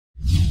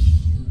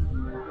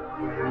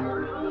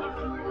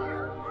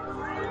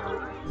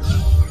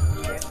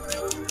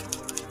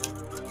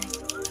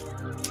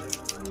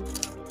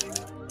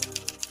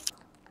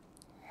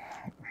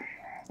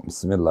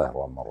بسم الله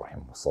الرحمن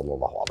الرحيم وصلى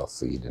الله على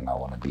سيدنا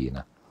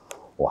ونبينا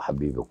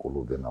وحبيب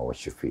قلوبنا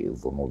وشفيع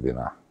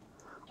ذنوبنا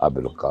أبي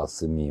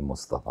القاسم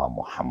مصطفى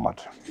محمد.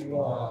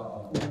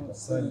 اللهم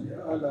صل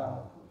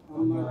على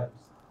محمد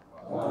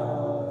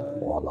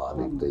وعلى آل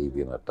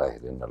الطيبين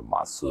الطاهرين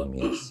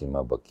المعصومين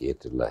سما بقية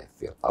الله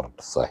في الأرض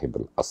صاحب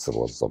العصر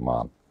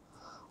والزمان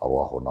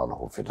أرواحنا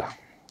له فداء.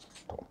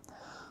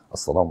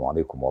 السلام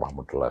عليكم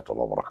ورحمة الله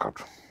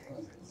وبركاته.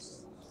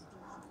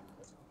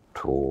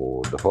 To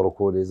da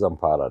farko dai zan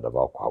fara da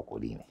baku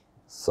hakuri ne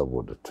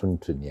saboda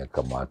tuntun ya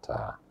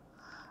kamata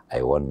a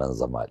yi wannan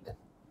zama ɗin.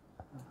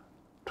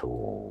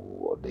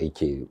 To da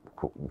yake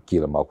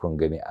kila ma kun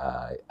gani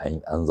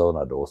an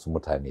zauna da wasu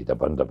mutane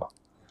daban-daban.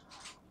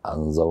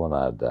 An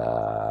zauna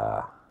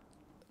da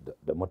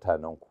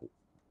mutanen ku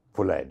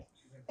Fulani.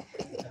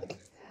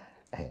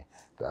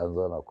 To an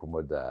zauna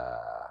kuma da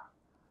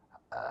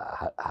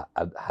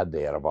hadda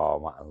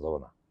Yarbawa ma an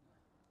zauna.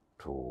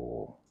 To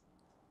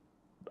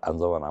an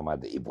zauna ma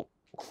da Ibo.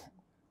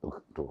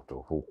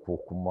 To ko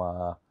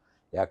kuma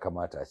ya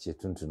kamata a ce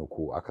tuntuni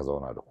ku aka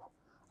zauna da ku.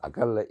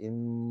 Akalla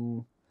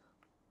in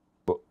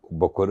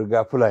ba ku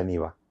riga Fulani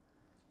ba,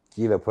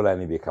 kila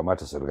Fulani bai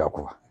kamata su riga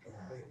ku ba.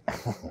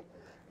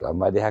 To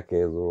amma dai haka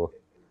ya zo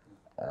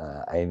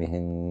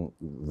ainihin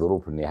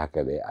zuruf ne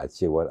haka dai a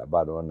ce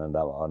ba da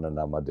wannan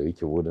dama da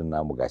yake wurin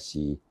namu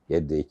gashi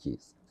yadda yake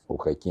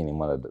tsokaki ne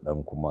mana da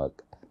ɗan kuma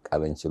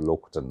ƙarancin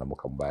lokutan da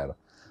muka bayar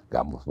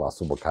ga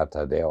masu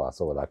bukata da yawa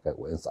saboda haka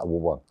wa'insu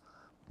abubuwan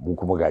mu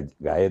kuma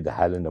ga yadda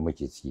halin da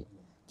muke ciki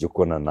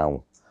jikunan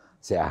namu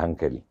sai a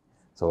hankali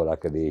saboda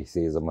haka dai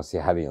sai zama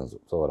sai har yanzu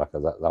saboda haka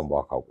za mu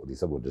ba ka hakuri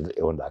saboda duk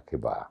yawan da aka yi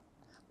ba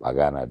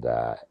gana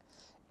da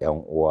yan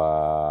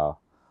uwa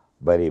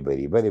bare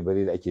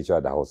da ake cewa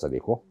da Hausa dai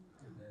ko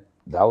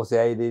da Hausa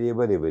yayi daidai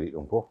bare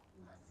din ko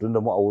tunda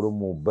mu a wurin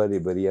mu bare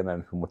yana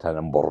nufin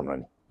mutanen Borno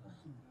ne.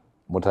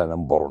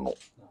 Mutanen Borno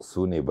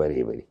su ne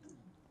bare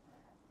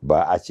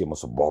ba a ce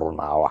musu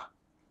Bornawa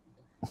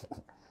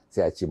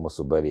sai a ce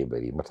musu bare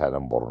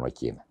mutanen Borno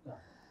kenan.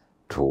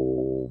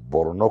 To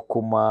Borno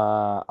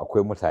kuma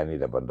akwai mutane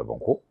daban-daban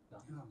ko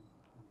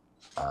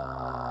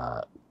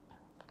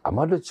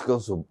amma da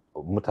cikinsu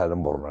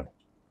mutanen Borno ne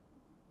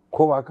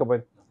ko ba haka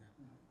bane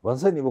ban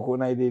sani ba ko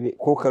na yi daidai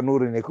ko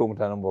Kanuri ne ko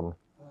mutanen Borno.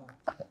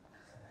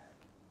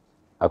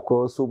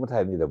 Akwai wasu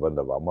mutane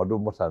daban-daban amma duk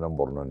mutanen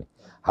Borno ne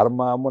har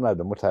ma muna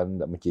da mutanen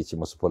da muke ce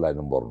musu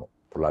Fulanin Borno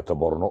Fulata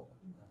Borno.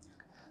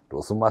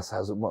 To su ma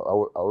a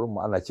wurin mu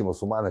ana ce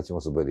musu bare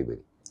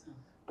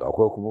to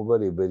akwai kuma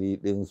bare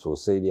din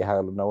sosai dai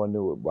har na wani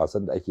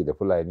wasan da ake da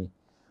Fulani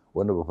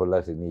wanda ba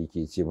Fulani ne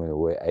yake ce mini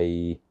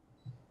wai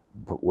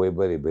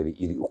bare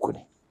iri uku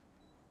ne.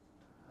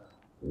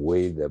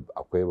 Wai da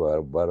akwai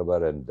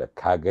barbaran da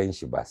ka gan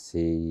shi ba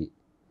sai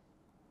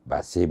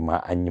ma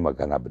an yi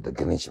magana ba da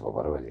ganin shi ba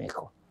barbare ne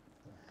kawai.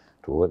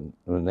 To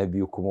na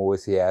biyu kuma wai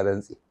sai ya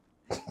rantse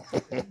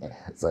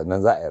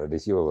sannan za a yarda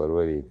shi ba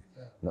barbare ne.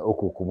 Na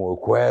uku kuma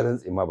ko ya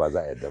rantse ma ba za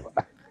a yarda ba.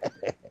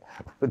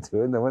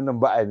 Wannan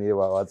ba'a ne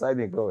ba wasa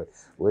ne kawai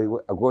wai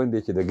akwai wanda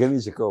yake da ganin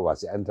shi kawai ba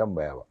sai an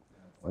tambaya ba.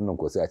 Wannan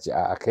ko sai a ce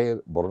a kai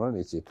Borno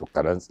ne ce to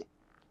ka rantse.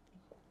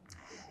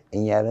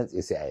 In ya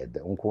rantse sai a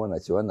yarda in kuma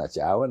ce wannan ce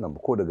a wannan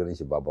ko da ganin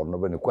shi ba Borno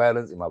bane ko ya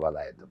rantse ma ba za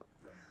a yarda ba.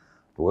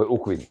 To wai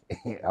uku ne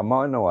amma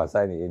wannan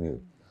wasa ne anyway.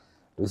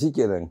 To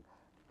shikenan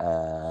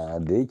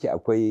da yake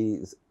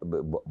akwai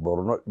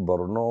Borno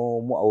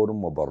mu a wurin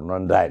mu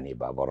Bornon da ne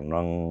ba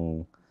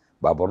Borno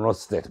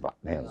state ba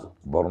na yanzu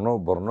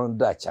Borno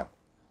da can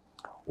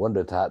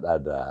wanda ta hada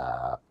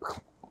da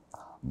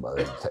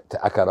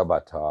aka raba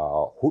ta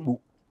hudu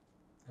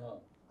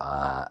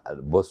a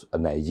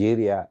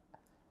Nigeria,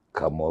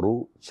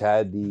 Kamaru,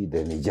 Chadi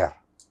da Niger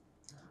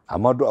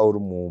amma duk a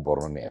wurin mu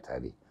Borno ne a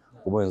tare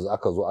kuma yanzu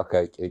aka zo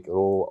aka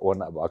kirkiro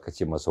wani abu aka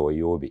ce masa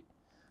Yobe.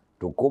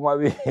 To kuma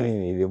bai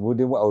ne mu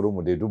dai mu a wurin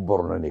mu dai duk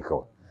Borno ne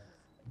kawai.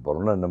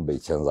 Borno nan bai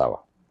canza ba.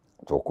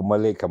 To kuma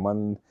lai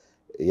kaman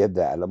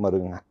yadda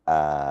al'amarin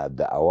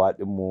da'awa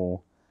ɗinmu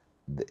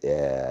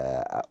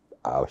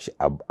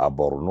a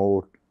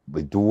Borno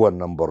duk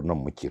wannan Bornon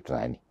muke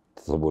tunani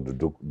saboda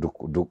duk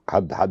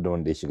hadda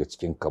wanda ya shiga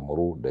cikin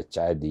Kamaru da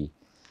Chadi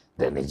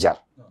da Niger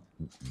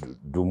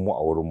duk mu a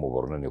wurin mu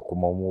Borno ne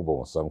kuma mu ba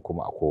mu san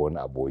kuma akwai wani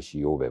abu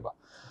shi Yobe ba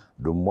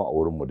duk mu a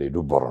wurin mu dai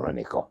duk Borno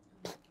ne kawai.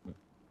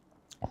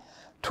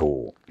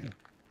 To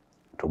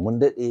mun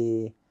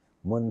daɗe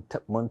mun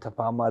ta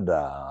fama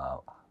da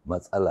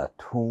matsala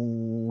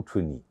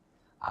tuni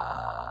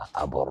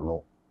a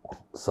Borno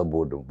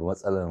saboda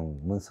matsalan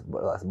mun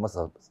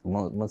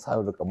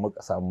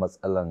samu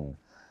matsalan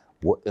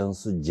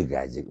waɗansu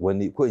jigaje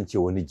wani ko in ce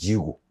wani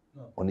jigo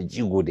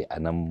da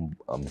anan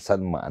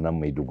musamman anan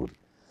Maiduguri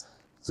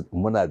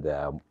muna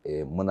da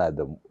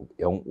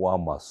yan uwa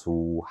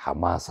masu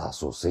hamasa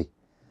sosai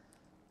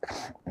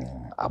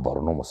a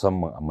Borno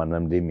musamman amma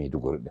nan dai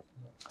Maiduguri din.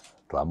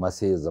 To amma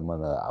sai ya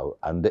zama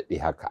an daɗe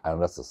haka an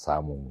rasa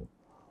samun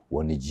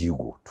wani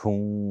jigo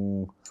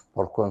tun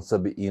farkon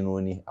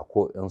sabi'inoni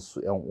akwai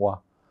yan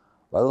uwa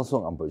ba zan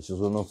son ambaci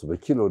sunan su ba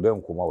kilo da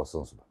kuma ba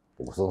san su ba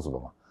ku san su ba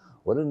ma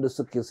waɗanda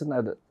suke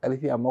suna da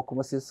ƙarfi amma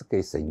kuma sai suka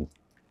yi sanyi.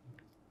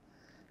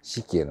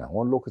 Shikenan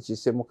wani lokaci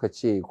sai muka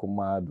ce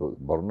kuma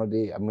Borno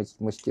dai a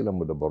mashkilan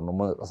mu da Borno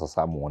mun rasa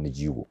samun wani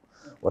jigo.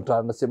 Wata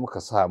rana sai muka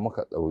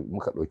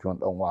ɗauki wani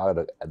ɗan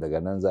uwa daga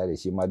nan Zaria,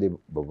 shi ma dai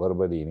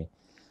babarbare ne,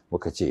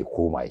 muka ce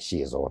koma shi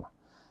ya zauna.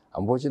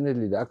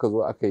 Unfortunately da aka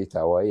zo aka yi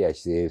tawayya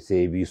sai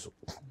ya bi su.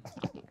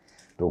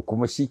 To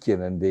kuma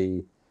shikenan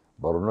dai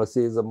Borno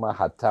sai ya zama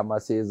hatta ma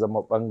sai ya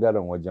zama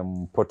bangaren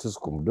wajen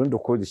Potiskum, don da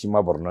ko da shi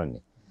ma Borno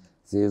ne,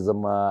 sai ya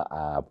zama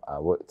a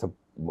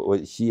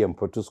shiyan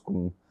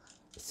Potiskum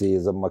sai ya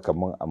zama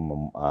kamar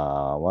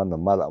wannan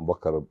Malam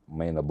Abubakar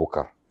Maina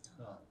Bukar.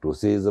 To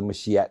sai ya zama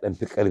shi ya ɗan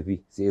fi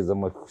ƙarfi, sai ya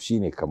zama shi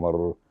ne kamar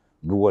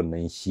duk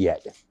wannan shiya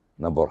ɗin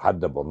na har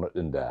da Borno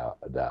ɗin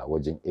da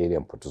wajen area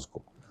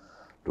Potiskum.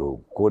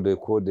 To ko da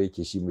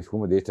yake shi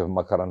kuma da ya tafi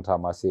makaranta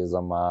ma sai ya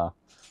zama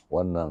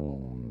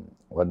wannan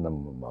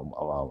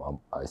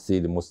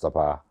Sidi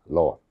Mustapha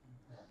Lawal.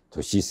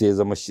 To shi sai ya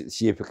zama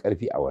shi ya fi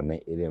ƙarfi a wannan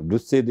area, duk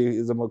sai dai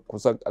ya zama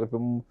kusan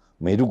ƙarfin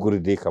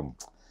Maiduguri dai kam,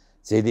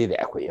 sai dai da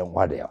akwai yan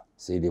uwa da yawa,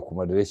 sai dai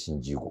kuma da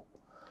rashin jigo.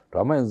 To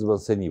amma yanzu ban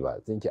sani ba,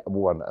 tsinke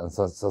abubuwan da an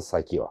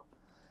sassakewa.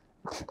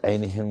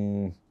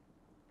 Ainihin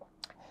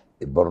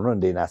Borno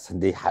dai na san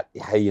dai har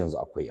yanzu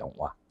akwai yan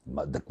uwa,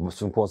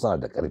 sun kuma suna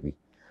da ƙarfi.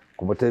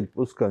 Kuma ta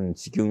fuskan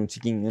cikin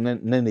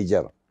na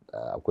Nijar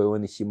akwai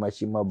wani shi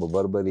ma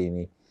babarbare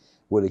ne,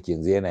 wanda ke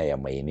yanzu yana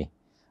Yamai ne,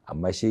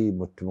 amma shi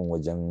mutumin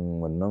wajen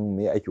wannan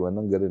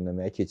wannan garin na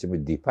me ake ce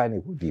Difa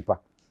ne ko Difa?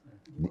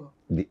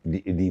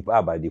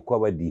 Difa ba Diko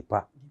ba,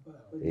 Difa.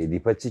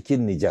 Difa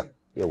cikin Nijar,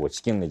 yawa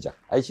cikin Nijar.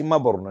 Ai shi ma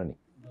Borno ne.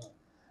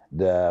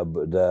 Da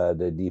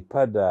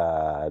Difa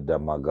da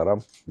Magaram,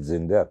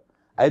 Zindar,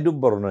 ai duk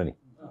Borno ne.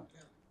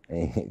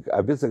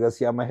 A bisa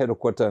gaskiya ma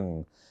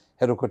hedkwatan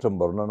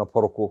Borno na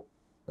farko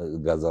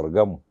ga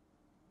Zargamu,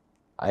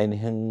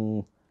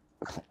 ainihin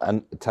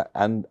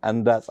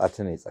an datsa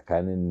ta ne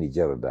tsakanin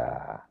Nijar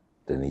da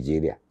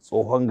Nijeriya.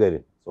 Tsohon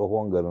garin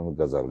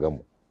ga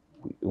Zargamu,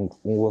 in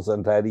kun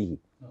san tarihi,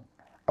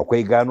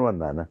 akwai ganuwan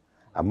nan,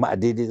 amma a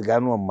daidai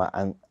ganuwan ma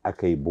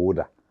aka yi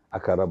boda,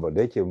 aka raba,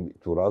 da yake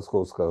turawa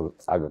suka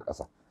tsaga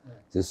ƙasa,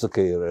 sai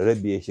suka yi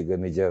rabi ya shiga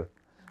Nijar,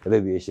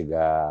 rabi ya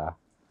shiga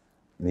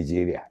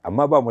Nijeriya.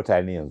 Amma ba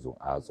mutane yanzu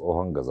a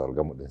tsohon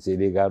Gazargamu din, sai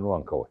dai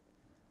ganuwan kawai,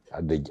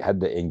 har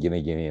da yan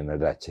gine-gine na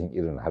dacin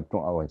irin, har tun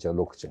a wancan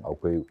lokacin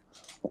akwai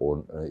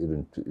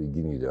irin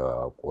gini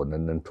da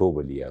ƙonannen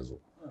tobali ya zo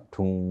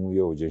tun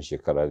yau wajen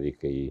shekara zai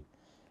kai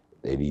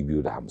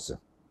 250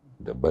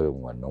 da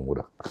barin wannan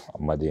wurin.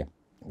 Amma dai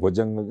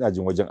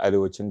wajen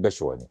arewacin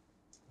Gashuwa ne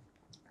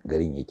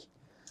garin yake.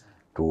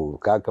 To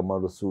ka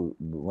kamar su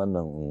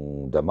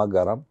wannan da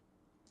Magaram,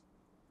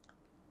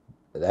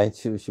 an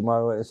ci shi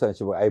ma wani san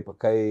shi ba, ai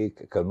kai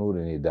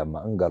Kanuri ne da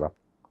Mangaram,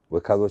 wai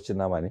ka zo cin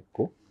nama ne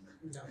ko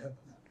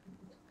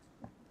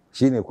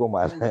shi ne ko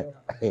ma'ana?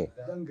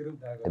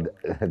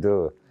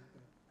 To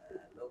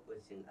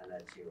lokacin ana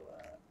cewa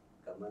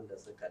kamar da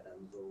suka dan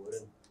zo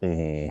wurin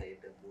sai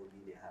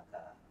dabbobi ne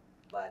haka,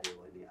 ba da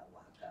wani abu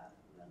haka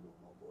na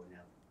noma gona.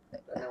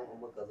 Sannan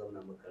kuma muka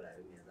zauna muka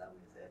rayu ne za mu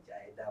yi sai ce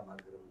ai dama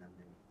gurin nan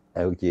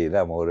ne. Ok,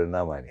 dama wurin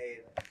nama ne.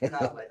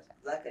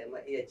 Za ka yi ma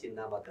iya cin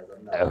nama ka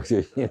zauna.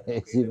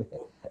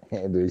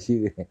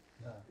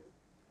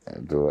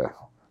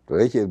 To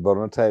yake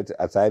Borno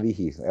a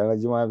tarihi, yana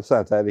jima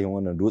sa tarihin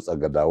wannan dutsen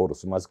Gadawur,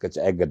 su ma suka ci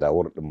ai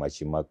Gadawur din ma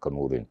shi ma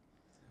Kanuri ne.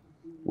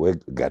 Wai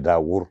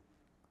Gadawur,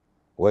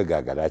 wai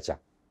ga Gadacha.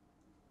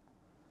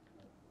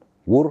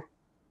 Wur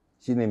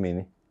shine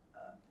mene?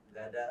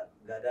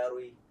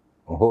 Gadarui.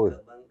 Oho.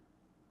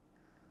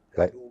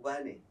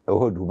 Duba ne.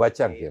 Oho, Duba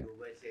can kenan.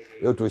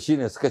 Yau to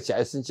shine suka ci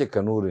ai sun ce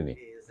Kanuri ne.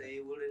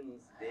 Sai wurin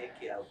da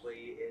yake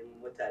akwai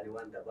mutane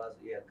wanda ba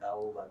su iya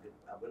kawo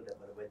abin da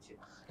barbaci.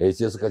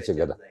 Sai suka ce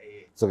gada.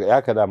 Suka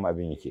ya ka dama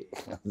abin yake.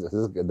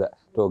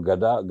 To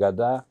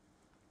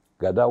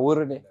gada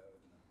wur ne?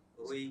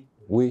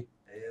 Wi.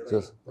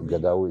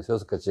 Gada wuri, sai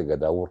suka ce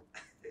Gadawur.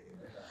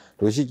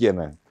 To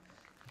shikenan.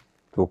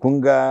 To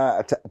kun ga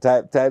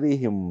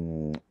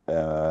tarihin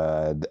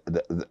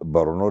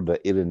Borno da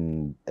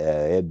irin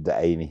yadda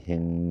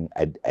ainihin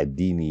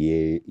addini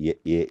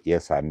ya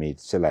same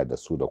sila da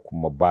su, da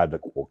kuma ba da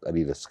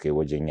kokari da suka yi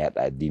wajen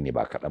yada addini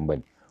ba kaɗan ba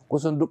ne.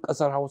 Kusan duk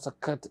ƙasar Hausa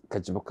ka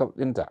ci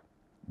ɗinta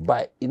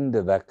ba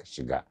inda za ka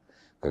shiga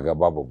ka ga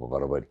babu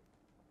barbari.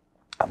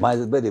 Amma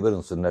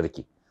barin sun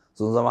narke,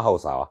 sun zama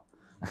Hausawa.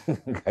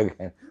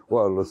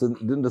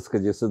 Duk da suka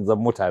je sun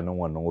zama mutanen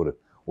wannan wurin.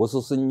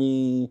 Wasu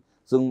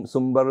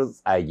sun bar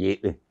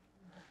tsage din,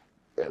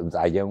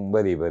 tsagen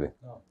bare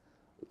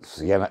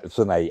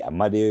suna yi,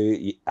 amma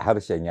dai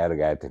harshen ya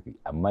riga ya tafi.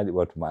 Amma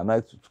wato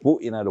ma'ana ko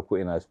ina da ko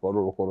ina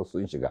kwaro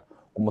sun shiga,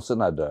 kuma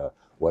suna da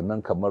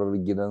wannan kamar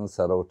gidan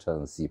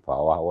sarautar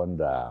Sifawa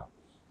wanda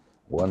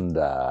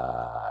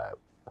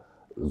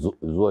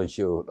zuwan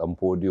Shehu Dan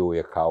Fodiyo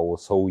ya kawo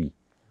sauyi,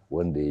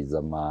 wanda ya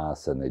zama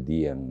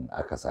sanadiyan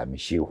aka sami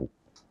shehu.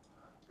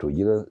 To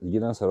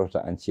gidan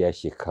sarauta an ce ya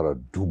shekara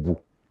 1000,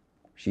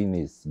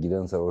 shine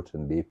gidan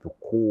sarautar da ya fi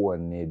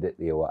kowanne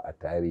daɗewa a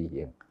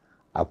tarihin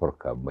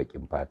Afirka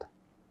baƙin fata.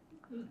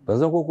 Ba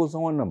zan ko kun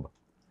san wannan ba.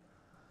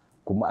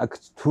 Kuma aka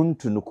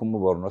tuntuni kuma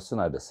Borno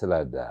suna da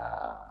sila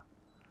da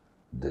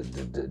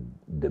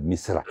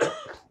Misra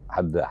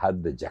har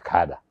da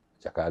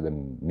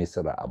jakadan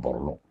Misra a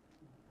Borno.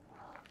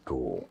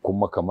 To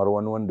kuma kamar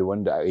wani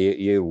wanda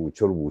ya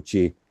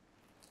rubuce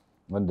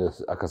wanda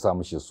aka sa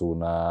mishi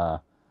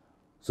suna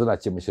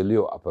ce mishi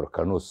Leo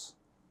Africanus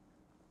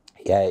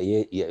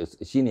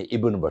shine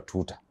Ibn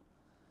Battuta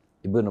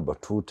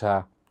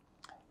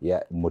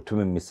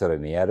mutumin Misra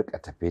ne, ya rika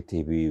tafe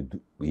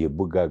ya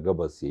buga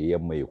gabas ya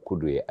yamma ya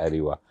kudu ya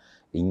arewa,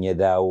 in ya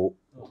dawo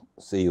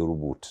sai ya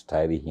rubuta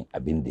tarihin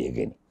abin da ya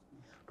gani.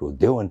 To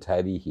da yawan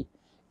tarihi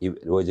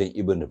wajen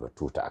Ibn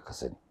Battuta aka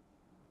sani,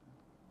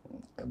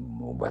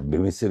 ba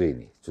Misri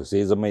ne. To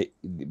sai zama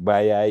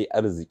baya yi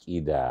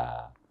arziki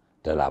da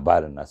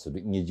labarin nasu,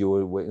 duk in ya je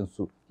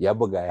wa'insu ya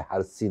buga ya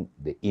har Sin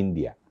da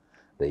India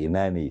da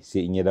ina ne, sai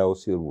in ya dawo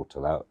sai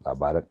rubuta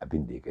labaran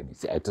abin da ya gani,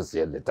 sai a ta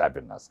sayar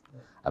littafin nasa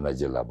ana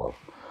jin labaru.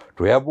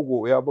 To ya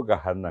buga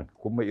har nan,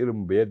 kuma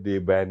irin yadda ya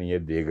bayanin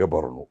yadda ya ga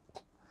Borno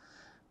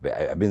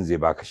abin zai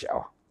baka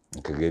sha'awa.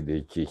 In ka ga yadda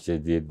yake ya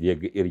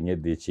ga irin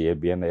yadda ya ce ya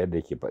bayyana yadda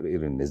yake faɗi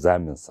irin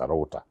nizamin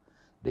sarauta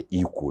da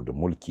iko da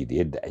mulki da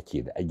yadda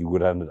ake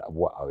gudanar da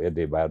abubuwa a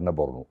yadda ya bayar na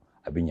Borno,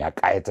 abin ya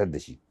ƙayatar da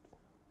shi.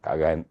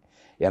 Kaga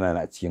yana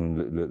na cikin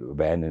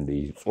bayanin da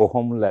yi,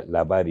 tsohon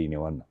labari ne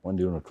wannan,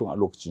 wanda yana tun a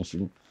lokacin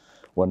shi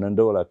wannan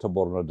daula ta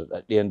Borno da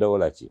ɗaɗɗiyan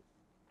daula ce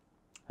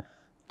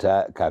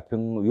ta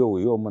kafin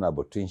yau muna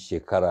batun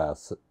shekara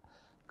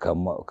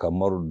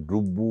kamar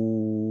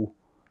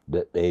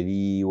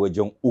 300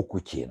 wajen uku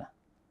kenan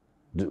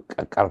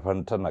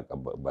karfan tana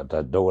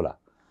bata daula.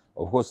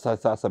 Of course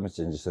ta sami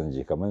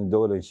canje kamar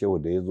daular shehu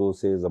da ya zo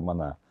sai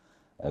zamana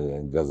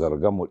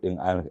gazargamu din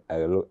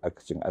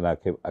aka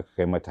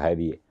kai mata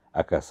hari,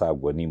 aka sa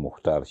Gwani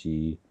Muhtar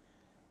shi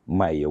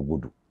mai ya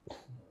gudu,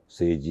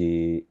 sai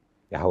je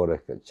ya haura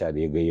Chad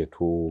ya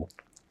gayyato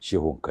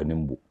Shehun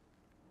Kanimbu.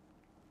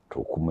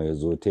 To kuma ya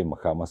zo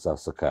taimaka masa,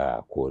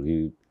 suka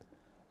kori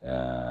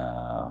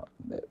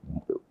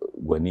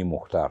Gwani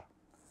Muhtar,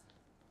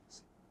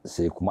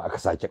 sai kuma aka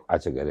sake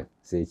kwace garin,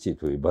 sai ya ce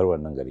to ya bar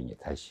wannan garin ya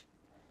tashi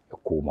ya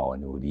koma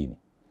wani wuri ne.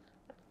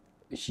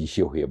 Shi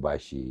shehu ya ba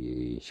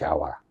shi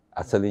shawara.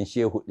 Asalin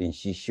shehu din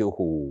shi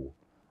Shehu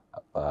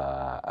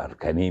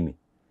Alkanemi,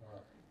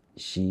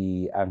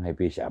 shi an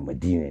haife shi a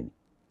Madina ne,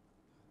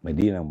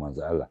 Madinan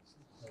manzo Allah,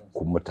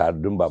 kuma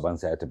tardun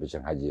babansa ya tafi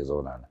cin hajji ya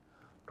zauna nan.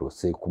 To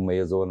sai kuma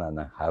ya zauna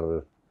nan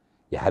har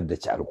ya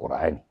haddace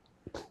Alkur'ani.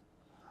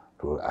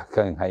 To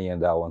akan hanyar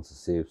dawansa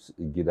sai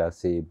gida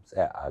sai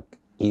tsaya a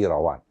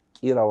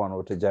Kirawan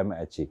wata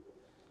jami'a ce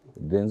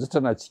da yanzu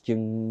tana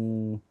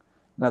cikin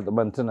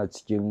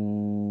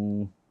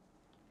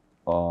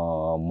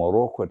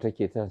Morocco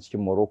take, tana cikin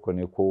Morocco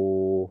ne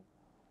ko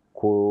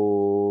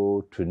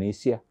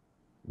Tunisia.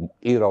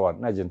 Kirawan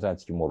na jin tana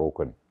cikin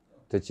Morocco ne.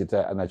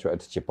 Ana cewa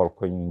ita ce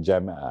farkon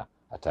jami'a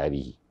a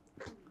tarihi,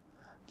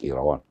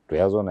 Kirawan. To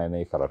ya zo na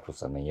yi karatu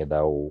sannan ya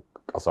dawo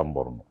ƙasan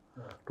Borno.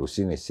 To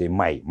shine sai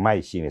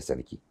mai shine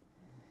sarki,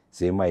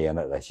 sai mai ya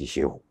naɗa shi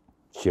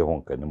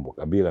Shehun Kanimbu.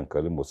 Kabilan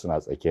Kanimbu suna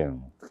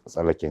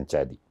tsalaken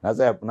Chadi.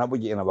 Na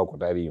buge ina baku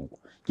tarihin ku,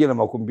 kila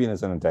ma kun bi ni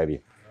sanin tarihi.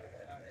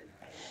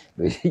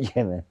 To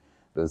shikenan,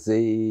 to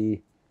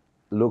sai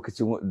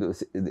lokacin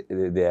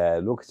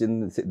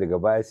daga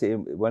baya sai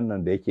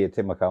wannan da yake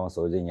taimaka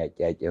masa wajen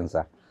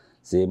yaƙe-yaƙensa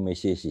sai mai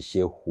shi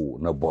shehu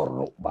na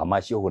Borno, ba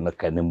ma shehu na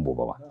Kanimbu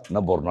ba ma,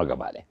 na Borno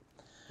gaba ɗaya.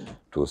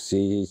 To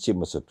sai ce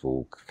masa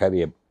to kar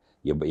ya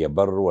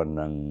bar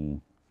wannan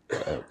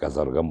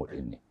gazargamu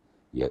ɗin ne,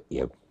 ya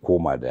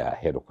koma da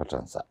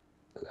headquartersa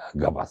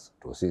gabas.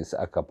 To sai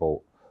suka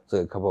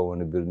kafa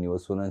wani birni,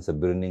 wasu sunansa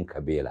birnin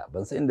Kabela.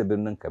 Ban san inda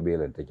birnin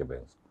Kabela take ba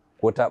yanzu,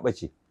 ko ta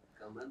ɓace.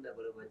 Kamar da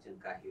barbacin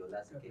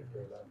Kahiola suke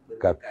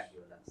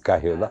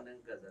Kahiola.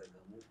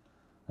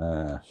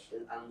 In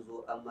an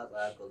zo an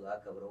matsa ka zo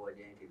aka bar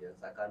wajen yake da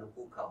tsakanin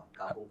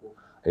kafin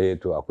kukawa.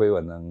 To akwai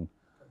wannan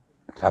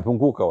kafin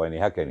kukawa ne,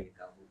 haka ne.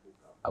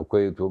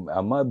 Akwai to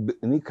amma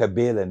ni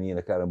Kabela ne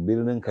na karan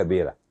birnin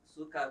Kabela.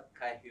 Suka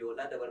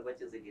Kahiola da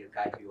barbacin suke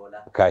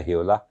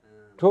Kahiola.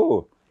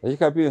 To shi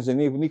kafin su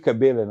ni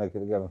Kabela na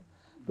kirgana.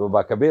 To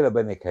ba Kabela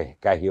bane Kahiola.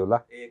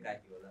 Kahiola.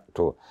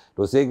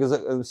 To sai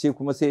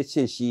kuma sai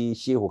ce shi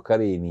shehu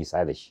kare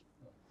nisa da shi.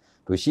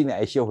 To shine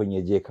ai shehun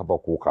ya je kafa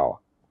kukawa.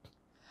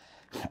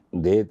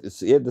 Da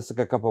yadda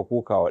suka kafa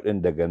kukawa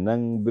din daga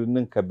nan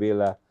birnin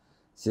Kabela,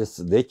 sai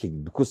da yake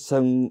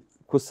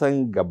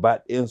kusan gaba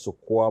ɗayansu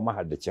kowa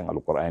mahaddacin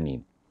Alkur'ani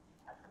ne.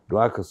 Don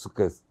haka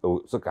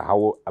suka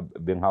hawo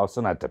abin hawa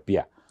suna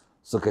tafiya,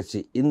 suka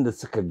ce inda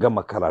suka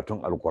gama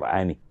karatun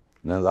Alkur'ani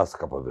nan za su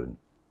kafa birni.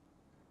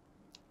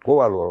 Ko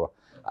ba lura ba,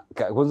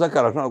 kun san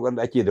karatun Alkur'ani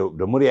da ake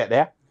da murya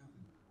ɗaya?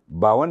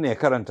 Ba wannan ya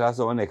karanta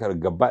sa wannan ya karanta,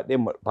 gaba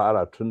ɗaya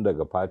fara tun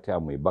daga Fatiha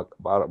mu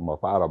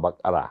fara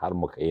Bakara har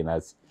mu kai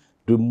Nasi,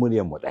 duk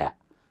muryar mu ɗaya.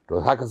 To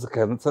haka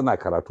suna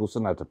karatu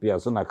suna tafiya,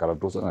 suna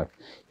karatu suna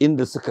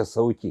inda suka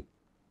sauke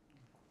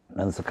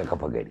nan suka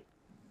kafa gari.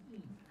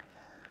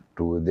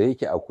 To da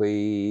yake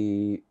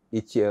akwai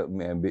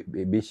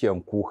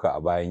bishiyan kuka a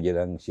bayan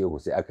gidan shehu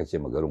sai aka ce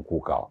magarin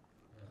kukawa.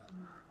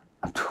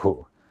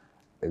 To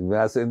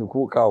na san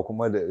kukawa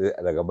kuma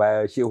daga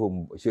baya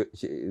shehu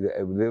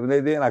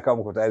dai yana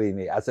kama ku tare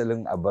ne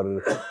asalin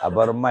a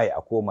bar mai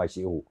a koma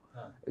shehu.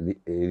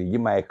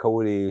 Rigima ya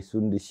kaure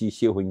sun da shi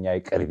shehun ya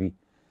yi ƙarfi,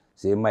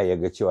 sai mai ya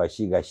ga cewa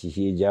shi gashi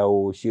shi ya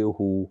jawo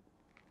shehu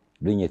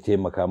don ya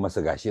taimaka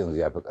masa, gashi yanzu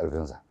ya fi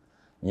ƙarfinsa.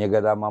 In ya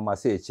ga dama ma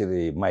sai ya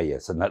cire mai ya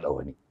naɗa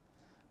wani.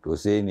 To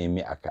sai ya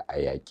nemi a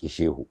yaƙi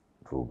shehu.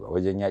 To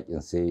wajen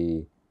yaƙin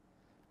sai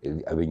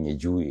abin ya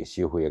juye,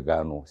 shehu ya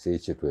gano sai ya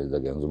ce to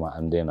daga yanzu ma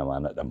an daina ma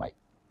naɗa mai.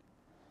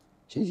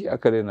 Shi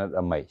aka daina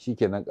naɗa mai, shi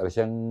kenan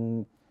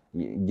ƙarshen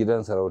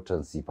gidan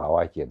sarautar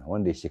sifawa kenan,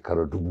 wanda ya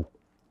shekara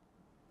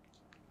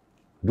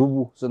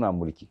dubu suna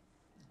mulki.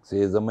 Sai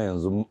ya zama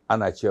yanzu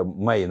ana cewa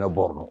mai na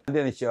Borno. An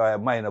daina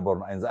cewa mai na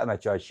Borno, yanzu ana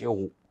cewa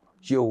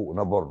shehu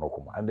na Borno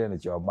kuma an daina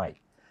cewa mai.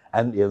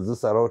 Yanzu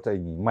sarautar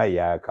mai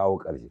ya kawo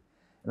ƙarshe.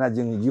 Ina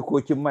jin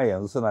jikokin mai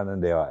yanzu suna nan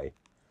da yawa ai.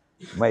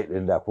 Mai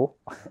ɗin da ko?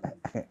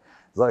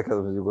 Za ka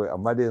zama jikoki,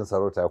 amma dai yin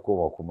sarauta ya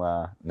koma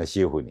kuma na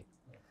shehu ne.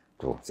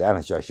 To sai ana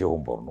cewa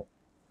shehun Borno.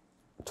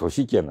 To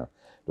shikenan.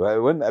 To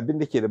wanda abin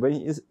da ke da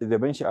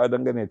ban sha'awa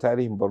dangane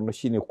tarihin Borno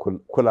shine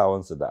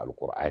kulawansu da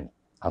Alƙur'ani.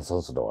 An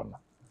san su da wannan.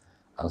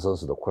 An san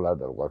su da kula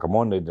da Alƙur'ani. Kamar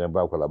wanda da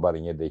ba ku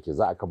labarin yadda yake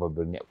za a kafa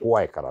birni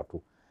kowa ya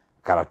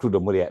karatu da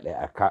murya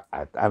ɗaya,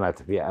 ana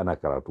tafiya ana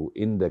karatu,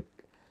 inda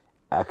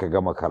aka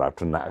gama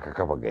karatun na aka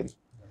kafa gari.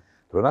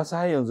 To na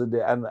san yanzu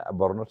dai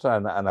Borno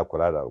tana ana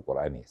kula da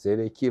Alƙur'ani, sai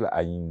dai kila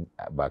an yi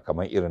ba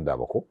kamar irin da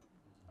ba ko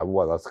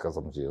abubuwa za su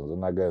kasance. Yanzu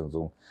na ga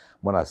yanzu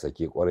muna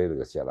sake kwarai da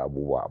gaske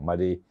abubuwa, amma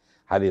dai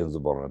har yanzu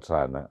Borno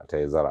tana nan ta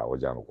yi zara a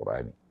wajen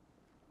Alƙur'ani.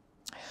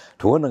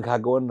 To wannan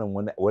kaga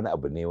wannan wani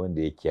abu ne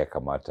wanda yake ya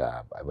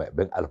kamata,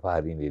 bin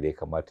alfahari ne da ya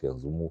kamata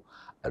yanzu mu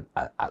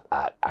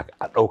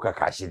a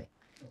ɗaukaka shi ne,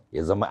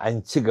 ya zama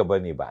an ci gaba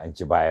ne ba an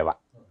ci baya ba.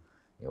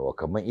 Yawa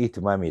kamar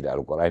itimami da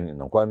Alƙur'ani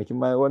nan kwanakin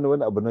ma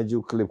wani abu na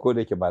jiyo clip, ko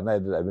da yake ba na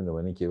yarda abin da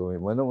wani ke ba,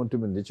 wani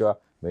mutumin da cewa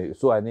mai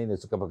su wane ne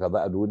suka fi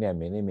kaza a duniya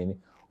mene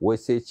wai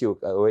sai ce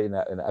wai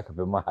ina aka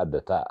fi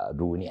mahaddata a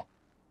duniya.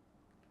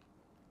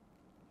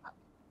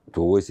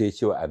 To wai sai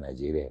ce a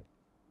Najeriya,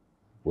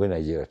 wai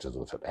Najeriya ta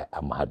zo ta ɗaya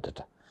a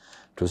mahaddata.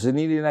 To su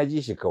ni dai na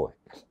ji shi kawai,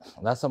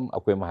 na san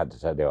akwai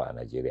mahaddata da yawa a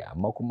Najeriya,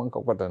 amma kuma ka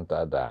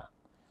kwatanta da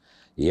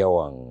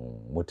yawan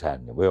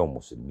mutane, yawan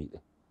musulmi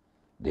ɗin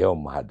da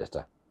yawan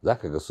mahaddata, za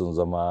ka ga sun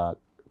zama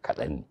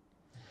kaɗan ne.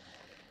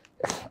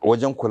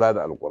 Wajen kula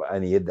da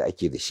Alƙur'ani yadda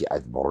ake da shi a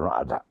Borno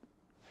a da,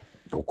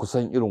 to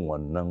kusan irin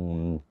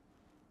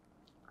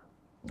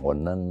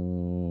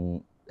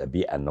wannan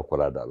ɗabi'an na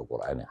kula da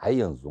Alƙur'ani har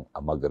yanzu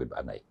a Maghrib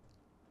ana yi,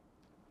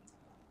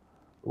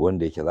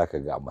 wanda yake za ka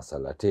ga a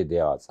masallatai da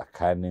yawa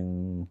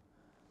tsakanin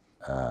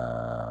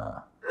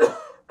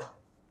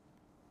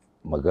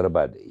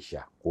magarba da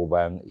isha ko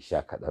bayan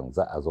isha kaɗan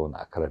za a zauna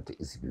a karanta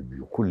izifi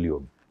 2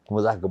 kullum,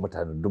 kuma za ka ga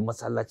mutane duk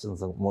masallacin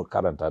sun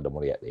karanta da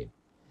murya ɗaya.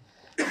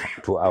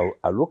 To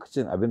a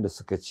lokacin abinda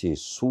suka ce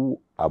su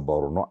a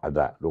Borno a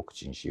da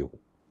lokacin shehu,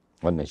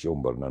 wannan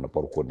shehun Borno na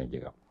farko na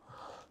giga,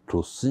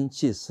 to sun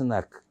ce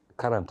suna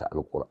karanta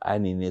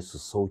Alƙur'ani ne su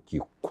sauke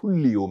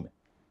kullum.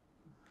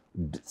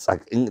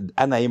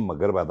 Ana yin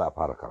magarba za a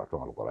fara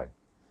karatun Alƙur'ani,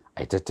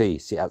 ai ta yi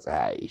sai a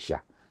tsaya a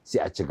isha, sai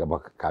a ci gaba,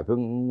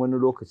 kafin wani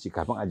lokaci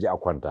kafin a je a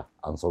kwanta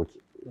an sauke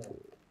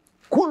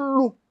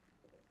kullum.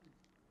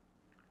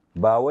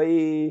 Ba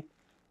wai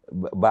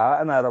ba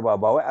ana raba,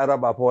 ba wai a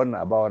raba fa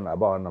wannan a ba wannan a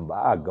ba wannan ba,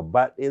 a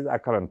gaba ɗaya za a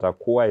karanta,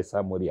 kowa ya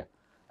sa murya,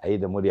 a yi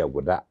da murya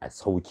guda a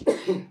sauke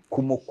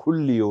kuma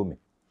kulli yomin.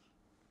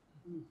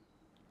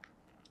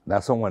 Na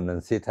san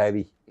wannan sai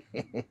tarihi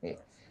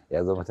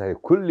ya zama tarihi,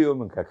 kulli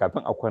yomin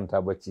kafin a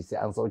kwanta bacci sai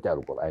an sauke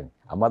Alƙur'ani,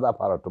 amma za a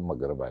fara tun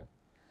magariba ne.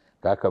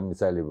 Kakan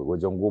misali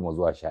wajen 10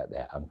 zuwa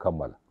 11 an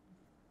kammala,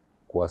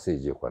 kowa sai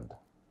je kwanta.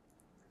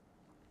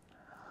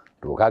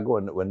 To kaga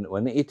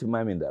wani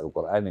itimamin da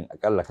Alƙur'anin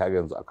akalla kaga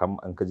yanzu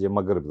an kaje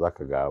Maghrib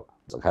zaka ga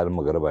tsakanin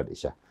magariba da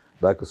isha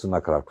zaka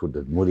suna karatu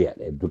da murya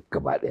ɗaya duk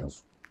gaba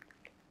ɗayansu,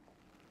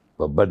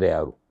 babba da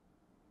yaro,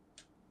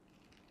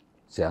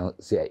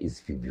 sai a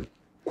izifi 2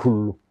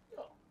 kullum,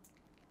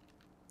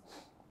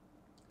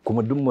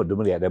 kuma duk da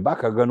murya ɗaya.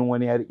 Baka ganin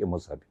wani ya riƙe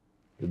musafi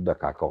duk da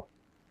kakawa.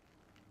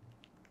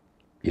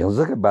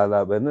 Yanzu ka ba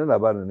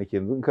labarin nake,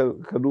 yanzu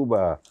ka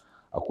duba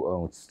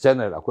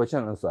channel, akwai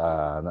channel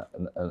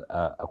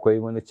akwai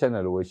wani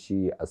channel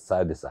washi a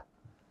Sadisa,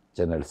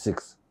 channel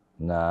 6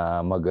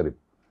 na Maghrib,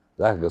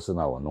 za ka ga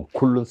suna wannan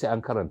kullum sai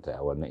an karanta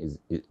wannan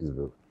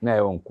izbir. Ina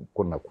yawan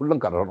kunna kullum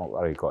karatun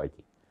Alƙur'ani kawai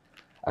ake.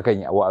 Akan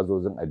yi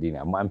wa'azozin addini,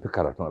 amma an fi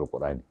karatun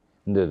Alƙur'ani,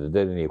 inda da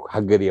dare ne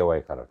har gari ya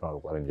waye karatun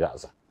Alƙur'ani za a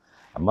sa.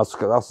 Amma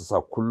za su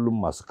sa kullum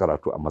masu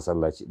karatu a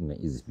masallaci ɗin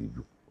izifi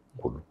 2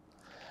 kullum.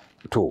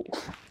 To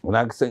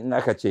na san in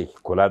aka ce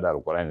kula da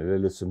Alƙur'ani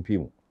lalle sun fi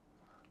mu,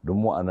 don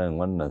mu a nan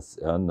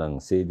wannan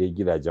sai dai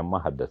gidajen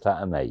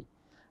mahaddata ana yi,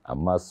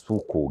 amma su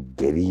ko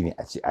gari ne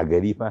a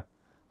gari fa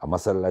a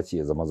masallaci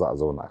ya zama za a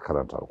zauna a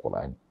karanta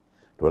Alƙur'ani.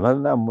 to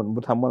nan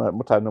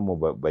mutanen mu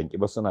banki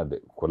ba suna da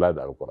kula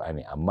da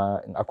alkur'ani,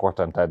 amma in aka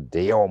kwatanta da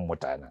yawan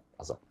mutanen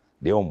ƙasa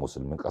da yawan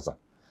musulmin ƙasa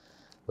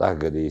za ka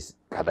ga dai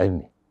kaɗan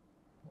ne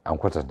an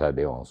kwatanta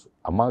da yawansu,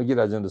 amma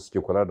gidajen da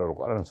suke kula da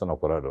alkur'ani suna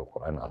kula da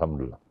alkur'ani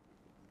alhamdulillah.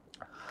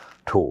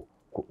 To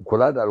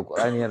kula da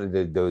alkur'ani yana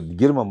da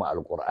girmama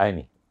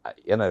alkur'ani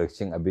yana da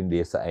cikin abin da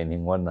ya sa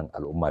ainihin wannan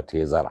al'umma ta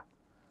yi zara,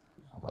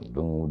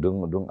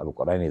 don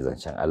alkur'ani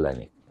zancen Allah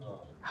ne,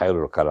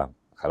 hairul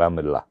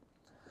kalamillah,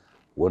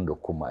 wanda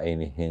kuma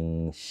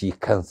ainihin shi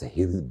kansa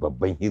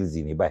babban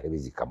hirzi ne, ba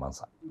hirzi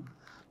kamansa.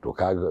 To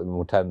kaga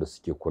mutanen da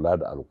suke kula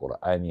da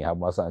alkur'ani har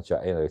ma san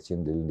cewa ainihin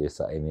cikin dalilin da ya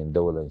sa ainihin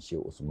daular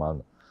Shehu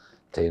Usman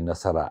ta yi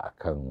nasara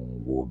akan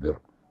gobir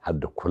har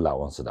da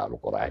kulawansu da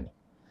alkur'ani,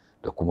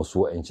 da kuma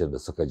su wa'ancin da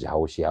suka ji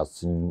haushi har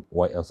sun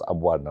wa'yansu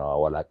abubuwa na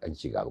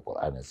walakanci ga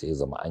alkur'ani sai ya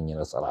zama an yi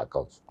nasara a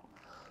kansu.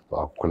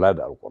 To kula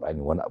da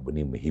alkur'ani wani abu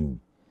ne muhimmi.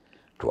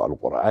 To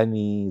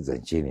alkur'ani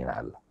zance ne na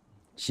Allah,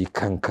 shi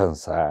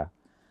kansa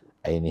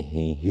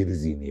ainihin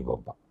hirzi ne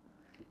babba,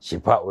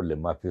 shifa'ul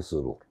lima fi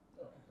sudur,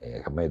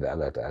 kamar da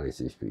Allah ta'ala ya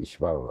ce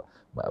shifa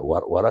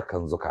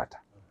warakan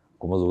zukata,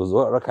 kuma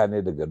waraka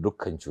ne daga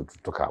dukkan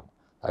cututtuka.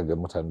 Kaga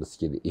mutanen da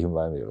suke da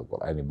imani da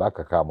alkur'ani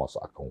baka kama su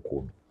akan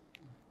komai.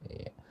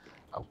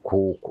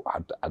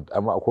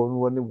 Amma akwai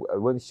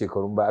wani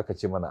shekarun ba aka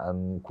ce mana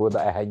an ko da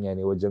ai hanya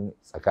ne wajen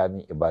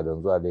tsakanin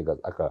Ibadan zuwa Lagos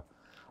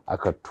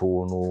aka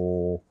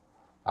tono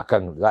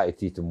akan za a yi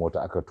titin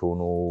mota aka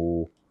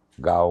tono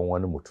gawan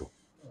wani mutum,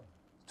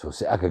 to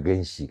sai aka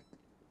gan shi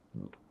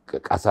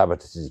ƙasa ba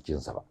ta ci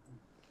jikinsa ba.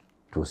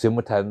 To sai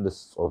mutanen da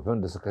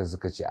tsofin da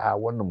suka ce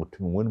wannan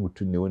mutumin wani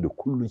mutum ne wanda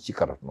kullum shi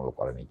karatun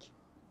alƙur'ani ke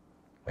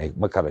mai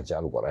makaranci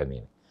alƙur'ani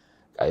ne,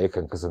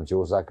 yakan kasance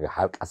wasu aka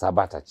har ƙasa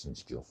ba ta cin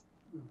jikinsu.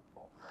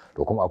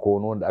 To kuma akwai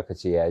wani wanda aka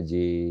ce ya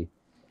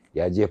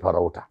je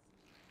farauta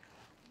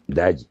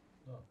daji,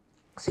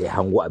 sai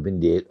hango abin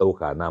da ya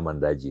ɗauka naman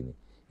daji ne,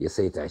 ya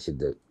saita shi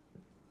da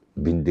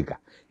bindiga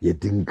ya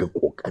dinga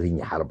ƙoƙarin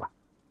ya harba,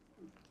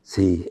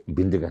 sai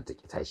bindigan ta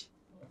ki tashi,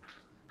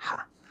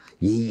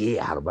 yayi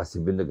harba sai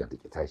bindigan ta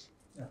ki tashi.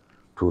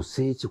 To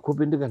sai ya ce ko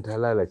bindigan ta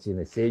lalace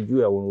ne, sai ya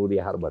juya wani wuri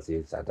ya harba sai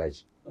ya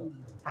tashi.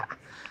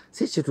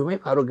 Sai ce to mai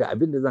faru ga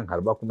abin da zan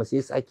harba kuma sai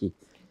ya sake,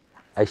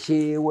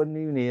 ashe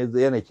wani ne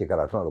yana ke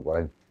karatun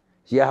alkur'ani,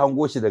 shi ya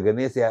hango shi daga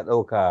nesa ya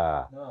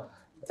ɗauka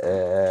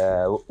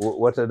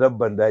wata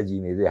dabban daji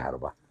ne zai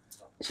harba,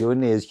 shi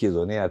wani ne suke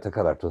zaune yana ta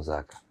karatun sa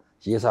haka,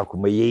 shi yasa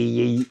kuma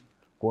yayi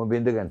kuma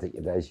bindigan ta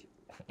ki tashi.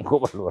 Ko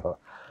ba lura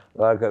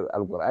ba,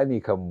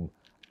 alkur'ani kam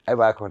ai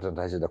ba ka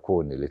kwatanta shi da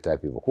kowane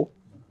littafi ba, ko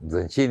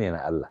zance ne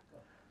na Allah.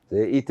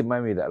 Sai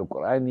itimami da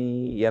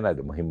alkur'ani yana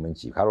da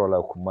muhimmanci, har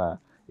wala kuma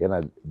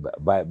yana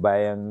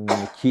bayan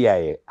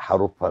kiyaye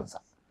haruffansa,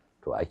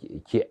 to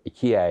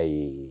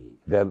kiyaye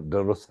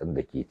darussan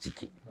da ke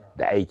ciki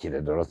da aiki da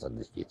darussan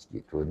da ke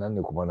ciki, to nan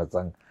ne kuma na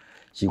san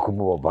shi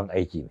kuma babban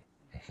aiki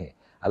ne.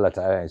 Allah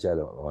ta'ala ya ce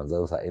da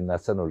manzansa inna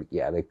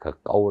sanulqi alayka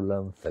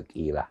qawlan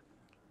thaqila,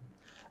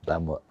 za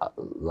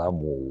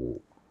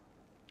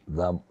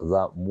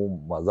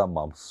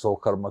mu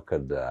saukar maka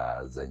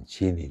da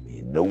zance ne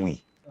mai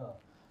nauyi.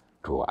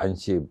 To an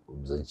ce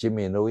zance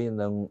mai nauyi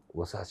nan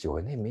wasu ce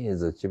wane me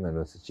zance mai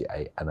nauyi, su ce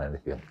ai ana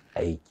nufin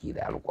aiki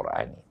da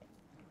alkur'ani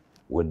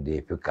wanda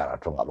ya fi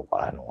karatun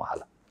alkur'anin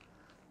wahala.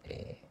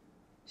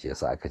 Shi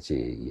yasa aka ce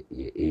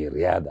ya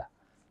riyada,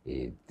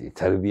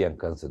 tarbiyan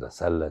kansu da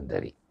sallan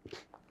dare,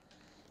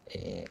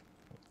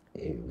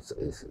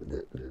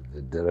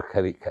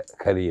 dare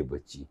kare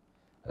bacci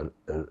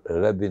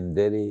rabin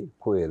dare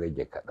ko ya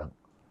rage kaɗan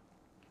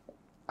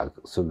a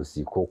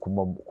sulusi, ko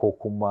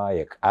kuma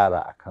ya ƙara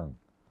akan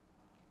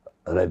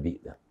rabi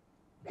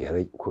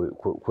ɗin,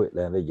 ko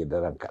ɗan rage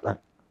daren kaɗan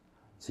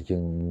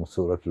cikin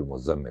suratul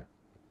muzammil.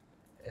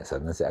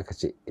 Sannan sai aka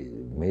ce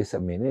me yasa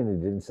menene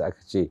din sai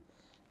aka ce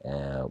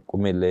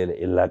qumil layla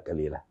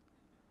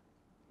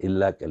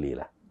illa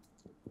qalila,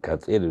 ka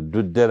tsaye da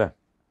duk daren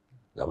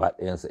gaba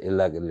ɗayansa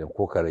illa qalila,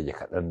 ko ka rage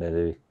kaɗan da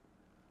dare,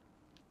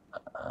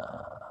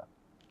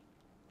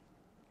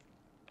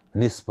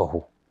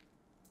 nisfahu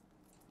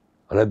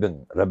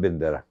rabin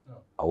daren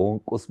a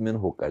wunqus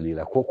minhu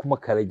qalila, ko kuma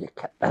ka rage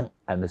kaɗan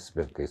a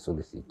nisfin kai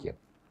sulusi kenan,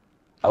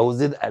 aw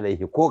zid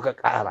alaihi ko ka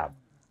ƙara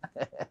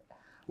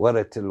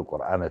waratil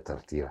qur'ana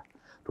tartila.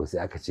 To sai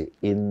aka ce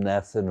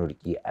inna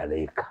sanulqi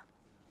alayka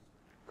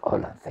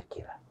qawlan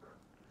thaqila,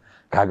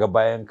 kaga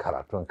bayan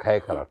karatun kai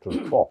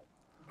karatun to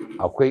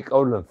akwai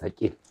qawlan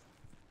thaqil.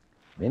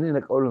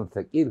 Menene qawlan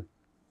thaqil?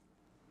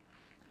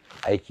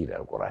 Aiki da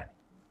alqur'ani,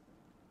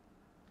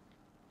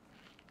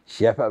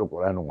 shi yafi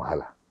alqur'anin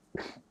wahala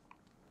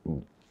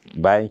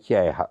bayan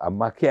kiyaye,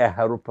 amma kiyaye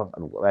haruffan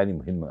alqur'ani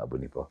muhimmin abu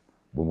ne fa.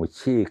 Ba mu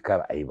ce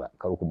kar ai ba,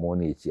 kar kuma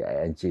wani ya ce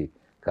ai an ce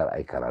kar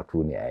ai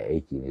karatu ne ai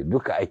aiki ne,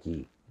 duka ake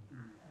yi.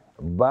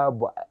 Ba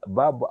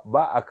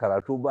a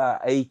karatu ba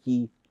a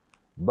aiki,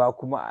 ba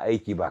kuma a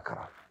aiki ba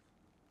karatu,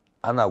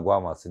 ana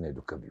gwama su ne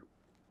duka biyu.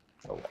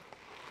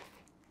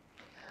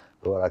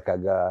 Saboda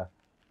kaga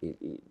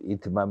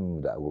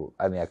itimamin da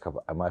alƙur'ani ya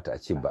kamata a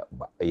ce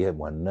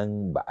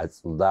wannan ba a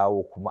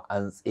dawo kuma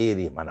an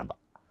tsere mana ba,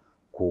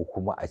 ko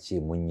kuma a ce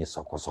mun yi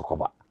sako-sako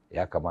ba.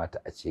 Ya kamata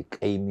a ce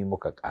ƙaimi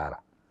muka ƙara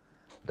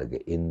daga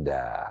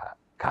inda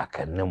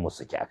kakanninmu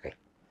suke a kai.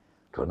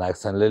 To na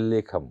san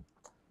lalle kam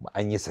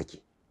an yi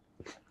sake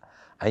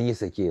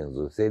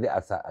yanzu, sai dai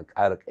a sa a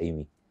ƙara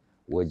ƙaimi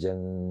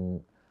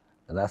wajen,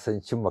 na san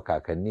cimma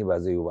kakanni ba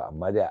zai yi ba,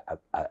 amma dai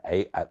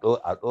a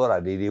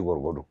ɗora daidai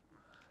gwargwado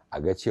a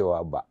ga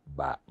cewa ba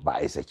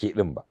a yi sake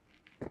ɗin ba.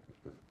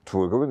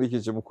 To kamar da ke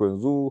ce muku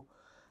yanzu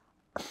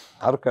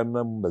harkar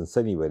nan ban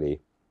sani ba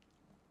dai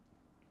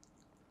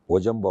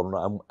wajen Borno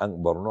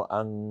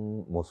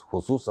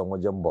hususan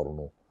wajen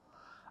Borno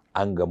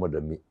an gamu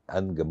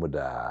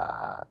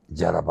da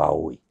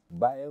jarabawoyi.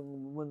 Bayan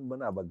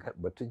muna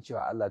batun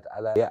cewa Allah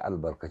ta'ala ya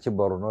albarkaci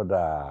Borno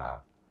da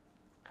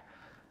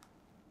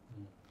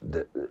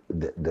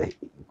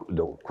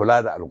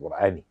kula da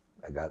alkur'ani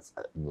ga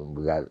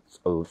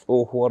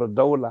tsohuwar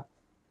daula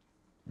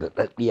da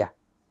ɗaɗɗiya,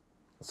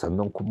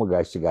 sannan kuma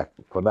ga shiga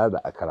kula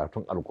da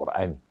karatun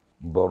alkur'ani.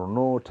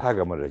 Borno ta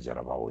gamu da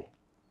jarabawai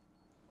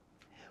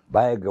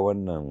baya ga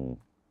wannan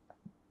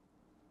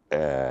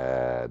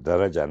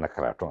daraja na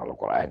karatun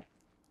alkur'ani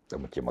da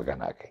muke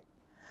magana kai,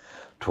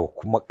 to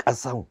kuma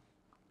ƙasan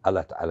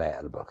Allah ta'ala ya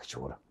albarkaci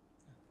wurin.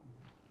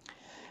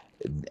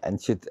 An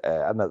ce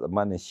ana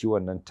tsammanin shi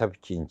wannan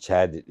tafkin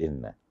Chadi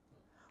din nan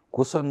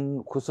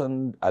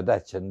kusan a da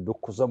can duk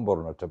kusan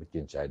Borno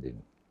tafkin Chadi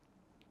ne.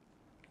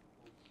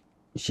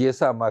 Shi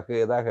yasa ma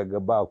kai zaka ga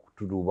ba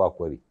tudu ba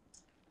kwari.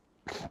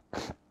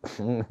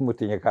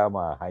 Mutum ya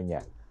kama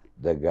hanya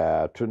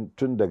daga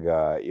tun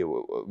daga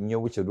in ya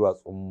wuce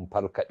duwatsun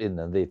farkaɗin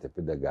nan zai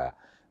tafi daga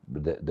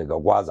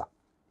Gwaza,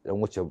 dan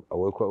wuce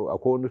akwai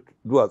wani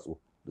duwatsu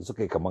da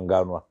suka yi kaman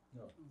ganuwa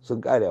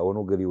sun kare a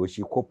wani gari,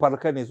 shi ko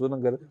farka ne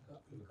sunan garin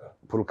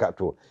fulka.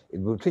 To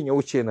mutum ya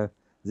wuce nan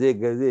zai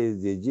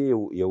je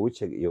ya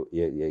wuce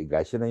ya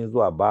gashi nan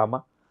zuwa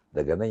Bama,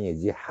 daga nan ya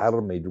je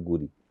har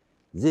Maiduguri,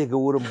 zai ga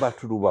wurin ba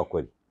tudu ba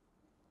kwari,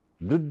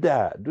 duk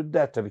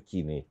da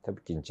tafki ne,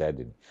 tafkin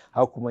Chadi ne.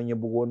 Har kuma ya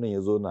bugo nan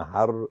ya zo nan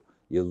har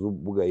ya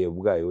buga ya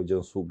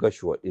wajen su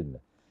Gashuwa din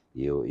nan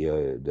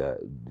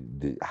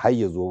har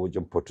ya zo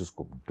wajen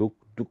Fortiskum,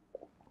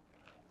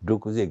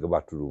 duk zai ga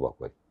ba tudu ba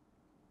kwari,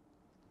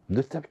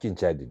 duk tafkin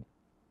Chadi ne.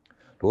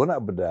 To wani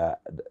abu da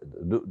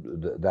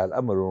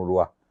al'amarin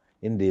ruwa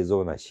inda ya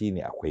zauna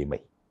shine akwai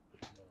mai,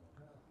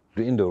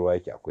 duk inda ruwa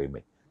yake akwai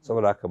mai,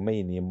 saboda haka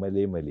mai ne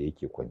male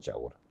yake kwanci a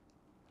wurin,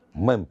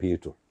 man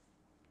fetur.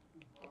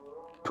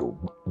 To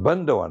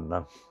banda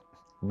wannan,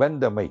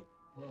 banda mai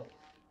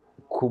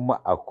kuma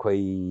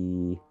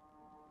akwai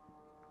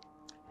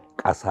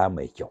ƙasa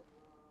mai kyau.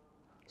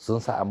 Sun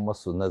sa an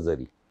masu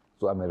nazari,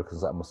 su America sun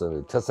sa an masu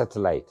nazari ta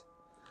satellite,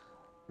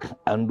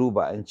 an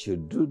duba an ce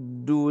duk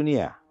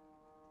duniya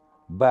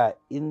ba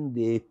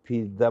inda ya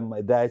fi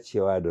zama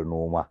dacewa da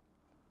noma,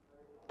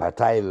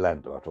 fertile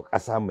land, wato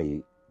ƙasa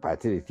mai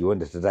fertility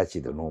wanda ta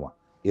dace da noma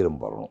irin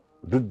Borno,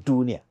 duk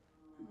duniya.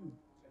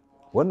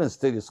 Wannan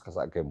study suka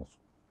sa kai musu.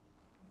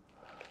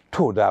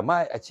 To da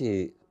ma a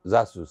ce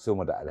za su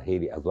mu da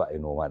alheri a zo a yi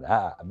noma, da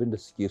a'a abinda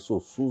suke so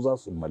su za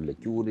su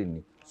mallaki wurin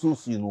ne, su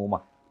yi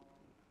noma.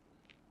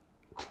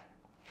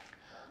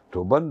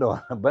 To banda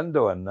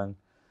wannan,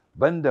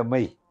 banda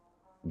mai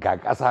ga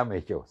ƙasa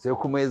mai kyau, sai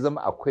kuma ya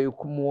zama akwai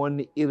kuma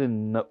wani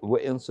irin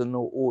wa'insu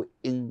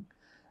nau'o'in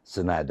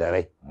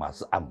sinadarai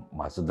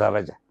masu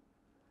daraja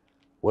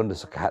wanda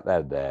suka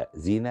hada da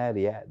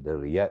zinariya da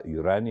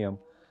uranium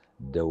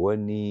da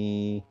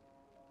wani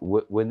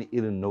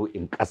irin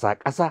nau'in ƙasa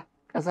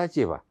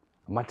ce ba,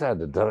 amma tana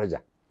da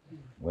daraja.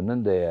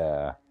 Wannan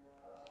da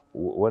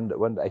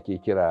wanda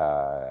ake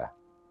kira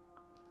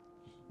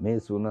me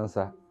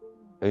sunansa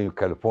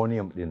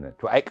californium din nan,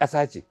 to ai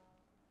ƙasa ce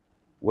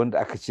wanda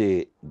aka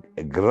ce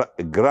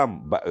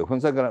gram ba, kun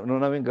san gram,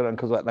 nonamin gram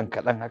ka zuwa dan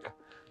kaɗan haka,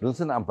 don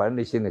suna amfani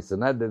da shi ne,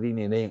 sinadari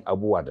ne na yin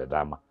abubuwa da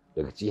dama,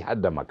 daga ci har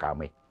da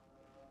makamai,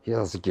 shi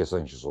yasa suke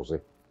son shi sosai.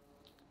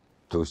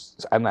 To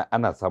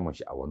ana samun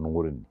shi a wannan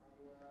wurin ne,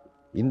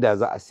 inda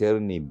za a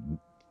sayar ne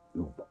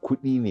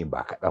kuɗi ne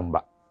ba kaɗan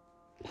ba,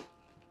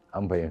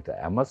 an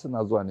fahimta. Amma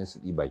suna zuwa ne su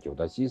ɗiba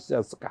kyauta, shi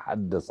yasa suka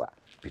haddasa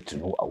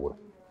fitinu a wurin,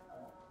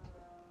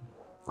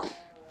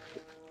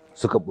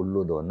 suka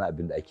bullo da wannan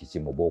abin da ake ce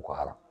ma Boko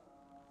Haram.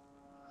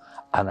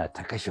 Ana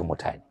ta kashe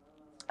mutane,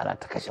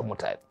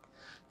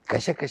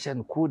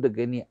 kashe-kashen ko da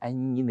gani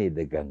an yi ne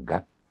da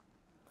gangan.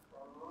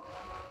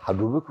 A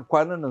dubi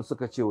kwanan nan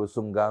suka ce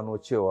sun gano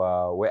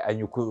cewa wai an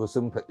yi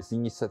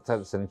sun yi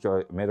sanin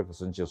cewa America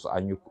sun ce su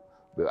an yi,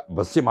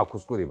 ba su ce ma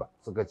kuskure ba,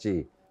 suka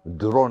ce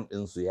drone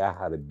ɗinsu ya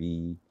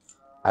harbi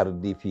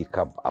RDP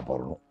camp a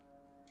Borno.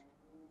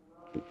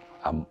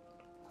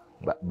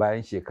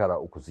 Bayan shekara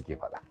 3 suke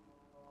faɗa,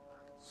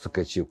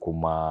 suka ce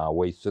kuma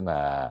wai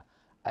suna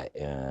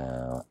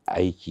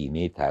aiki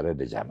ne tare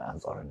da jami'an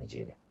tsaron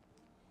Najeriya.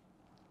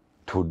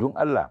 To don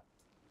Allah,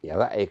 ya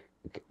za a yi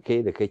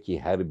kai da kake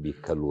harbi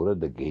ka lura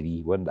da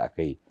gari wanda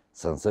aka yi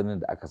sansanin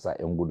da aka sa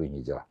 'yan gudun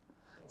hijira,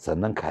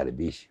 sannan ka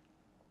harbe shi.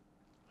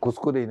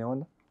 kuskure ne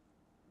wannan?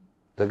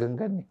 Da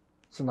gangan ne,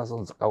 suna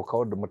son su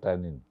kawar da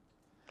mutane ne.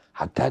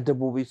 Hatta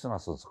dabbobi suna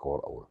son su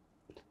kawar a wurin.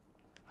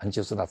 An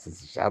ce suna son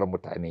su share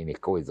mutane ne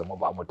kawai, zama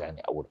ba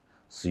mutane a wurin,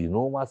 su yi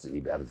noma su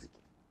ɗibi arziki.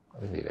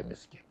 Abin da ya dame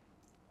suke,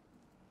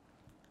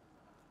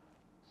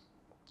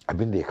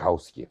 abin da ya kawo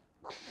suke.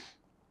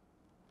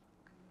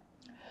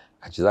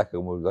 A ce za ka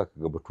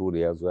ga bature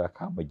ya zo ya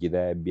kama gida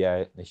ya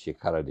biya na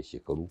shekara da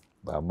shekaru,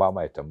 ba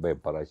ma ya tambayar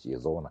farashi ya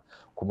zauna.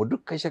 Kuma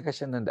duk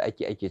kashe-kashen nan da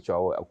ake cewa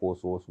wai akwai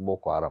wasu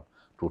Boko Haram,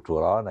 to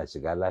turawa na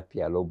shiga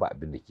lafiya lau, ba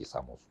abin da ke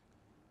samun su.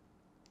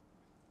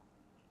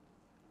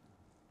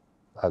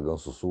 Za gan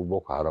su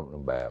Boko Haram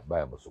din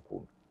baya musu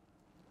komai.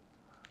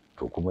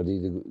 To kuma dai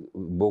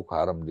Boko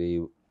Haram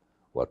dai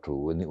wato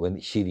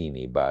wani shiri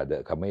ne, ba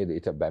da kamar yadda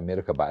ita ba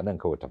Amerika ba nan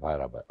kawai ta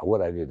fara ba, a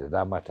wurare da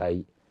dama ta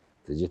yi,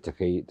 ta je ta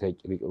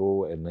kirkiro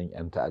wa'annan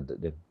 'yan ta'adda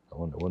din.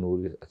 Wani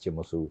wuri a ce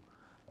musu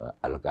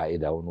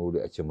Al-Qaida, wani wuri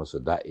a ce musu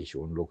Daesh,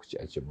 wani lokaci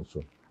a ce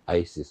musu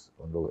ISIS,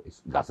 wani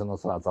lokaci ga su nan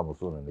suna samun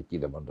sunanaki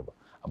daban-daban,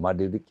 amma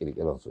dai duk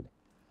kirkiran su ne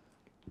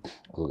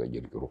su ga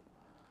kirkiro.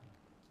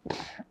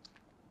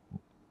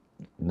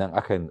 Nan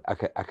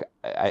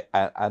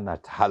ana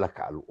ta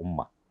halaka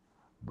al'umman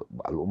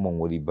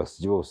wuri, ba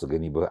su ji ba su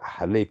gani ba,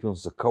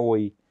 laifinsu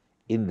kawai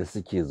inda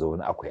suke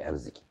zaune akwai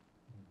arziki,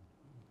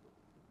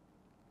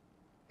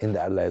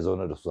 inda Allah ya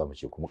zauna da su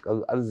mace. Kuma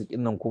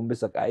arzikin nan kuma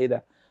bisa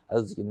ka'ida,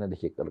 arzikin nan da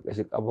ke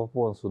karkashin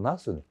kafafuwansu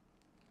nasu ne.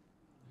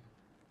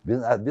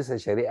 Bisa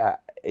shari'a,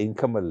 in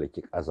ka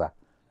mallaki ƙasa,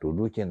 to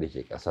dukiyar da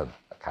ke ƙasan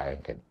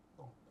kayanka ne,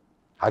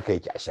 haka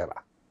yake a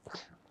shari'a.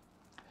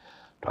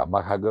 To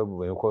amma kaga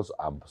maimakon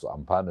su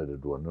amfana da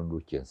wannan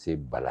dukiyar, sai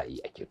bala'i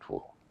ake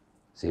turo.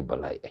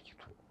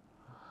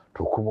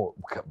 To kuma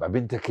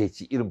abin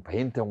takeici, irin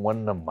fahimtar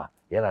wannan ma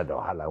yana da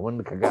wahala.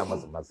 Wanda ka gaya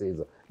masa masu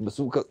yanzu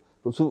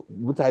su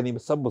mutane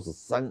musamman su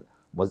san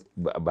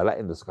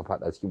bala'in da suka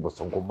fada cikin, ba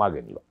san kuma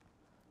magani ba.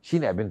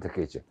 Shine abin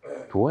takeici.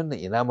 To wannan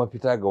ina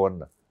mafita ga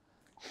wannan?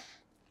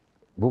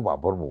 Mu ba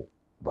bar mu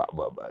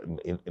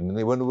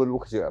wani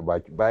lokaci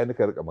bayan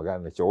ka rika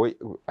magana cewa wai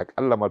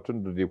akalla ma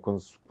tun da dai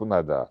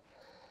kuna da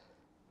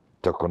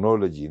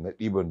technology na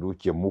ɗiban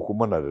dukiyar, mu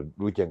kuma na da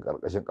dukiyar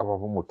ƙarƙashin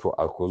ƙafafun mu, to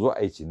a ko zo a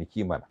yi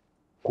ciniki mana,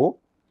 ko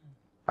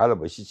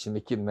albashi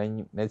cinikin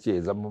nan na ce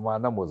ya zama ma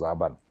na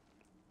muzaban,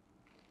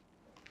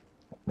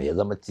 ya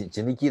zama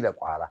ciniki da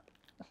ƙwara.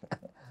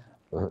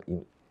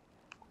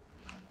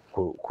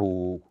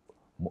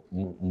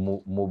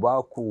 mu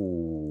ba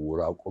ku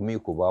raƙumi,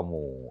 ku ba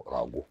mu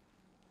rago,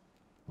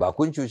 ba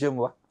kun cuce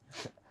mu ba?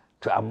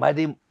 To amma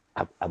dai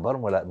a bar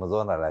mu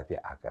zauna lafiya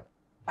a hakan.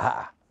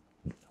 A'a,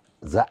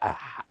 za a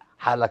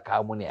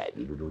halaka mu ne a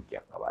ɗibi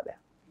dukiyar gaba ɗaya,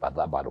 ba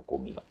za ba da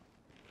komi ba.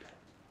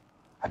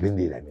 Abin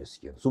da ya dame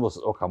su kenan, su ba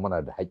su ɗauka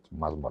muna da haƙƙin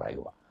masu mu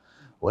rayuwa.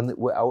 Wani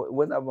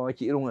abu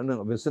maki irin wannan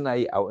abin suna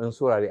yi a wani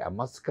surare,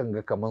 amma sukan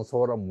ga kamar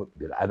sauran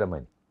bil'adama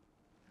ne,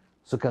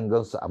 sukan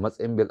gan su a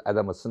matsayin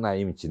bil'adama, suna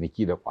yin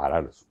ciniki da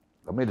ƙwara da su,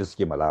 kamar da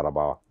suke ma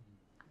Larabawa.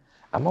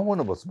 Amma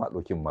wani ba su ma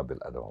ɗauki ma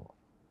bil'adama ba,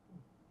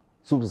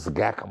 su ba su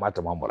ga ya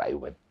kamata ma mu rayu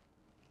ba ne,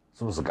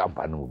 su ba su ga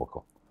amfanin mu ba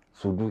kawai,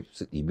 su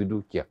ɗibi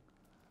dukiya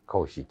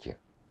kawai shi ke.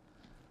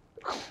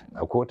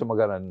 Akwai wata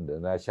magana da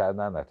na sha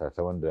nana ta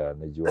wanda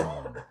na ji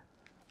wannan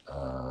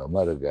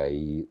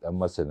marigayi ɗan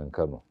masanin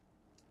Kano,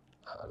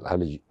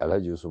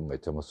 Alhaji Yusuf mai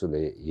ta Masula,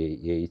 ya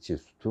yi ce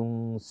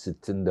tun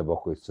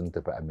 67 sun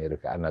tafi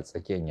Amerika, ana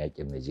tsakiyar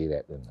yakin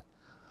Najeriya ɗin nan,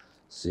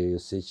 sai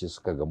ce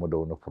suka gamu da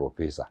wani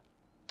profesa,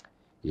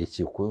 ya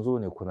ce kun zo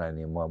ne kuna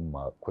neman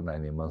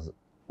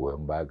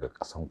goyon baya ga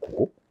ƙasan ku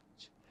ko?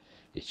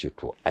 Ya ce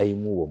to ai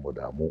mu ba mu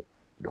damu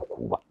da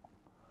ku ba,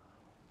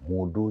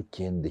 mu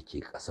dukiyar da ke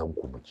ƙasan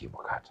ku muke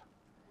bukata.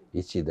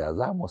 Ya ce da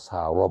za mu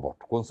sa robot,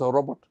 kun san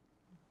robot?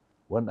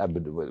 Wani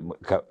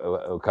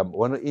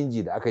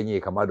inji da aka yi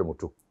kama da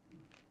mutum,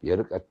 ya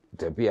rika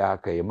tafiya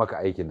haka, ya maka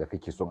aikin da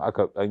kake son.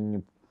 Aka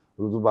ɗan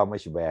zuba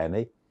mashi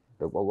bayanai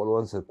da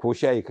ƙwaƙwalwansa, ko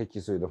shayi kake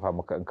so ya dafa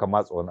maka, in ka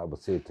matsa wani abu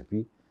sai ya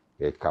tafi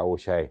ya kawo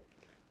shayi.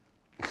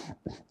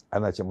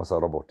 Ana ce masa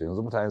robot.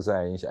 Yanzu mutane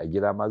suna yin shi a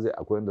gida ma,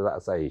 akwai wanda za a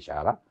sa ya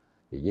shara,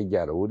 ya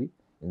gyaggyara wuri,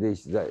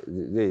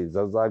 zai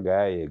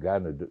zazzagaya ya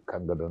gane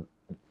kan gadon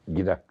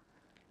gidan,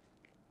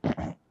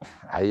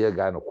 har ya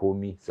gane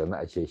komi, sannan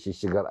a ce shi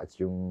shigar a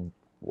cikin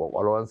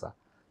kwakwalwansa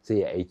sai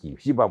ya aiki.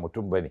 Shi ba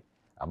mutum ba ne,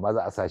 amma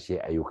za a sa shi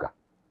ayyuka.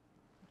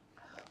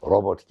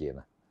 Robot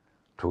kenan.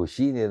 To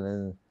shi ne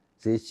nan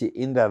sai ce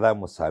inda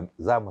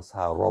za mu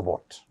sa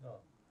robot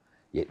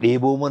ya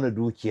ɗebo mana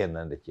dukiyar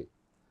nan da ke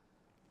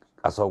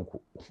ƙasanku,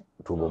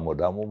 to ba mu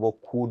damu ba,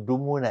 ku duk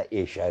muna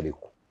iya share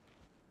ku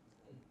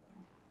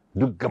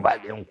duk gaba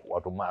ɗayanku,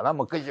 wato ma'ana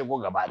mu kashe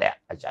ku gaba ɗaya,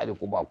 a share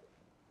ku ba ku,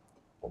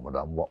 ba mu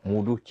damu ba,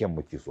 mu dukiyar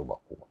muke so ba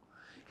ku ba.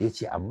 Ya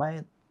ce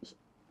amma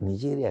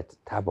Nigeria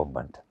ta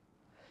bambanta.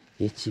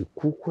 Ya ce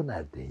ku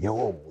kuna da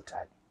yawan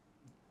mutane,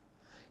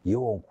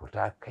 yawan ku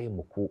ta kai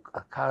mu ku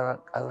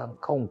karan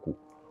kanku,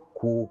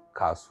 ku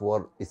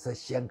kasuwar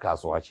isasshen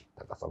kasuwa ce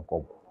ta ƙasan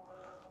kanku.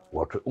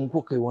 wato in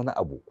kuka yi wani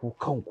abu ku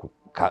kanku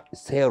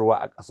sayarwa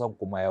a ƙasan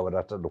kuma ya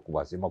wadatar da ku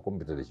ba sai ma kun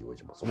fita da shi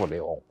waje ba saboda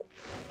yawan ku.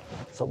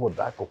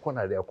 Saboda haka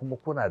kuna da kuma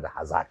kuna da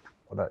hazaka,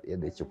 kuna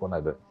yadda yake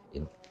kuna da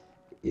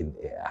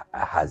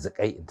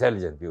hazikai,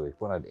 intelligent people,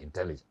 kuna da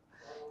intelligent.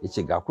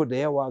 Yace ga ku da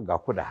yawa ga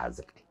ku da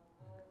hazikai.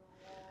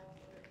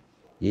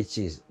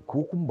 Yace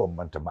ku kun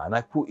bambanta,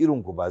 ma'ana ku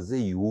irin ku ba zai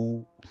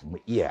yiwu mu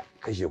iya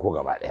kashe ku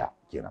gaba daya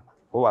kenan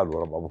ko ba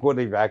lura ba ko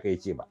da ba haka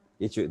yace ba.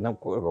 Yace nan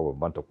ku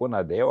bambanta,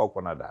 kuna da yawa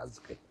kuna da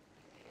hazikai.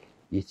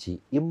 Yace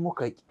in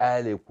muka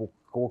kyale ku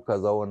ko ka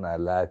zauna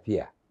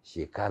lafiya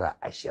shekara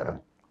 20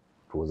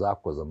 to za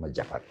ku zama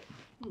jafar.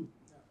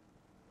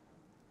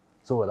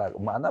 Saboda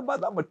ma'ana ba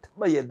za mu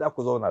taɓa yadda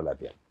ku zauna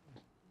lafiya,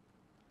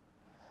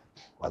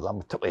 ba za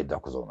mu taɓa yadda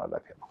ku zauna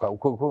lafiya.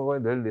 Ko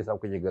wani dalilin da yasa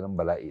kuke ganin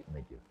bala'i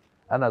nake,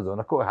 ana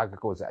zaune kawai haka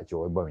kawai sai a ce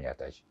wai bam ya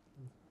tashi,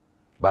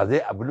 ba zai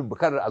abin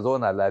kada a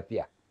zauna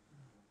lafiya,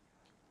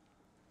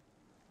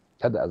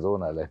 kada a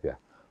zauna lafiya.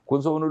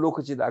 Kun san wani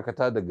lokaci da aka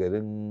tada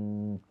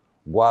garin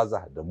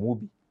Gwaza da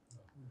Mubi,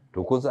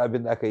 to kun san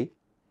abin da aka yi?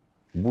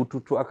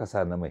 Bututu aka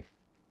sa na mai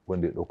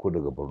wanda ya ɗauko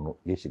daga Borno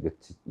ya shiga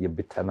ya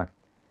bi ta nan,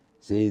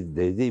 sai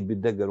da zai bi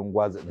da garin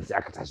Gwaza ɗin sai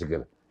aka tashi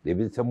garin, da ya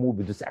bi ta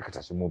Mubi duk sai aka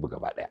tashi Mubi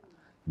gaba ɗaya,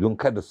 don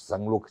kada su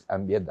san lokacin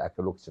an biyar da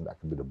aka lokacin da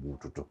aka bi da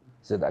bututu.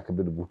 Sai da aka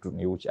bi da bututu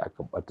ya wuce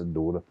aka batar da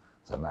wurin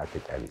sannan aka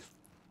kyale su.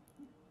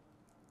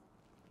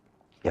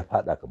 Ya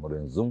faɗa kamar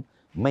yanzu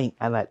mai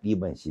ana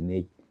ɗiban shi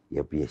ne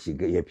ya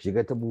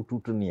shiga ta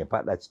bututun ya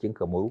faɗa cikin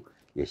Kamaru,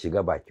 ya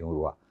shiga bakin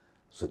ruwa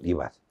su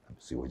ɗiba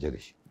su yi waje da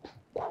shi,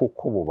 ko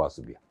kobo ba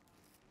su biya.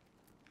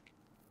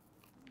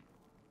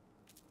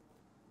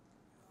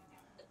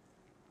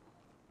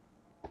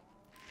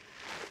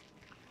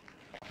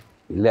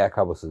 Illai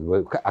aka ba su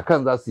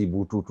akan za su yi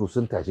bututu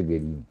sun tashi gari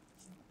ne.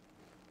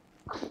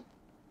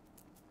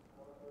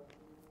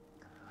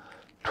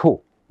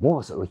 To mu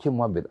ba su ɗauki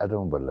ma bil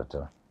adamu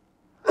ballantana.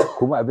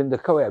 Kuma abin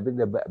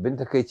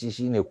takaici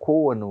shine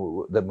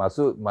kowane da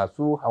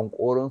masu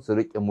hankoron su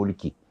rike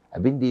mulki,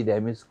 abin da ya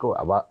dame su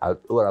kawai a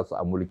tsora su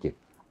a mulkin,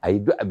 a yi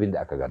duk abin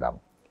da aka ga dama.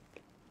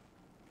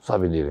 Su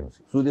abin da ya dame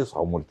su dai su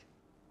hau mulki.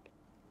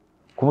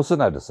 Kuma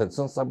suna da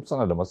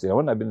masana,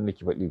 wannan abin da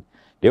nake faɗi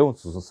da yawan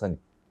su sun sani,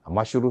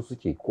 amma shiru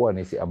suke,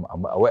 kowane sai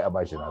wai a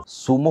bashi na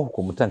su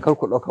mahukumtan. Kar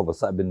ku ɗauka ba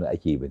su abin da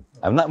ake yi bane,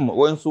 amma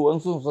wayansu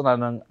suna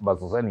nan ba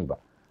su sani ba.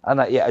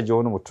 Ana iya aje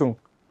wani mutum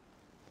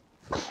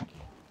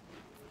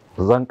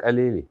zan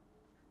kalele,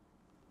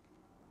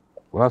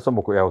 kuna san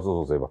ba ku iya Hausa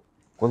sosai ba,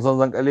 kun san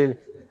zan kalele?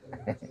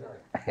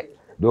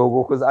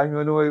 Dogo, kusa an yi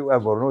wani wai a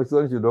Borno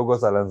sunan shi dogo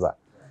salansa.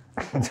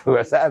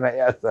 To sai ana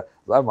iya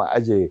za mu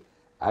aje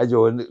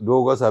wani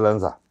dogo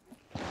salansa,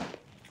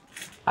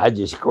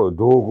 aje shi kawai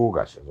dogo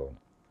gashi zaune,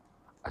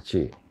 a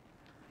ce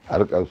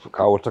har su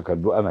kawo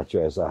takardu ana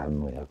cewa ya sa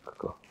hannu ya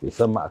kaka, bai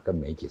san ma akan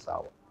me yake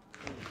tsawa.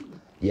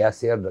 Ya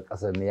sayar da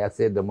ƙasar ne, ya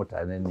sayar da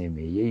mutanen ne,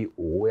 me yayi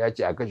oho, ya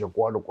ce a kashe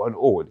kowa da kowa,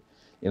 oho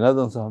ina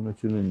zan sa hannu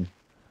cinin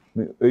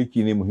mai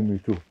aiki ne muhimmi,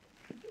 to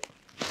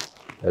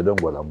ya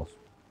dangwala musu,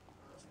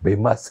 bai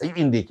ma san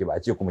inda yake ba,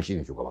 a ce kuma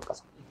shine shugaban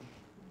ƙasa.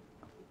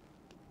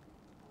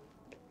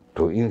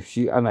 To in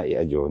shi ana iya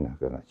aje wani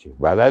haka na ce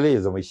ba lalai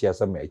ya zama shi ya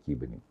san me ake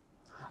bane,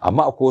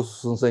 amma akwai wasu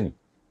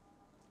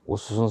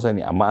sun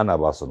sani, amma ana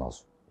ba su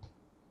nasu,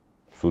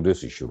 su dai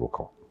su shiru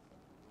kawai.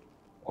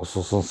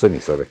 Wasu sun sani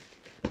sarai,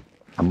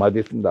 amma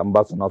dai tunda an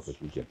ba su nasu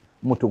shi ke,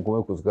 mutum kuma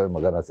ya kuskure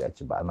magana sai a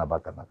ce ba ana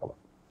baka naka ba,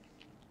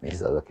 me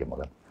yasa za ka yi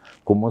magana?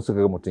 Kuma suka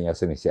ga mutum ya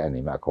sani sai a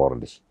nemi a kawar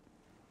da shi,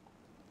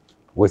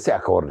 wai sai a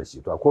kawar da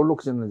shi. To akwai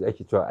lokacin da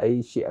ake cewa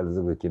ai shi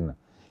alzubakin nan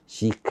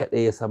shi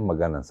kaɗai ya san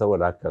maganan,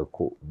 saboda haka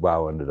ko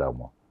ba wanda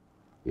damuwa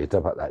ya ta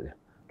faɗa ɗin.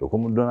 To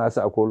kuma don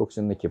haka akwai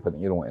lokacin da ke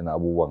faɗin irin wa'in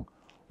abubuwan,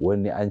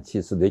 wani an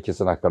ce su da yake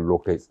suna kallo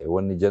kai tsaye,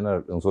 wani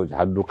janar ɗin soja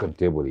har dukan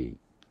tebur yayi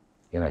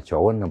yana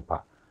cewa wannan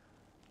fa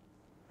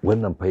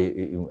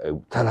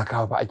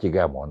talakawa fa ake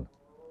gaya ma wannan,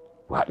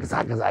 za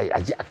a yi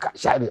aji a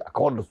share a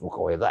kawar da su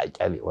kawai, za a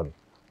kyale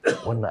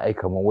wannan ai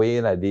kamar wai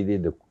yana daidai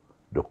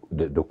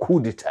da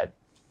kudita ne,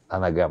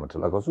 ana gaya ma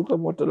talakawa. Su kan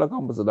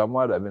talakawa ba su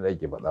damuwa da abin da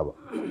ake faɗa ba,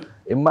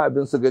 in ma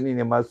abin su gani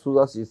ne ma su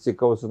za su yi ce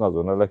kawai suna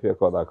zaune lafiya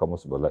kawai za a kama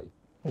musu bala'i,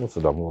 ba su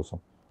damu wasu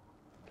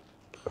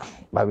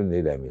abin da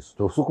ya dame su.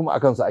 To su kuma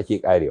akan su ake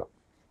karewa,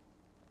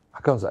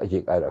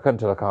 akan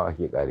talakawa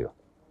ake karewa,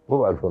 ko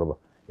ba alfura ba,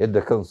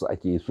 yadda kansu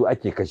ake su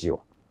ake kashewa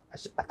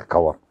a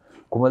kawar.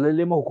 Kuma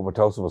lalle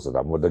mahukumta wasu ba su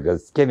damu, da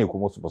gaske ne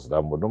kuma wasu ba su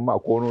damu, don ma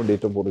ko wani da ya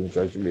tabburin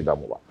shi bai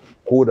damu ba,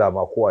 ko da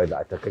ma kowa da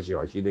aka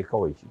kashewa shi dai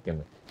kawai shi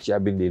kenan, shi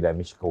abin da ya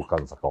dame shi kawai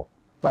kansa kawai,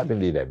 ba abin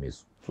da ya dame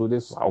su dai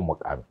su hau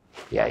makami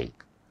yayi.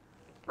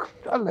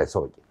 Allah ya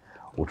sauke.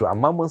 Wato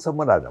amma mun san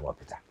muna da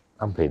mafita,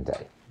 an fahimta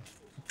ai.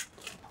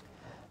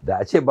 Da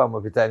a ce ba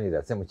mafita ne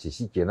da sai mu ce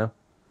shikenan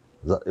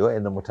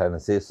wa'annan mutanen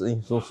sai sun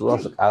za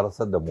su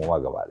karasar da mu ma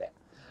gaba daya,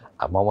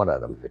 amma muna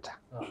da mafita,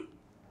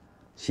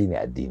 shine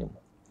addinin mu.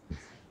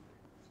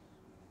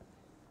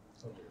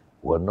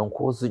 Wannan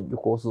ko sun ki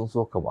ko sun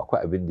so, kama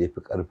akwai abin da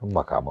yafi karfin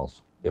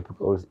makamansu, yafi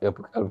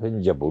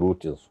karfin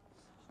jabarutinsu,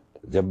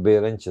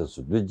 jabberancin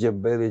su, duk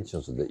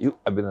jabberancin su da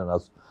abin da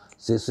nasu,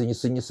 sai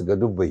sun yi su ga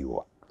duk bai yiwu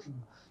ba,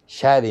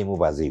 share mu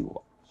ba zai yiwu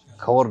ba,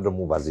 kawar da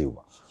mu ba zai yiwu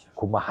ba,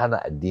 kuma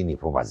hana addini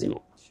fa ba zai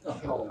yiwu.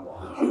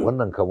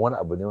 Wannan kan wani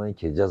abu ne wani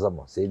ke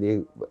jazama, sai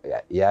dai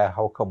ya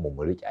hau kanmu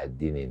mu riƙe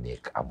addini ne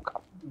kam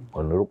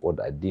wani riƙo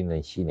da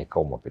addinin shine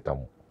kawai mafitan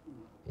mu.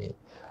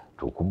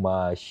 To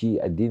kuma shi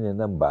addinin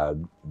nan ba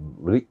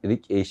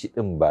riƙe shi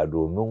din ba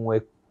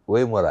domin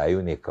wai mu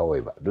rayu ne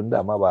kawai ba, don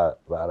dama ba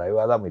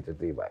rayuwa za mu yi ta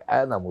ba,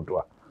 ana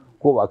mutuwa,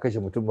 ko ba kashe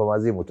mutum ba ma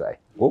zai mutu ai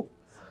ko.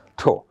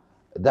 To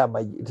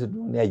dama ita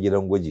duniya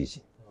gidan gwaji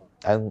ce,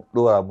 an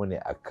ɗora mu ne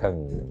akan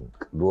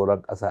doron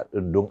ƙasa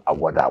ɗin don a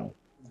gwada mu,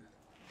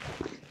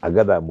 a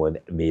gada mu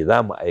me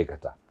za mu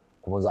aikata,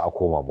 kuma za a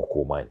koma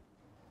makoma ne.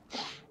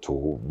 To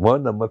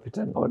wannan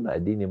mafitan, wannan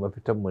addini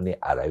mafitan mu ne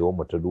a rayuwar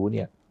mu ta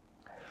duniya,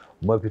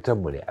 mafitan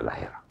mu ne a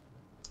lahira.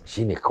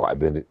 Shine kawai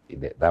abin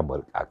da za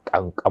mu a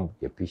kankan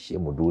ya fishe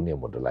mu duniyar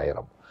mu da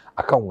lahiran mu.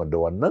 Akan wanda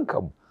wannan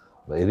kan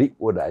mai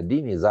riƙo da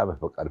addini za mu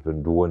fi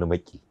ƙarfin duk wani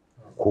maki,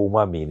 ko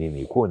ma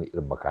menene, ko wani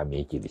irin makami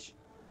yake da shi,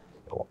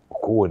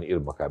 kowane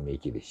irin makami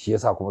yake da shi.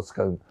 Yasa kuma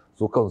sukan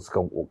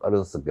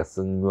kokarin su ga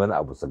sun yi wani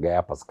abu su ga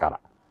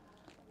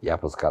ya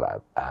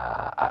fuskara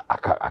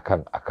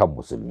akan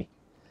musulmi,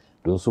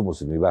 don su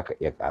musulmi ba ka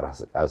iya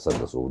karasar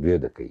da su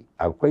da kai.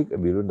 Akwai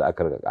kabilun da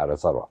aka riga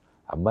karasarwa,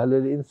 amma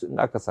lalle in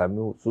aka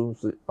sami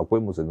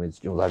akwai musulmi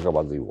cikin zaka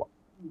ba zai yi wa,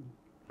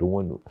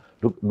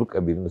 duk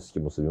kabilun da suke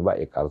musulmi ba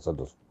iya karasar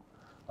da su.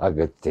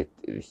 Zaka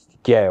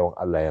kiyayewan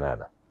Allah yana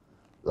nan,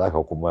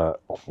 zaka kuma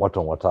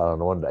wata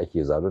na wanda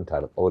ake zalunta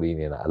alƙawari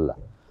ne na Allah,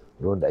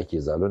 wanda ake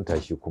zalunta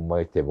shi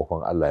kuma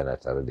taimakon Allah yana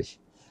tare da shi.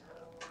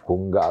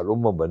 Kun ga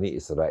al'umman bani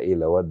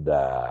Isra'ila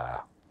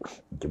wadda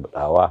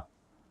kibdawa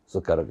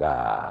suka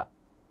riga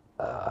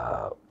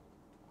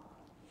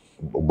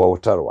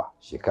bautarwa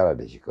shekara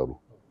da shekaru,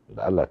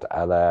 da Allah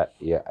ta'ala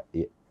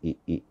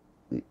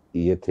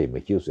ya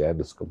taimake su yayin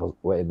da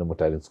wa'annan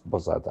mutane suka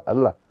fasata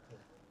Allah,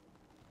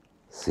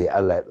 sai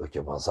Allah ya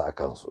ɗauke fansa a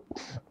kansu.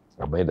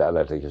 Kamar yadda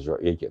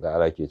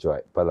Allah ke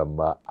cewa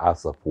falamma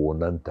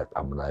asafunan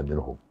taqamna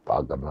minhum fa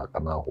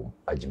aghraqnahum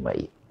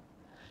ajma'in.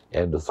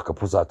 Yayin da suka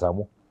fusata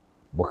mu,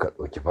 muka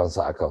ɗauki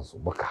fansa a kansu,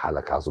 muka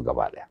halaka su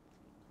gaba ɗaya.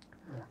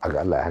 Aga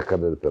Allah ya haka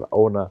da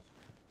Fir'auna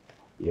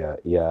ya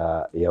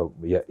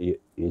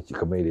ci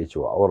kamar yadda ya ce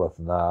wa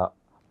auratna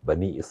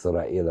bani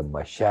Isra'ila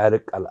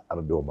masharik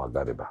al-ardi wa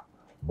maghariba,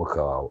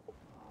 muka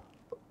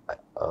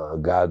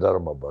gadar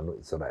ma banu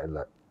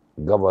Isra'ila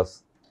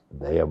gabas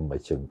da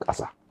yammacin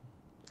ƙasa.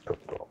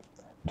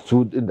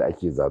 Su din da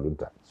ake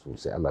zalunta su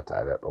sai Allah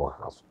ta'ala ya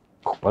ɗaukaka su.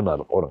 Wannan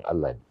alƙawarin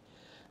Allah ne.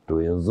 To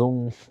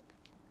yanzu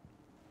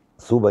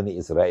su bani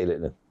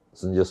Isra'ila din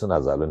sun je suna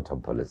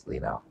zaluntan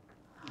Falastinawa,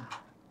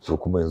 su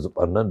kuma yanzu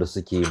ɓarnan da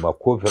suke yi ma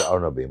ko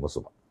Fir'auna bai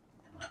musu ba,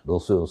 don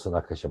su yanzu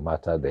suna kashe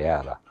mata da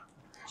yara,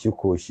 shi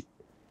ko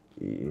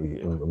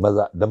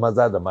maza da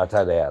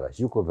mata da yara,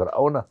 shi ko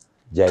Fir'auna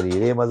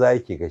jarirai maza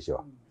yake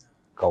kashewa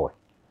kawai,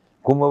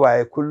 kuma ba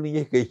ya kullum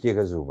yake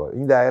kashe ba.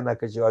 Inda yana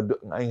kashewa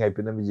duk in an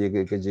haifi namiji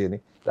yake kashe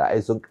ne da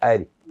ai sun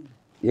ƙare.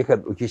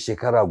 Yakan ɗauki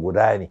shekara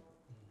guda ne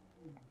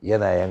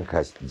yana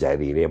yanka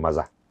jarirai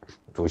maza,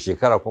 to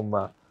shekara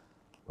kuma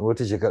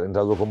wata shekara in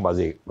ta zo kuma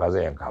ba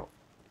zai yanka ba.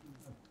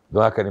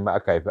 Don haka ne ma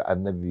aka haifi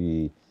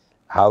annabi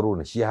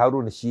Haruna shi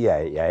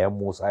yayan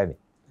Musa ne,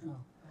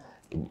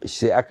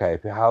 sai aka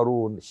haifi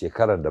Harun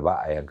shekaran da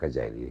ba a yanka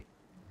jarirai,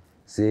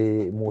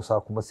 sai Musa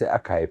kuma sai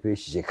aka haife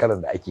shi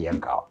shekaran da ake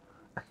yankawa.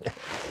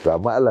 To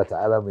amma Allah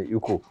ta'ala mai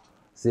iko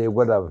sai ya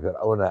gwada ma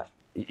Fir'auna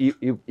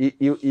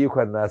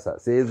ikon nasa,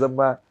 sai ya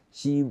zama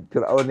shi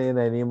Fir'auna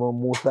yana neman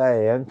Musa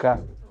ya yanka,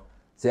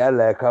 sai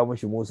Allah ya kawo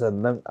mishi Musa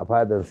nan a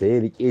fadansa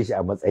ya rike shi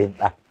a matsayin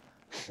ɗa.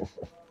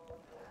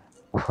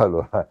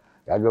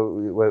 Kaga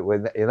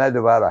yana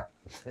dabara,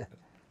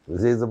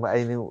 zai zama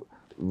ainihin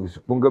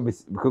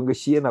kun ga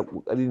shi yana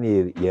kokari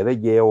ne ya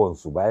rage yawan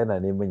su, ba yana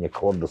neman ya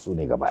kawar da su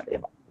ne gaba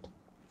ɗaya ba.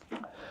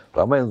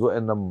 To amma yanzu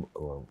nan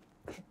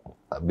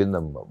abin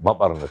nan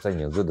mabarnatan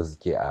yanzu da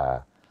suke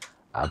a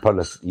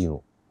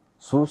Palestino,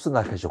 su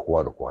suna kashe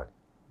kowa da kowa ne,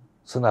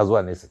 suna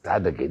zuwa ne su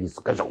tada gari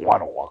su kashe kowa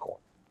da kowa kawai.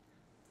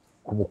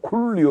 Kuma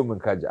kullum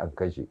kaji an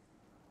kashe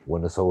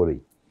wani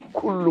saurayi,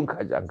 kullum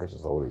kaji an kashe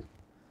saurayi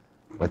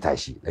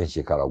matashi dan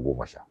shekara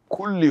 10,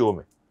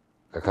 kullum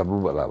ka karbi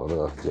labarai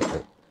za su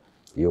ce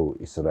yau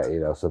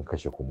Isra'ila sun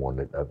kashe kuma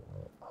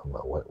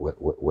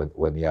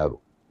wani yaro.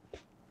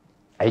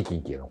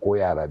 Aikin kenan, ko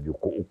yara 2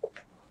 ko 3,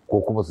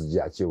 ko kuma su je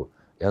a ce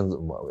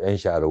yan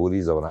share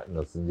wuri zauna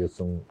ina sun je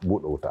sun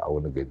buɗe wuta a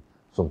wani gari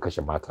sun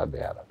kashe mata da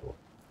yara, to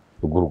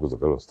su gurguza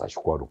garin su tashi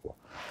kowa da kowa.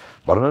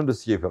 Barnan da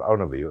suke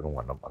Fir'auna bai yi irin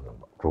wannan barnan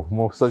ba. To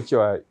kuma san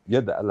cewa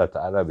yadda Allah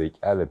ta'ala bai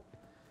kyale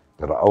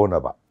Fir'auna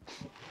ba,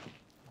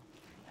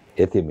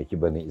 ya taimaki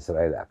bani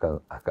Isra'ila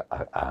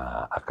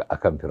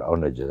akan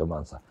Fir'auna da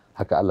jama'ansa,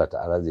 haka Allah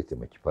ta'ala zai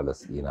taimaki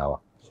Falastinawa.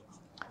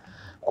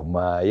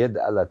 Kuma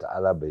yadda Allah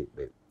ta'ala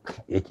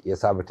ya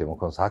saba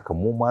taimakon sa, haka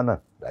mu ma nan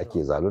da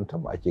ake zalunta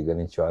mu ake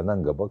ganin cewa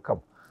nan gaba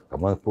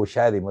kamar ko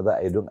share ma za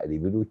a yi don a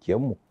ribi dukiyar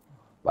mu,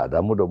 ba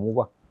damu da mu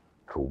ba,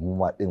 to mu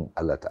ma din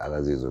Allah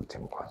ta'ala zai zo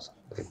taimakon sa.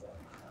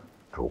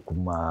 to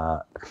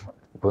kuma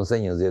kun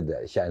san yanzu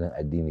yadda sha'anin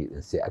addini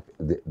din sai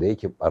da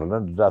yake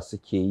barnar da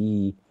suke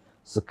yi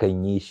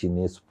sukan yi shi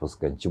ne su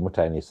fuskanci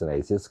mutane suna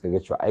yi sai suka ga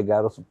cewa ai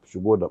gara su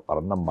shigo da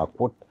barnan ma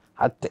ko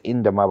hatta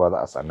inda ma ba za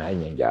a sami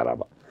hanyar gyara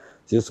ba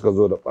sai suka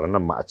zo da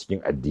barnan ma a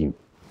cikin addini.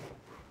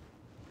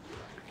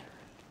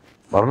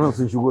 Barnan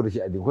sun shigo da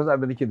shi addini, kun san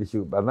abin da ke da shi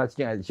barna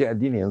cikin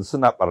addini yanzu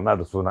suna barna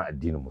da sunan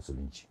addinin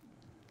musulunci.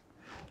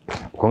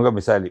 Kun ga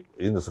misali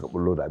inda suka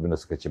bullo da abin da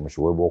suka ce mashi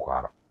wai Boko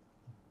Haram.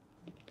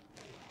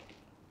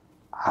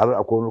 Har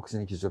akwai lokacin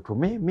da ke ce to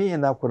me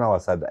yana kuna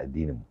wasa da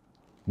addinin mu,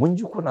 mun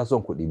ji kuna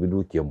son ku ɗibi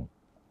dukiyar mu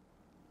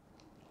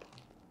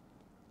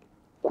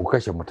ku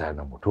kashe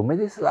mutanen mu, to me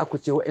zai sa ku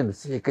ce waɗanda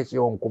suke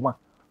kashewan kuma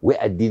wai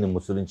addinin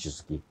musulunci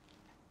suke?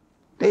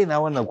 Dai na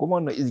wannan kuma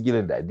wannan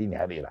izgirin da addini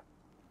har ila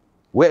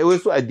wai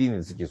su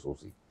addinin suke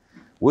sosai,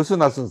 wai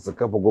suna son su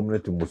kafa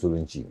gwamnatin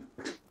musulunci ne.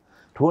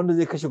 To wanda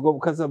zai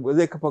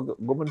kafa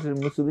gwamnatin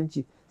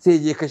musulunci sai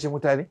je kashe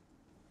mutane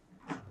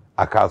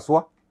a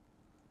kasuwa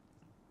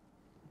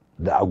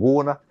da a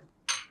gona.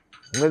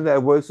 Wanda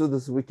abuwa su da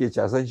su muke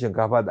casan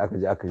shinkafa da aka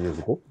je aka je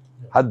su ko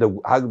har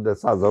da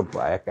sa zarfu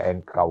a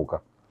yan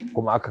kawuka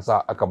kuma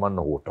aka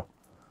manna hoton.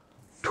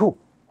 To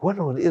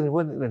wani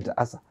irin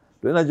ta'asa.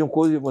 To ina jin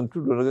ko ban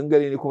tudu na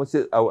gangare ne kuma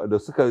sai da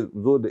suka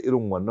zo da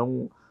irin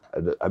wannan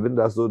abin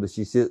da su zo da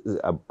shi sai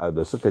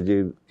da suka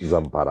je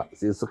Zamfara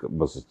sai suka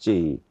ba su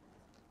ce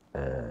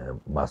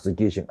masu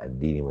kishin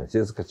addini ba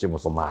sai suka ce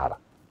musu mahara.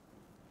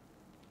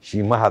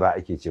 Shi mahara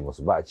ake ce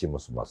musu, ba a ce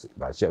musu masu,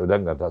 ba a ce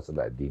danganta su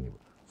da addini ba,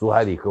 su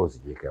hari kawai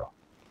suke kaiwa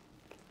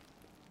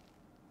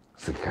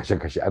su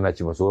kashe ana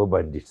ce musu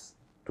bandits.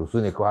 To su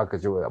ne kawai aka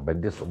ce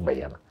bandits sun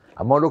bayyana,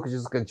 amma lokaci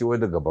sukan ce wai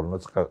daga Borno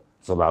suka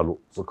sulalo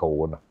suka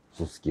wona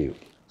su suke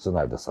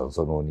suna da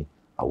sansanoni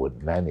a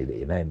wadna ne da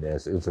ina da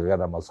in su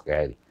gana masu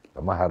kayari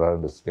da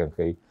maharar da sukan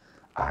kai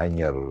a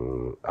hanyar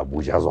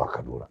Abuja zuwa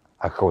Kaduna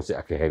haka kawai sai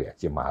aka hari a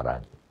ce mahara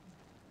ne.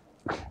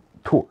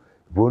 To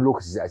wani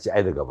lokaci sai a ce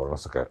ai daga Borno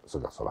suka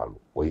sulalo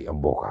wai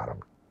yan Boko Haram.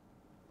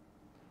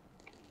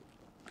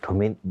 To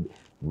me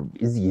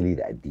izgili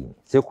da addini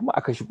sai kuma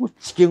aka shigo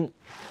cikin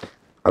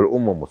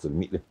al'ummar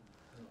musulmi din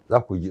za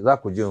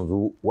ku ji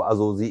yanzu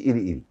wa'azozi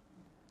iri-iri,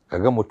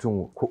 kaga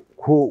mutum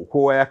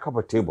kowa ya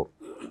kafa tebur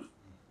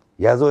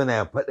ya zo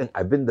yana faɗin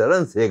abin da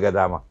ransa ya ga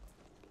dama,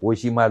 wai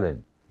shi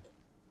malami.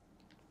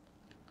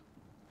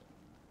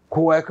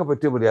 Kowa ya kafa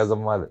tebur ya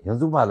zama malam.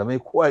 Yanzu malamai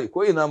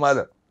ko ina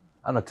malam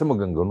ana ta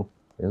maganganu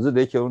yanzu da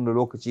yake wanda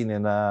lokaci ne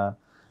na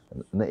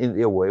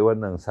yawa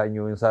wannan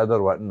sanyoyin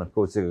sadarwa dinnan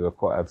kawai sai ga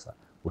kawai amsa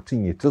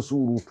mutum ya ta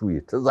surutu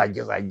ya ta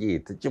zage-zage ya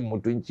ta cin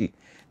mutunci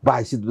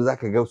ba shi da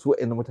zaka ga su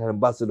wa'annan mutanen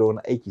ba su da wani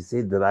aiki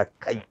sai da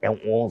kan ƴan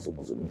uwansu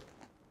musulmi.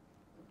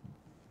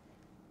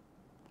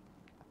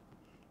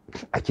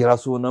 A kira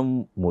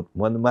sunan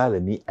wani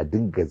malami a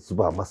dinga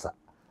zuba masa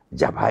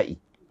jafa'i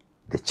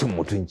da cin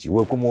mutunci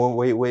wai kuma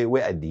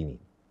wai addini.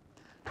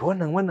 To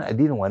wannan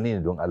addinin wane ne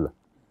don Allah?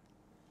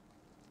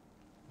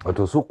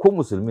 Wato su ko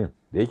musulmin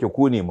da yake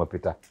ku ne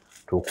mafita,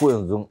 to ko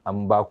yanzu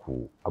an ba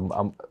ku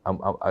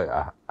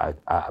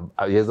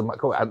ya zama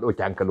kawai an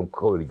ɗauki hankalin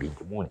kawai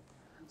rigingimu ne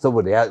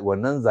saboda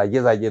wannan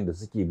zage-zagen da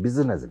suke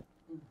business ne,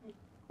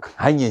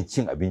 hanyar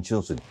cin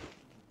abincinsu ne.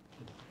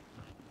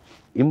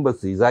 In ba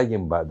su yi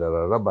zagin ba da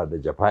rarraba da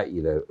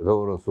jafa'i da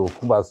rauran so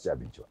kuma ba su ci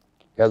abinci ba,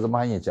 ya zama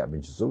hanyar cin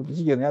abinci. So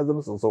shi ya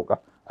zama sassauka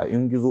a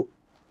in gizo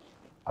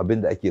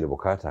abin da ake da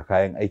bukata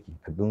kayan aiki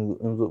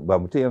ba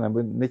mutum yana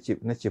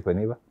na cefa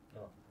ne ba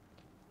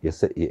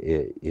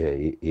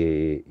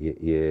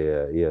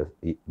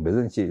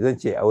zan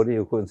ce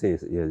aure ko sai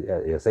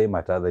ya sai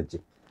mata, zan ce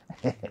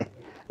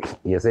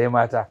ya sai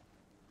mata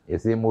ya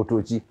sai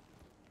motoci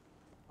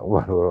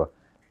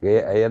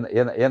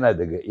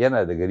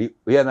yana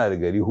da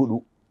gari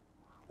hudu,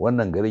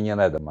 wannan garin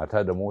yana da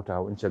mata da mota,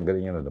 wancan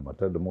garin yana da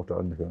mata da mota,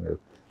 wannan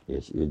ya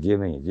je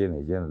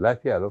nan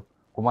lafiya lau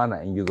kuma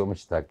ana in gizo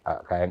mashi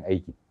kayan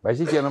aiki ba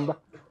shi kenan ba.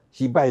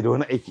 Shi bai da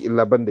wani aiki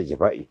illa banda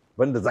jafa'i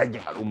banda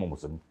zagin al'umma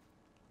musulmi.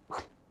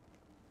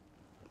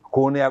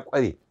 Ko ne ya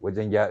kware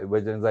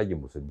wajen zagin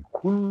musulmi,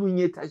 kullum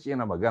ya tashi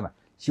yana magana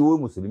shi wai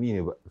musulmi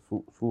ne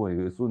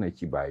su ne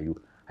ci bayu,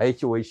 har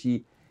ce wai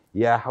shi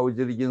ya hau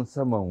jirgin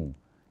saman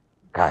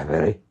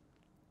kafirai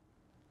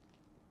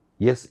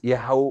ya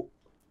hau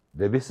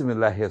da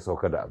bismillah ya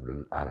sauka da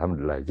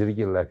alhamdulillah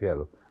jirgin lafiya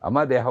lau,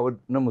 amma da ya hau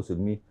na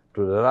musulmi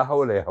to da la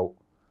haula ya hau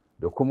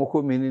da kuma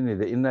ko menene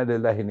da inna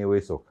lillahi ne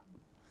wai sauka.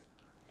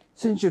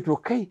 Sun ce to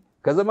kai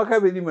ka zama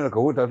kafiri mana ka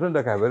huta tun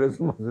da kafirai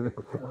su musulmi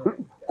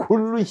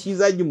kullun shi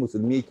zagin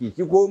musulmi yake,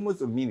 shi ko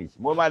musulmi ne shi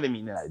mu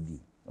malami ne na addini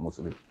na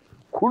musulmi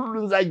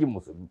kullun zagin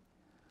musulmi.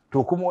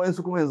 To kuma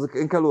wayansu kuma yanzu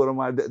in ka lura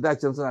ma da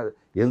can suna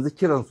yanzu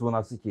kiran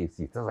suna suke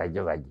si ta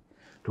zage-zage.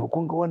 To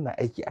kun ga wannan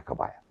aiki aka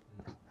baya.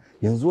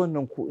 Yanzu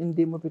wannan ku in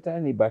dai mafita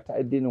ne ba ta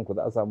addinin ku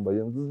za a samu ba,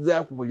 yanzu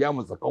za ku ja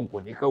mu tsakan ku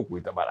ne kawai ku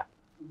yi ta bara.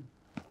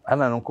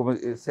 Ana nan kuma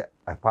sai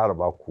a fara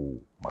ba ku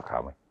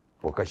makamai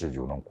ko kashe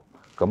junan ku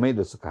kamar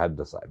yadda suka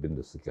haddasa abin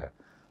da suka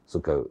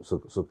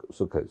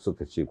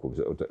ce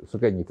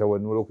suka yi ta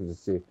wani lokaci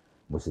ce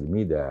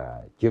musulmi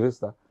da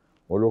kirista,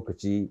 wani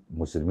lokaci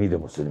musulmi da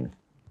musulmi,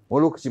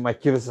 wani lokaci ma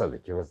kirista da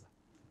kirista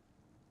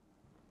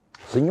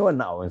sun yi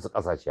wannan a wasu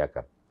ƙasashe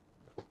haka.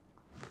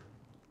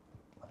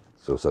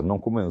 So sannan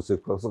kuma yanzu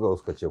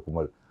suka ce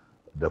kuma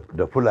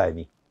da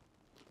Fulani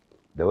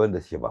da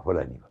wanda suke ba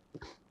Fulani ba.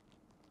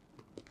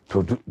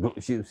 To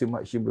shi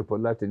bai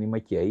Fulatani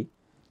makiyayi,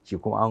 shi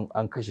kuma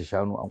an kashe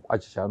shanu, an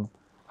kwace shanu,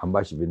 an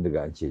ba shi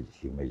bindiga, an ce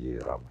shi mai je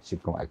rama, shi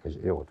kuma a kashe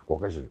ko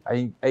kashe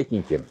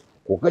aikin kenan,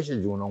 ko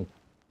kashe junanku,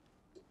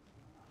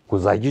 ku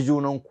zagi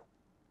junanku,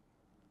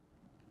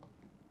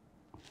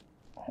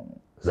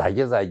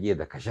 zage-zage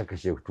da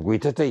kashe-kashe ku yi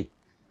ta tai,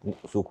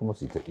 su kuma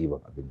su yi ta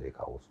ɗiban abin da ya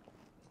kawo su.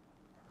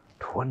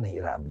 To wannan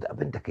irin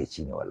abin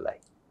takaici ne wallahi,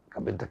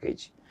 abin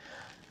takaici.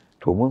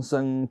 To mun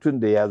san tun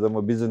da ya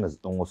zama business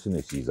ɗin wasu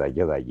ne su yi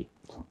zage-zage,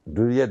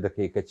 duk yadda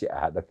kai kace a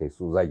haɗa kai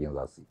su zagin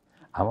za su yi,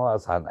 amma ba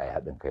su hana a yi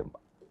haɗin kai ba.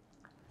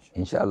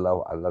 Insha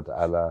Allah, Allah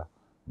ta'ala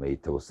mai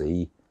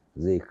tausayi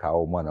zai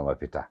kawo mana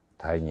mafita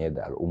ta hanyar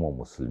da al'ummar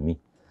musulmi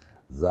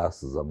za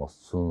su zama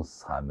sun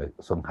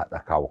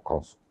haɗa kawo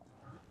kansu,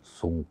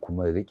 sun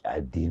kuma riƙe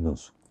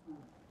addininsu,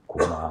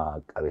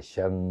 kuma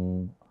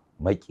ƙarshen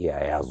maƙiya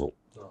ya zo.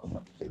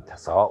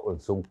 Sawa'un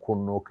sun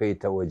kunno kai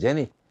ta waje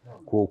ne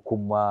ko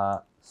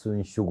kuma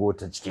sun shigo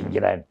ta cikin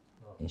gida ne,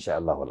 insha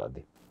Allah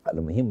walade.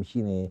 Almuhim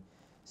shine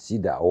shi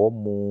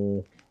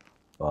da'awanmu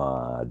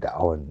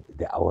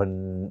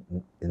da'awan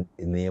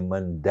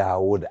neman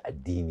dawo da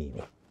addini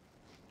ne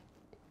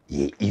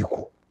ya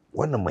iko.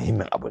 Wannan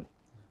muhimmin abu ne.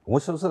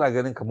 Wasu suna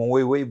ganin kamar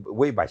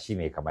wai ba shi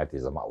ne kamata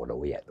ya zama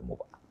aulawiyya din mu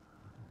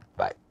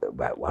ba,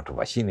 wato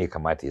ba shi ne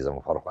kamata ya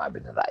zama farkon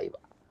abin da za a yi ba.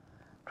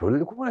 To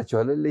lalle kuma na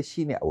cewa lalle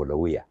shi ne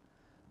aulawiyya.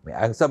 Mai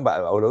an san ba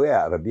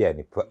aulawiyya Arabiya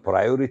ne,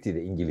 priority da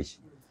English.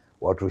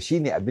 Wato shi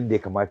ne abin da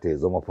ya kamata ya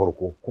zama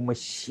farko, kuma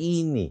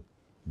shi ne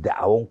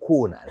da'awan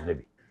kowane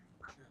annabi.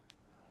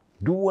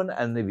 Duk wani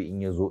annabi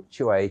in ya zo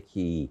cewa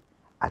yake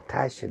a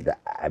tashi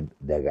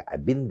daga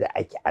abin da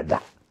ake a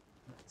da,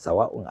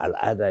 sawa'un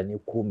al'ada ne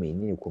ko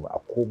menene, kuma a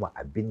koma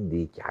abin da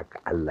yake haka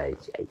Allah ya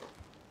ce aiki.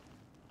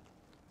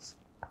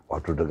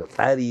 Wato daga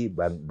tsari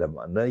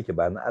da yake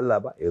ba na Allah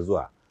ba ya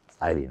zuwa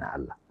tsari na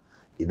Allah.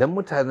 Idan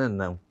mutanen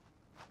nan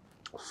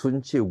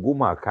sun ce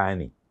gumaka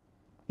ne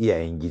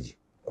iyayen giji,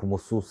 kuma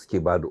su suke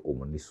ba da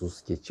umarni, su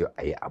suke cewa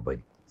a yi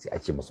abin, sai a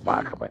ce musu ba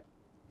haka ba.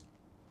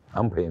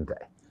 An fahimta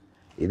ai.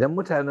 Idan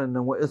mutanen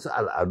nan waɗansu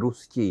al'adu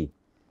suke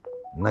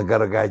na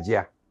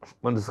gargajiya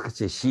wanda suka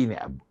ce shi ne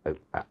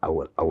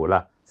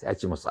aula, sai a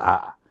ce musu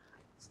a'a,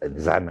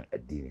 nizamin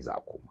addini za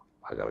a koma,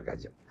 ba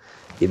gargajiya.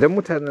 Idan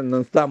mutanen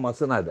nan dama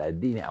suna da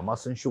addini amma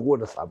sun shigo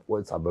da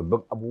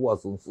sababbin abubuwa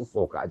sun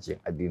soka a cikin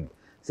addini,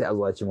 sai a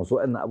zo a ce musu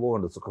waɗannan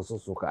abubuwan da suka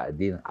soka a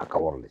addinin a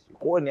kawar da shi.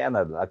 Kowanne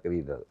ana da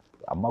la'akari da,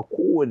 amma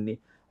kowanne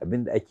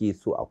abin da ake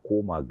so a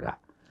koma ga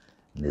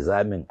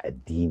nizamin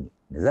addini.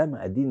 Nizamin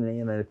addini nan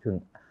yana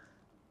nufin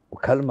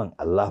kalman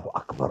Allahu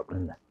Akbar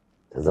ɗin nan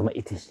ta zama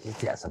ita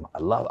ce a sama.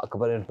 Allahu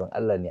Akbar yana nufin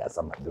Allah ne a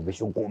sama da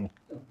bishin komai.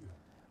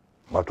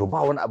 Wato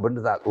ba wani abin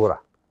da za a ɗora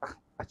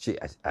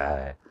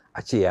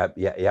a ce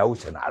ya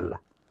wuce na Allah.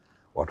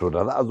 Wato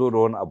da za a zo da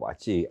wani abu a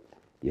ce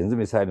yanzu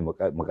misali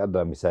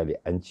muƙaddara misali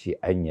an ce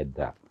an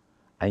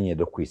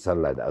yadda ku yi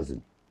sallah da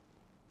azumi,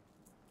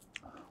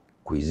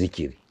 ku yi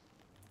zikiri,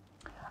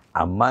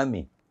 amma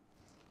me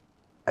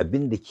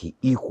abin da ke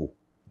iko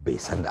bai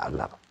san da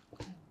Allah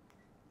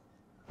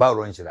ba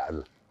ruwan shi da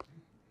Allah.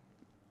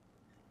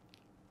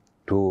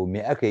 To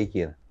me aka yi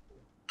kenan?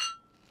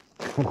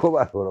 Ko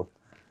ba sauran?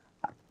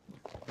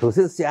 To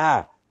sai su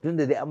ce tun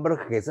da dai an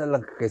barka kai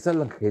sallan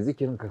ka kai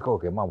zikirin ka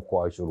kawai kai ma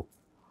kowa shiru.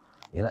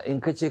 In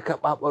ka ce ka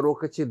ɓaɓaro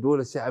ka ce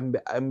dole sai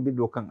an bi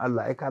dokan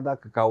Allah, ai ka za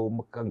ka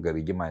kawo kan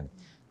rigima ne.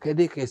 Kai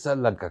dai kai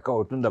sallan ka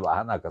kawai tun da ba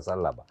hana ka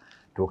sallah ba.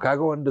 To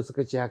kaga wanda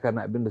suka ce haka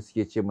na abin da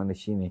suke ce mana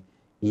shine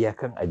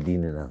iyakan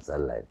addini nan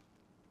sallah ne.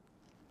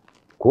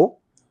 Ko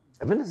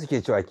abin da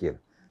suke cewa kenan.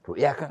 To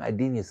iyakan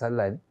addini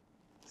sallah ne.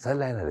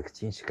 Sallah yana daga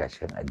cikin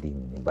shika-shikan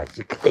addini ne, ba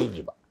shi kadai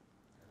ne ba.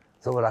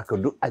 Saboda haka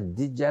duk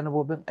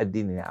janibobin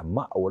addini ne,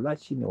 amma aula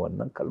shine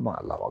wannan kalmar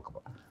Allahu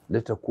Akbar. La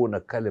takuna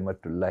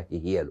kalimatullahi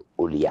hiya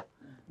al-ulya.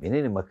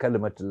 Menene ma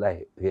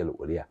kalimatullahi hiya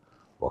al-ulya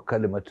wa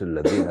kalimatul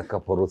ladina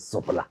kafaru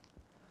sufla?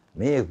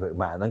 Me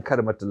ma'anan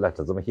kalimatullah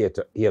ta zama hiya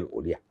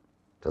al-ulya,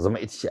 ta zama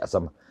ita ce a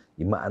sama?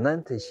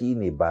 Ma'ananta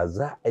shine ba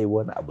za a yi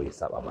wani abu ya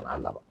saba mana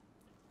Allah ba.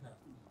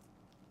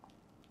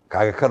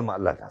 Kaga kalmar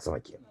Allah ta sama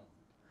kenan.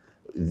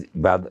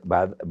 Ba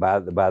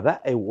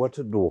za a yi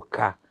wata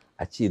doka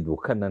a ce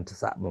dokan nan ta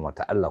saba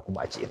mata Allah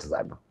kuma a ce ita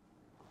zabi.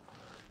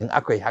 In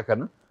aka yi haka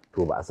nan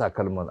to ba a sa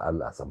kalmar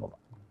Allah a sama ba.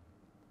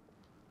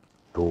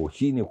 To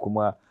shine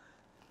kuma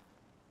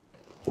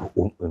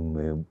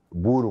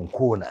burin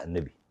kowane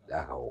annabi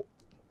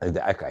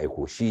da aka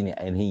aiko, shine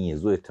ainihin ya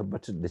zo ya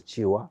tabbatar da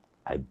cewa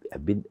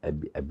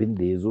abin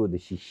da ya zo da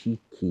shi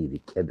ke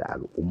rike da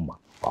al'umma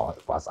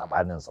ba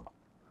sabaninsa ba.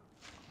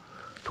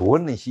 To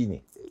wannan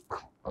shine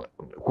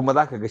kuma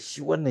za ka ga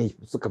shi wannan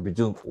suka fi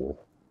jin tsoro.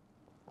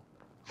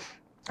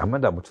 Amma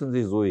da mutum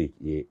zai zo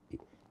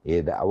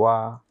ya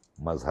da'awa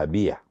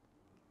mazhabiya,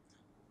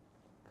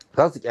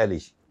 za su kyale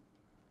shi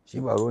shi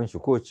ba ruwan shi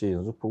ko ce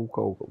yanzu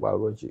ko ba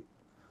ruwan shi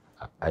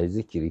a yi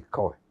zikiri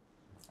kawai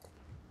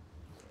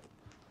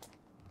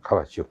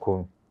ce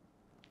ko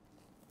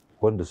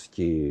wanda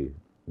suke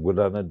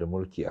gudanar da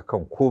mulki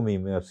akan komai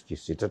mai suke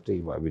sai ta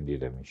yi ba abin da ya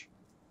dame shi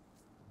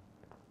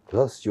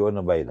za su ce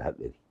wannan bai da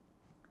haɗari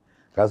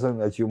ka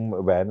san a cikin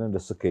bayanan da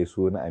suka yi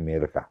su na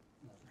America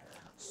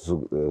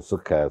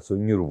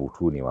sun yi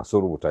rubutu ne masu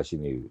rubuta shi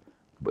ne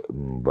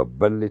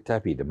babban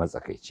littafi da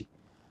matsakaici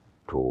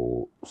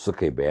to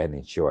suka yi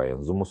bayanin cewa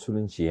yanzu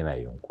musulunci yana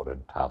yunkurin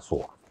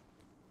tasowa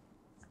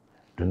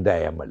tun da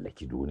ya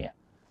mallaki duniya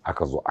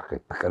aka zo aka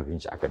karfin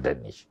shi aka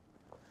danne shi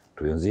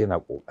to yanzu yana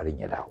kokarin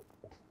ya dawo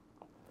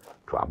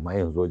to amma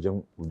yanzu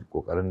wajen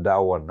kokarin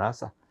dawowar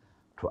nasa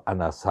to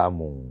ana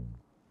samun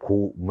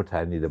ko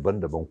mutane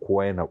daban-daban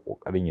kowa yana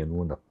kokarin ya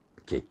nuna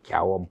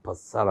kyakkyawan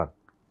fassarar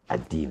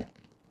addini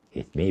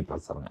me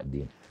fassarar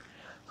addini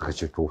suka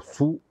ce to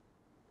su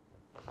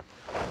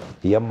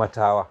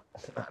yammatawa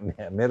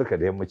Amerika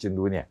da yammacin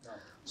duniya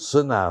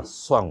suna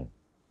son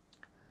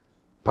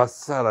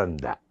fassarar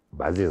da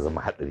ba zai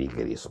zama haɗari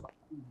gare su ba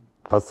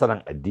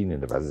fassarar addinin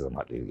da ba zai zama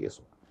haɗari gare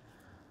su ba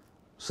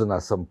suna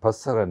son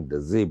fassarar da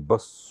zai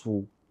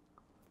basu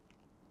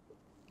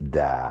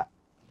da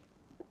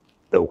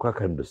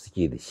ɗaukakan da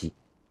suke da shi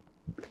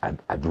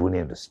a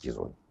duniyar da suke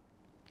zaune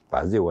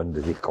ba zai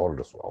wanda zai kawar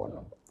da su a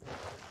wannan ba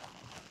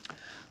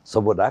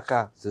saboda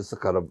haka sai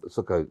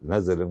suka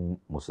nazarin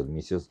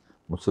musulmi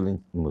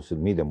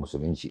da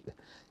musulunci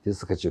sai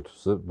suka ce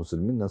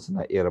musulmin nan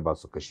suna iya raba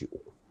su kashi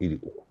uku iri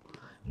uku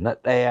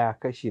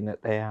kashi na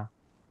ɗaya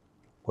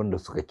wanda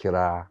suka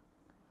kira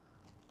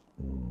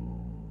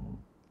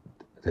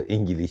da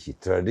ingilishi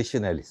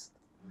traditionalist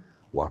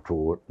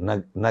wato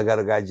na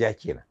gargajiya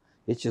kenan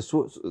ya ce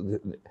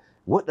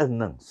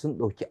waɗannan sun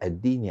ɗauki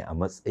addini a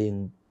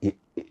matsayin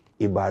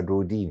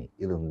ibadodi ne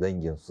irin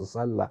dangin su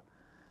sallah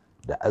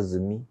da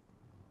azumi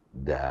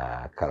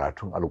da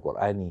karatun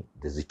alkur'ani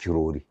da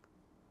zikirori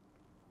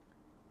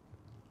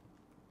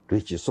to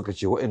yace suka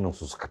ce waɗannan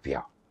su suka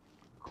fiya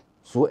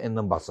su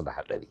waɗannan ba su da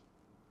haɗari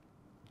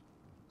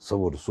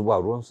saboda su ba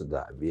ruwansu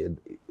da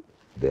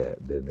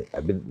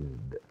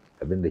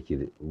abin da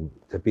ke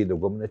tafi da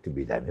gwamnati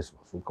bai dame su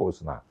ba su kawai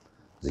suna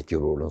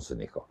zikirorinsu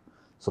ne kawai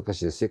suka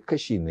ce sai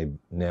kashi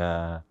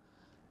na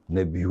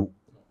biyu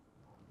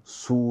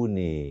su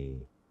ne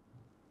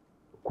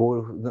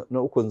ko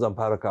na ukun zan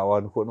fara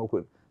kawo ko na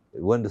ukun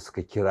wanda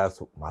suka kira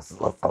su masu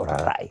tsatsauran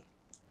ra'ayi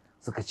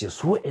suka ce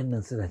su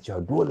wa'annan suna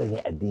cewa dole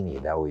ne addini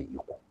ya dawo ya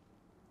iko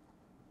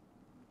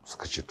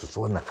suka ce to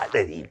su wannan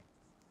haɗari ne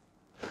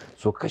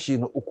so kashi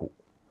na uku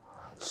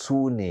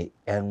su ne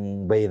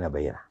 'yan baina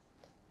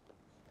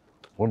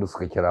wanda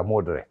suka kira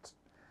moderate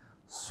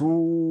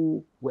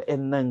su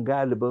wa'annan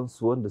galiban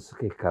su wanda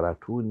suka yi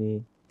karatu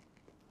ne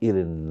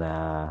irin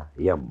na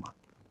yamma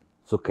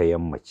suka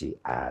yammace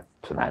a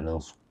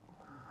tunaninsu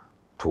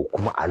to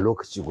kuma a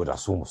lokaci guda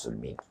su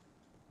musulmi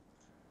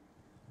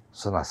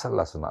suna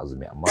sallah suna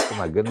azumi amma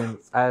suna ganin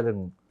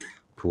tsarin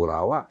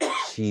turawa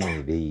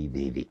shine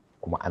daidai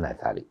kuma ana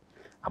tare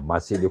amma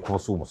sai dai kuma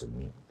su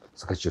musulmi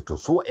suka ce to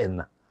su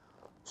wa'annan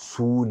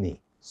su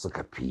ne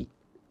suka fi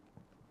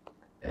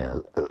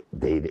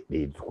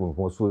daidai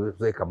kuma su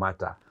zai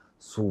kamata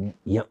su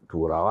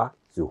turawa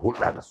su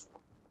hulɗa da su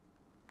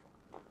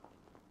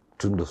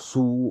tunda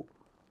su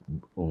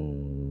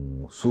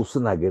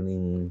suna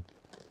ganin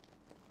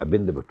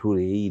abin da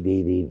bature ya yi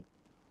daidai ne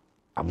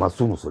amma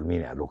su musulmi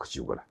ne a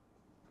lokaci guda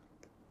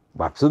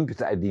ba sun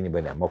fita addini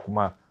ba ne amma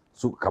kuma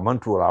su kaman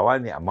turawa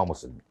ne amma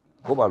musulmi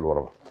ko ba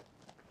lura ba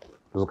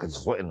suka ce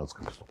so ina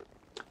suka fi so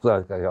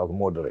suna kawo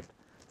moderate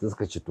sai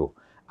suka ce to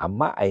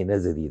amma a yi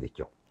nazari da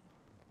kyau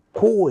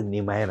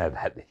kowanne ma yana da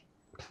haɗari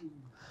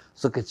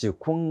suka ce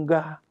kun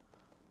ga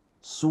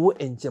su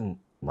wa'ancan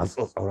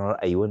masu tsauran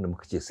ra'ayi wanda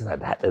muka ce suna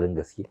da haɗarin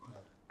gaske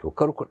to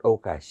kar ku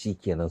ɗauka shi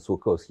kenan so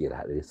kawai suke da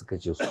haɗari suka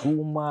ce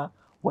su ma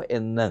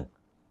wa'annan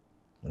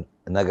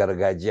na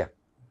gargajiya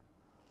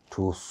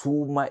to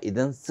su ma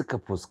idan suka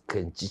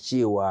fuskanci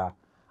cewa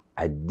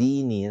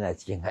addini yana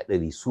cikin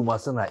haɗari su ma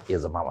suna iya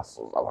zama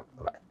masu tsauran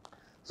ra'ayi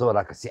saboda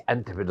haka sai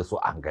an tafi da su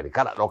a hankali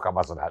kar a ɗauka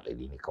masu da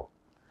haɗari ne kawai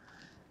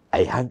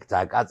ai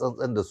taka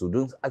tsantsan da su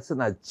don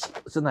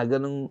suna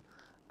ganin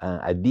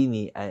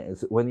addini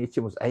wani ya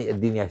ce musu ai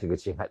addini ya shiga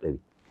cikin haɗari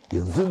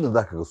yanzu da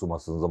zaka ga su ma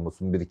sun zama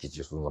sun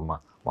birkice sun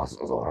zama masu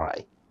tsatsauran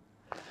ra'ayi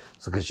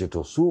suka ce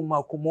to su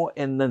ma kuma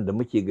wa'annan da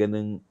muke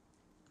ganin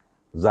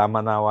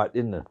zamanawa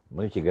dinnan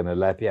muke ganin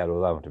lafiya da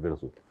za mu tafi da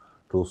su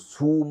to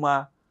su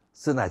ma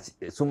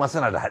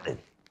suna da haɗari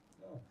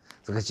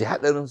suka ce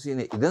haɗarin su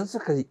ne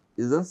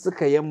idan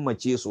suka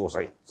yammace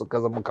sosai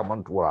suka zama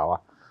kamar turawa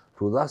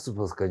to za su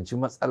fuskanci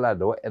matsala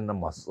da wa'annan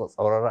masu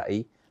tsatsauran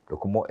ra'ayi da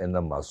kuma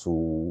wa'annan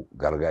masu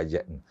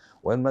gargajiya din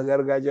wani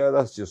gargajiya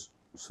za su ce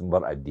sun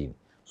bar addini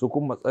su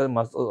kuma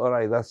masu tsatsauran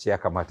ra'ayi za su ce ya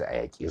kamata a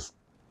yaƙe su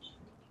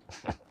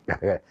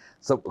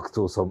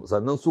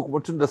sannan su kuma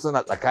tunda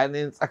suna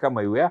tsakanin tsaka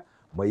mai wuya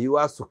mai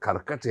yiwa su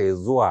karkata ya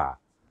zuwa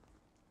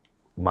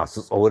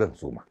masu tsaurin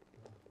su ma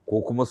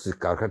ko kuma su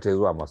karkata ya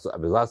zuwa masu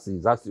abu za su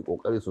yi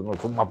kokari su nuna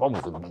sun mafa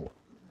musulmi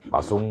ba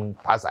sun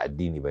fasa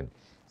addini ba ne.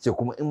 Ce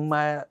kuma in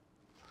ma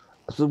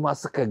su ma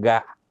suka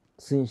ga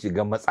sun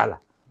shiga matsala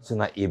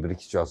suna iya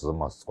birkicewa su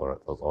zama tsoron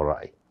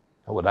ra'ayi.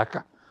 Saboda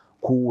haka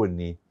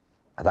kowanne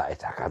ra'ayi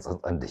ta ka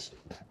tsantsan da shi.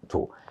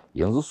 To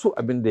yanzu su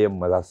abin da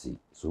yamma za su yi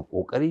su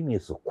kokari ne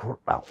su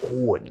kurɗa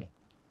kowanne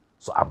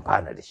su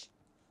amfana da shi.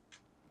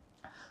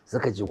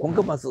 Suka ce kun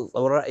ga masu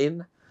tsoron ra'ayin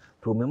nan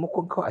to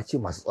maimakon kawai a ce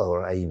masu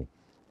tsoron ra'ayi ne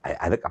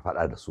a rika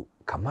faɗa da su,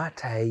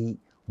 kamata yayi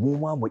mu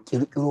ma mu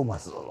ƙirƙiro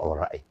masu tsoron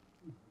ra'ayi.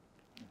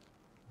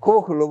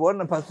 Ko ku lura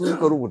wannan fa su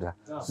suka rubuta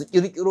su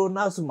ƙirƙiro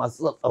nasu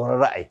masu tsoron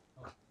ra'ayi.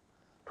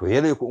 To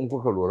yare ku in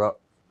kuka lura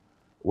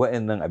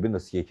wa'annan abin da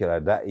suke kira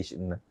Daesh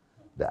din nan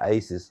da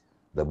ISIS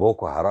da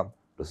Boko Haram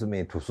da su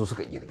mai to su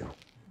suka ƙirƙiro.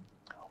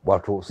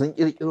 Wato sun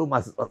ƙirƙiro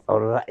masu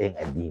tsoron ra'ayin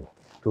addini.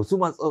 To su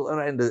masu tsoron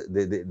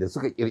ra'ayin da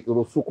suka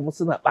ƙirƙiro su kuma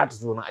suna ɓata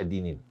sunan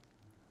addini ne.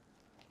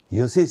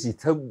 Yau sai su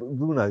ta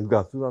nuna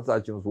ga su za su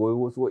ce musu wai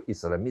wasu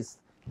Islamist,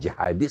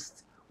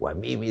 jihadist, wa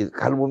me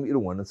kalmomi irin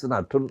wannan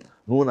suna tun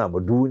nuna ma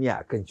duniya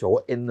akan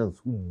cewa waɗannan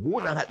su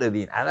munan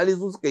haɗari ne, alhali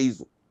su suka yi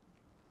su.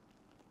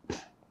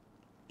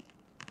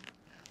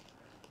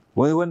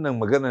 Wai wannan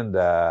maganar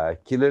da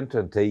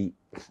Clinton ta yi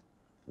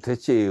ta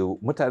ce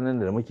mutanen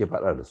da muke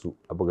faɗa da su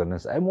a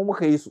buganinsu ai mu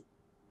muka yi su.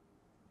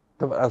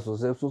 Ta faɗa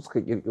sosai su suka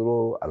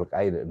ƙirƙiro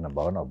alƙa'ida ɗin nan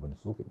ba wani abu ne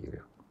su suka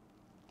ƙirƙiro.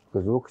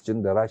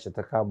 Lokacin da Rasha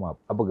ta kama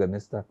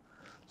Afghanistan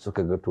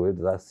suka ga to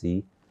yadda za su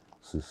yi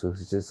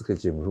suka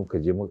ce muka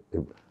je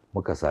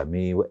muka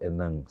sami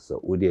waɗannan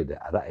Saudiya da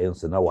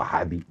ra'ayinsu na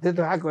Wahabi. Da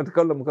haka wata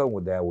kallon muka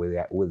da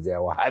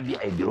Wahabi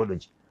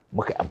ideology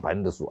muka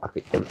amfani da su aka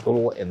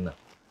ƙirƙiro waɗannan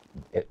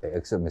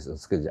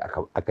extremists suka je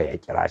aka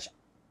yaƙi Rasha.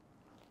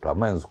 To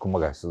amma yanzu kuma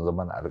ga sun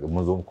zama na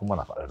mun zo kuma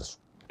na faɗa da su.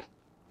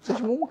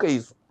 Sai mu muka yi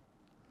su.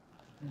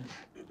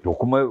 To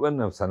kuma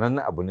wannan sanannen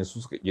abu ne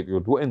su suka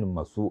ƙirƙiro waɗannan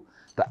masu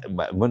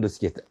wanda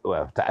suke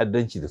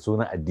ta'addanci da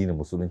sunan addinin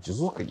musulunci su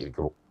suka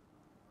ƙirƙiro.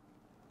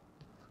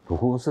 To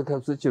kuma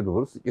suka ce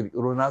da su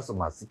ƙirƙiro nasu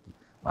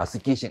masu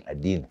kishin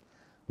addini.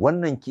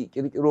 Wannan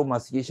ƙirƙiro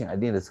masu kishin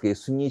addini da suka yi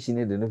sun yi shi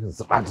ne da nufin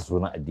su ɓata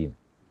sunan addini.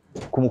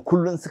 Kuma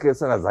kullum suka yi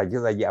suna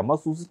zage-zage amma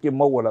su suke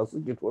mawala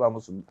suke tura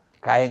musu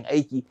kayan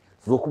aiki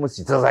su zo kuma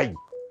su ta zagi.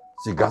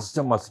 Su ga su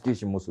can masu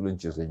kishin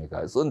musulunci sun yi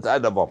kaza sun ta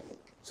da bam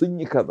sun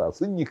yi kaza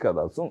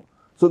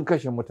sun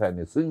kashe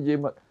mutane sun je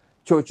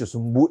coci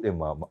sun buɗe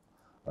ma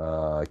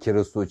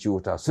kiristoci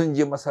wuta sun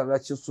je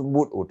masallaci sun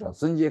buɗe wuta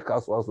sun je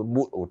kasuwa sun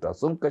buɗe wuta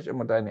sun kashe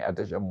mutane a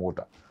tashan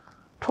mota.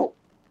 To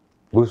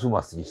wai su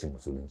masu kishin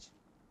musulunci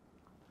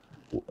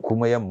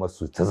kuma yamma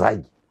su ta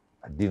zagi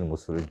addinin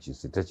musulunci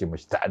su ta ce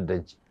mashi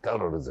ta'addanci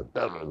terrorism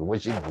wai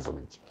shi ne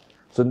musulunci.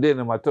 Sun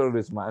daina ma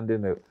terrorism ma an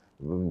daina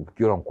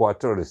kiran kowa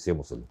terrorist sai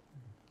musulmi.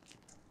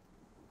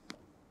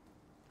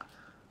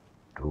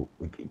 To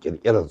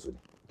kirkiran su ne.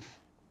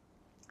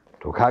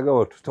 To kaga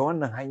wato ta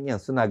wannan hanyar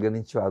suna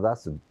ganin cewa za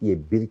su iya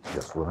birki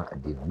da sunan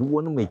addini. Duk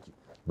wani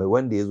mai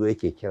wanda ya zo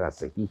yake kira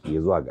sahihi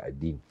ya zuwa ga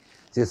addini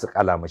sai su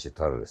kala mashi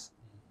terrorist.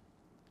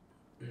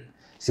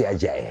 Sai a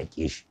je a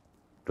yaƙe shi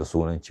da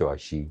sunan cewa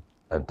shi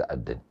ɗan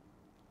ta'adda ne.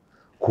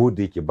 Ko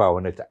da yake ba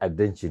wani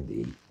ta'addancin da ya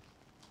yi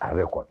a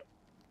record.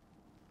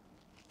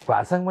 Ba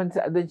a san wani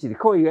ta'addanci da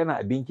kawai yana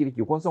abin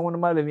kirki. Kun san wani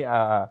malami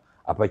a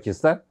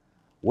Pakistan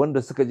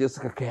wanda suka je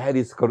suka kai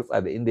hari suka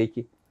rutsa da inda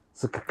yake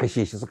suka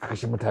kashe shi suka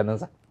kashe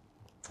mutanensa.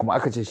 Kuma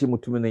aka ce shi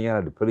mutumin nan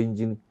yana da farin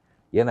jini,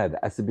 yana da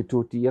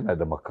asibitoci, yana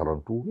da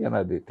makarantu,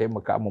 yana da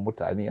taimaka ma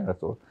mutane, yana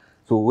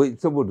so wai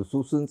saboda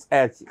su sun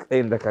tsaya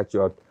tsayin daka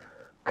cewa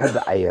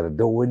kada a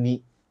yarda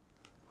wani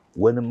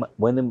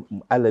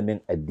alamin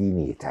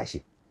addini ya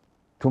tashi.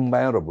 Tun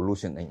bayan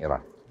revolution ɗin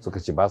Iran suka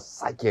ce ba su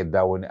sake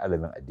yarda wani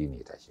alamin addini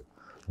ya tashi.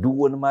 Duk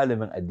wani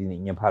malamin addini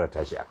in ya fara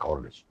tashi a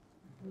kawar da shi.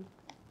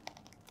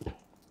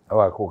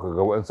 Awa ko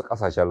kaga waɗansu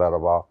ƙasashen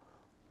Larabawa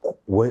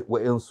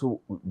waɗansu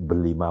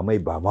limamai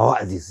ba ma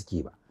wa'azi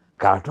suke ba,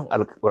 karatun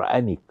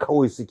alƙur'ani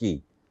kawai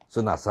suke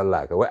suna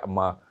sallah kawai,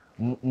 amma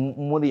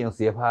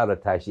muryansu ya fara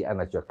tashi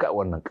ana cewa kai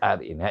wannan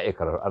ƙara ina ya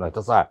karatu ana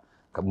ta sa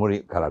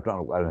karatun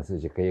alƙur'ani sai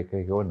ce kai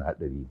wannan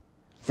haɗari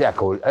sai a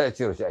kawai a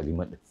cire shi a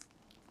liman ɗin.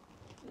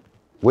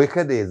 Wai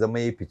kada ya zama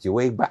ya fice,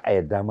 wai ba a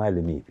yarda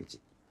malami ya fice,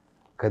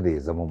 kada ya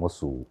zama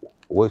masu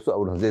wai su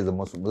abun zai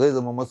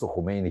zama masu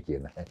Khomeini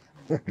kenan.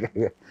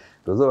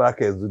 To zo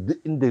haka yanzu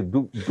duk inda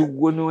duk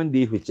wani wanda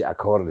ya fice a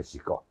kawar da shi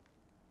kawai.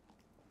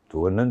 To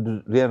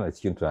wannan yana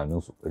cikin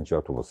tunaninsu kan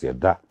cewa to ba su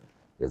yarda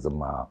ya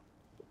zama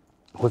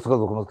ko suka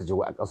zo kuma suka ce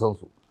wai a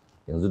ƙasansu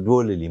yanzu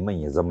dole liman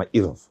ya zama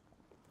irinsu.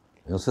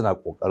 Yanzu suna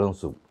ƙoƙarin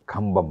su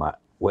kambama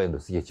waɗanda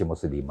suke ce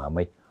masu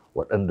limamai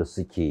waɗanda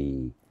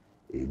suke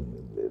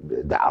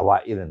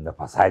da'awa irin na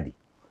fasadi.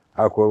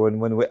 Haka wani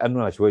wai an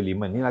nuna shi wai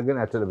liman, ni na gani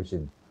a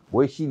talabishin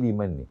wai shi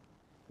liman ne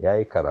ya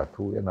yi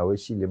karatu yana wai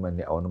shi liman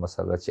ne a wani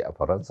masallaci a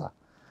Faransa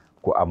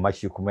ko amma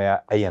shi kuma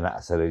ya ayyana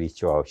a sarari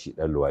cewa shi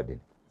ɗan luwaɗi ne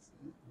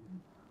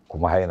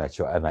kuma har yana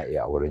cewa ana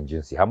iya auren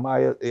jinsi. Amma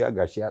ya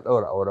gashi ya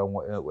ɗaura auren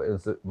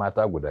waɗansu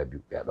mata guda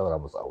biyu, ya ɗaura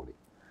musu aure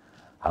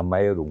amma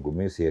ya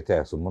rungume su ya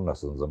taya su murna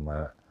sun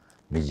zama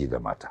miji da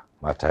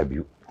mata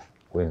biyu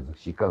ko yanzu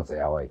shi kansa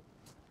ya waye.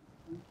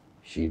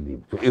 shi ne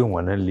to irin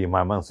wannan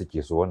limaman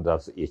suke so wanda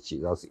za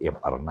su iya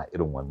barna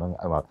irin wannan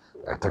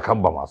ta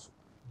kamba masu.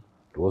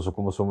 To wasu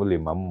kuma sun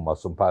limaman ma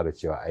sun fara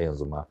cewa a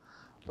yanzu ma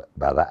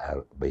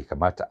bai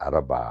kamata a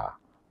raba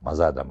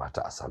maza da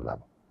mata a sallah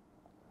ba,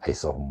 ai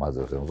sahun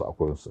maza yanzu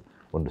akwai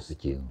wanda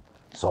suke yin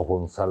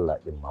sahun sallah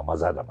din ma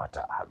maza da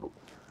mata a haɗu,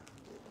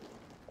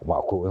 kuma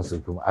akwai wasu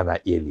kuma ana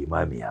iya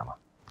limamiya ma,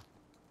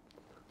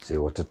 sai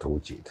wata ta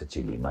wuce ita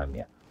ce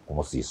limamiya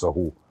kuma su yi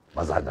sahu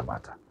maza da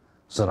mata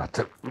suna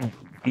ta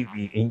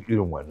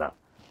irin wannan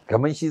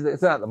kamar shi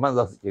suna da man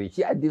za su kiri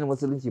shi addinin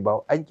musulunci ba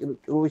an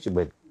kirkiro shi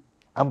ba,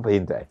 an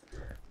fahimta ai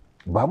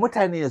ba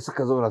mutane ne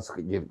suka zauna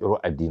suka kirkiro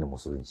addinin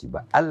musulunci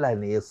ba, Allah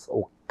ne ya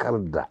saukar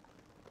da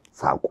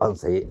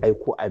saƙonsa, ya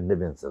aiko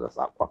annabinsa da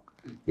saƙon,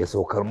 ya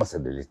saukar masa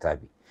da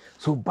littafi.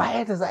 So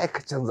baya da za a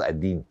ka canza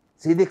addini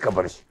sai dai ka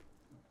bar shi.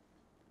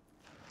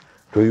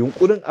 To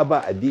yunkurin a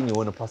ba addini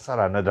wani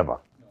fassara na daban,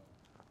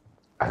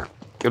 a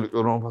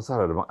kirkiro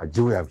fassara daban a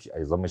juya shi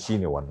a zama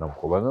shine wannan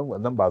ko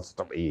wannan ba su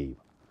taɓa yi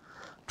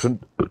ba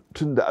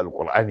tun da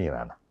alƙur'ani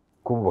rana,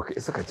 kuma baka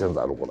isa ka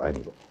canza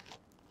alƙur'ani ba.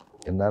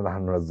 Inna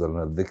nahnu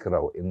nazzalna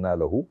dhikra wa inna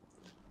lahu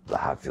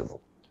lahafizun,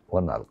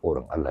 wannan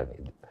alƙawarin Allah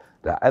ne.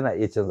 Da ana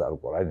iya canza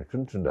alƙur'ani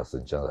tun da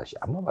sun canza shi,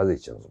 amma ba zai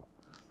canza ba.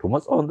 To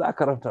matsawon da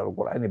aka karanta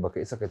alƙur'ani baka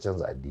isa ka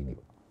canza addini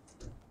ba.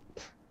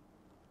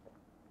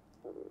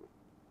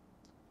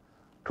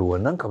 To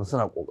wannan kam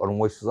suna ƙoƙarin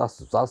wasu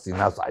za su yi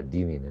nasu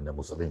addini ne na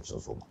musuluncin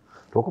su ma.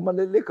 To kuma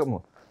lalle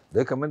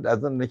kamar da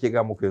zan nake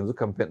ga muku yanzu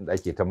kamfen da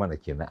ake ta mana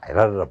kenan a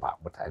rarraba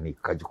mutane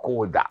kaji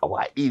ko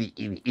da'awa iri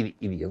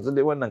yanzu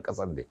dai wannan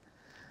ƙasar dai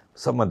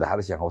musamman da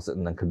harshen Hausa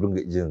din nan ka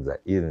dinga jin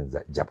irin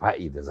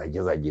jafa'i da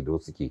zage-zage da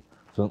wasu ke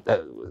sun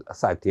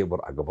sa tebur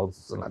a gaban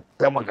su suna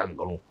ta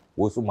maganganu,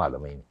 wasu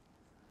malamai ne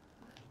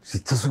su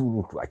ta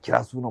surutu a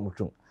kira sunan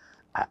mutum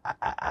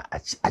a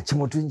ci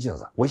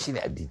mutuncinsa, wai shi ne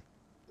addini.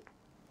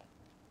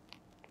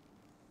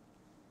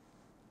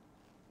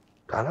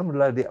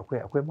 Alhamdulillah dai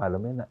akwai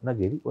malamai na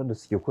gari wanda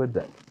suke koyar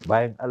da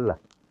bayan Allah,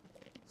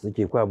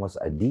 suke koya masu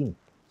addini,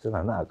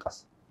 suna nan a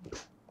ƙasa.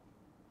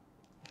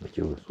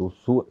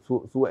 Su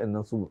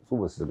wa'annan su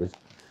ba su ga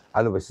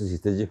albashi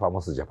su ta jefa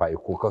masu jafa'i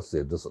ko kar su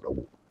yadda su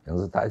dago.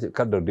 Yanzu ta ce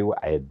kada dai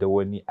a yadda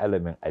wani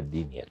alamin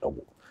addini ya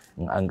dago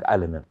in an ga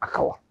alamin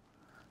akawa,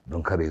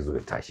 don kar ya zo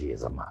ya tashi ya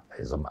zama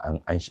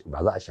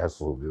ba za a sha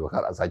su biyu,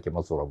 kar a sake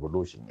masu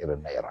revolution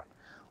irin na Iran.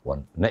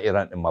 Na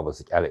Iran din ma ba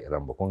su kyale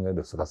Iran ba, kun ga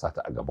da suka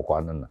sata a gaba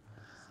kwanan nan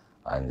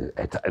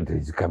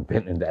da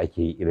campaign din da ake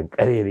yi, irin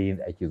karerayin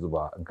da ake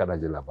zubawa in kana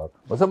ji labaru,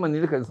 musamman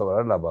ni kan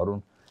sauraron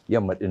labarun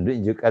yamma din don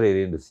in ji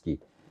karerayin da suke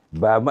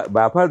ba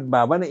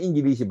mana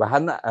Ingilishi ba har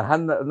na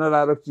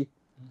Larabci,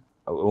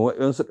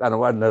 in su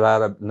kanawa na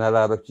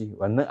Larabci,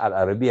 wannan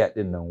al'arabiya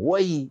din nan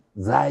wai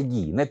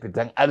zagi na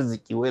fitan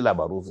arziki wai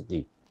labaru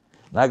suke.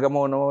 Na ga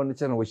wani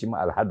channel shi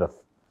ma alhadas,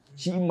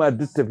 shi ma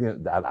duk tafiya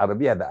da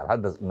al'arabiya da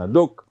alhadas na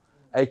duk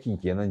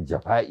aikin kenan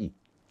jafa'i,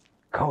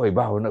 kawai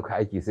ba wani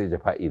aiki sai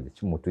jafa'i da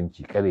cin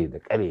mutunci kare da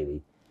karere.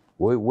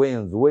 Wai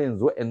yanzu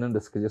wa'annan da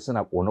suka je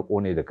suna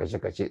kone da kashe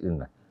din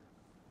nan,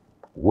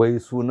 wai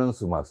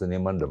sunansu masu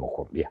neman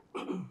demokradiyya,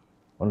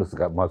 wanda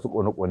suka masu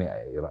kone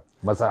a Iran,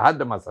 har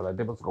da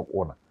masalatai ba suka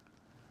kona,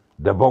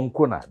 da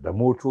bankuna da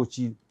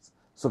motoci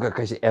suka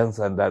kashe 'yan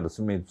sanda da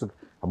su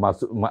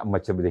masu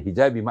mace da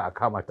hijabi ma a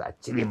kama ta a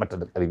cire mata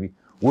da karfi,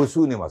 wai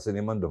su ne masu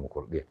neman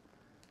demokradiyya.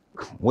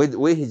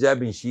 Wai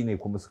hijabin shine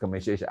kuma suka mai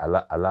shi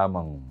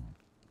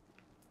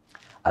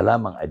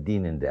alaman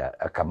addinin da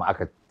kama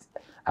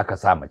aka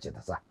sa mace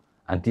ta sa,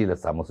 an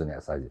tilasta musu ne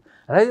a saje.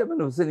 Alhaji abin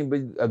da sani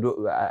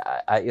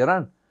a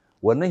Iran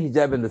wannan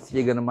hijabin da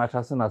suke ganin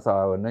mata suna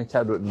sawa, wannan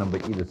chado din nan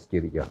baki da suke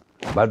riƙe,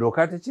 ba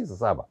doka ta ce su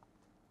sa ba,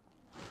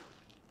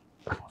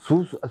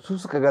 su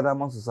suka ga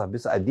daman su sa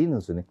bisa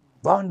addinin su ne,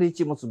 ba wanda ya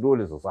ce musu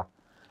dole su sa.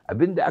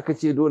 Abinda aka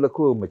ce dole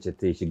kawai mace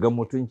ta shiga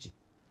mutunci,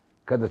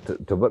 kada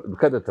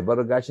ta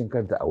bar gashin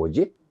kanta a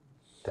waje,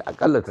 ta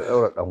akalla ta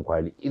daura dan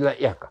kwali ila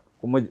iyaka,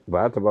 kuma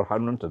ba ta bar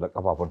hannunta da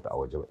kafafunta a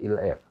waje ba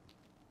ila iyaka.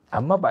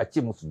 Amma ba a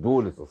ce musu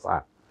dole su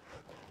sa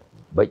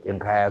bakin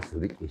kaya su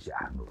rike shi a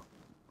hannu,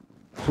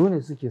 su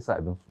ne suke sa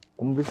abin su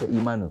kuma bisa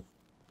imanin su,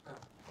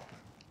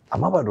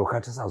 amma ba doka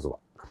ta sa su ba,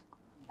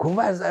 kuma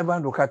ba yanzu ba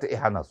doka ta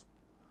hana su.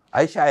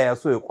 Aisha ya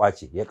so ya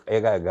kwace, ya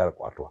gara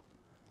kwatuwa,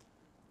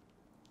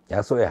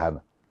 ya so ya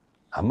hana,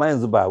 amma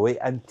yanzu ba wai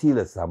an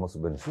tilasta musu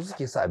bane, su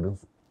suke sa abin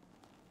su.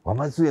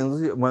 Amma su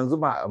yanzu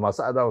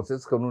masu adawa sai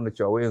suka nuna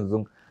cewa wai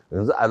yanzu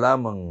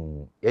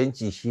alaman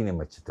yanci shine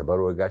mace ta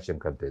bar gashin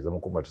kanta ya zama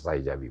kuma ta sa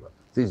hijabi ba,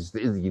 sai ta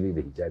izgili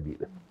da hijabi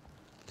din,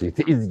 sai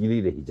ta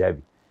izgili da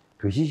hijabi.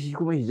 To shi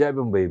kuma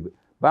hijabin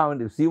ba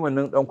wanda su yi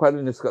wannan dan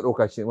kwalin ne suka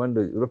dauka shi,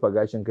 wanda rufe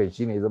gashin kai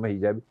shine ya zama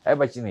hijabi, ai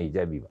ba shine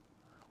hijabi ba.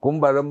 Kun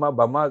baran ma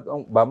ba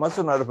ma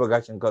suna rufe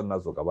gashin kan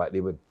nasu gaba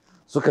ɗaya bane,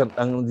 sukan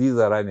dan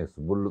zizara ne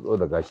su bullutso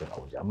da gashin a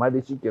waje, amma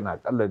dai shikenan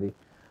akalla dai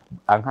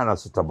an hana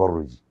su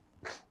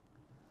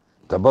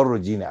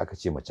tabarruji ne aka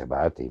ce mace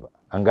ba ta yi ba,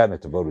 an gane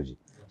tabarruji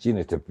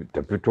shine ta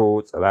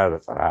fito tsirara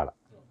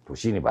to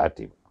shine ba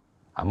ta yi ba,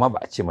 amma ba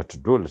a ce mata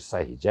dole ta sa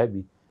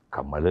hijabi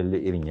kammalalle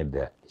irin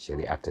yadda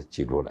shari'a ta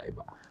ce dole ai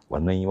ba.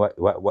 wannan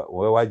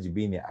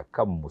wajibi ne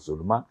akan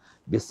musulma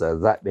bisa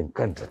zaɓin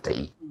kanta ta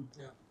yi,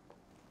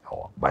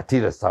 ba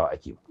tilastawa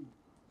ake ba.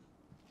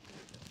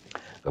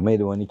 Kamar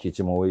da wani ke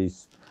ce ma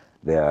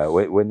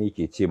wani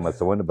ke ce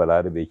masa, wani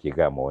balarabe yake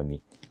ga ma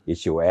wani, ya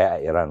ce wa a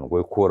Iran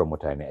wai kora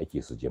mutane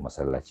ake su je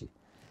masallaci,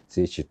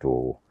 sai ce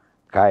to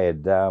ka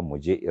yadda mu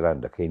je Iran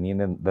da kai, ni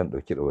nan dan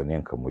dauki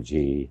ɗawainiyan ka mu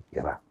je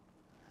Iran,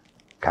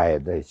 ka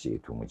yadda? Ya ce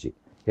to mu je.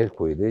 Ya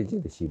koyi da je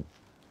da shi,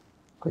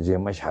 ka je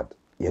Mashhad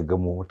ya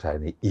gamo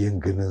mutane iyan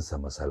ganin sa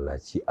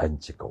masallaci an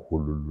cika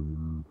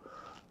hululu,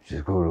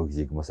 shi ko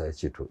lokaci kuma sai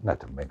ce to ina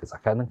tambayan ka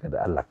tsakaninka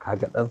da Allah ka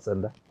ga dan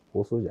sanda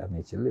ko soja?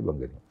 Ne ce lai ban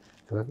gani.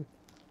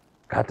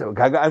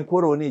 Kaga an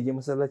kora wani ya je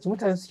masallaci,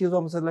 mutane suke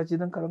zuwa masallaci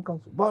don karan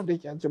kansu, ba wanda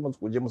yake an ce masu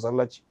ku je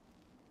masallaci.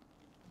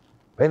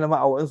 Bainama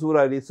a wa'in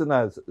surare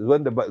suna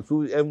wanda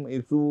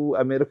su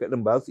America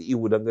din ba su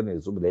ihu dangane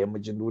da su da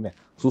yammacin duniya,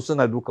 su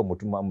suna dukan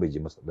mutum ma an bai je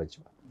masallaci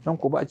ba. Nan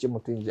ko ba a ce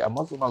mutum ya je,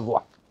 amma suna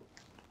zuwa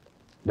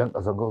dan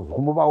kasan kansu,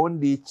 kuma ba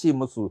wanda ya ce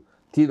musu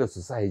tilas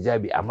su sa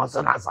hijabi, amma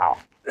suna sawa.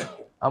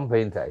 An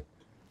fahimta ai.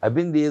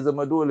 Abin da ya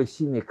zama dole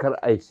shine kar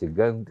ai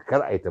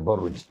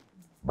tabarruji,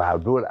 ba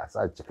dole a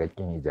sa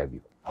cikakken hijabi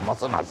ba, amma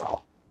suna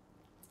sawa.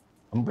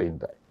 An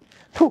fahimta ai.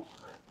 To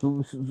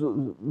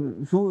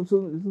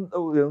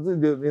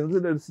yanzu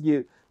da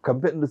suke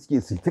kamfen da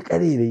suke su ta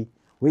karerai,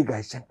 wai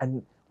gashi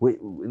wai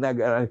ina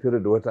ga an fira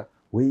da wata,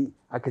 wai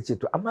aka ce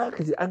to amma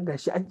aka ce an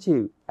gashi an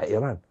ce a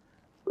Iran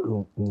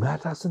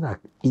mata suna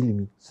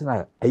ilimi,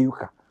 suna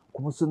ayyuka,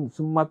 kuma su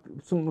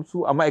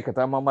a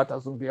ma'aikata ma mata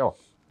sun fi yawa.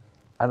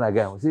 Ana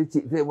gaya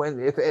sai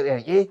wanda ya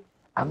ta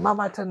amma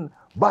matan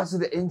ba su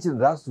da yancin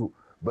za su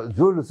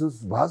dole su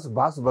ba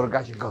su bar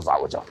gashin kansu a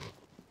wajen.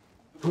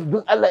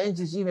 Don Allah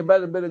yanci shine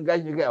barin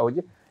gashin kai a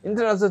waje. In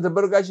tana son ta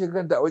bar gashin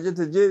kanta a waje,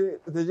 ta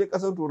je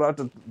kasar Turawa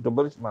ta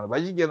bar shi mana, ba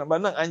shi kenan ba.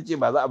 Nan an ce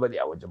ba za a bari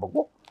a waje ba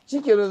ko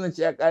shi kenan, nan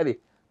ce ya kare.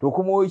 To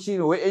kuma wai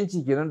shine wai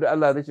yanci kenan da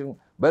Allah, rashin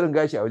barin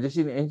gashi a waje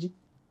shine yanci?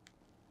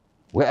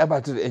 Wai ai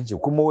ba ta da yanci,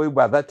 kuma wai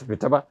ba za ta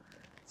fita ba,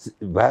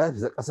 ba za ta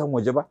fita kasan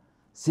waje ba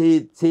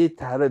sai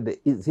tare da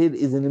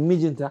izinin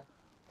mijinta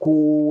ko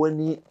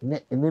wani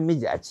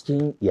namiji a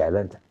cikin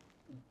iyalanta,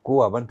 ko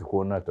babanta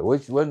ko nata.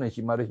 Wannan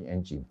shi ma rashin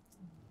yanci ne.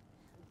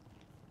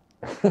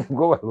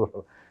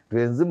 To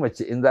yanzu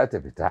mace in za ta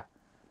fita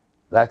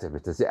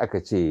sai aka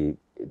ce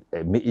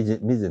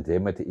mijinta ya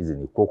mata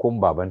izini ko kuma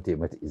babanta ya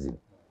mata izini,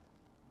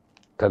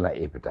 tana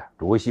iya fita.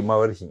 To wai shi ma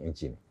rashin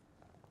yanci ne.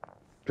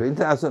 To in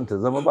tana son ta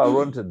zama ba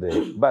ruwanta da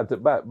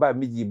ba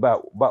miji ba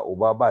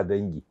uba ba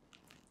dangi,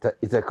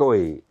 ita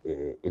kawai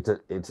ita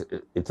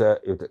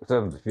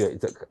tana tafiya,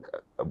 ita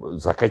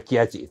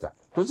sakakkiya ce ita,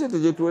 to sai ta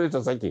je turai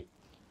ta sake,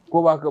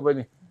 ko ba haka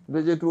bane?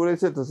 Ta je turai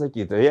sai ta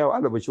sake ta yawa,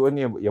 alabashi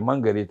wani ya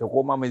mangare ta,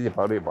 ko ma mai zai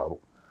faru ya faru.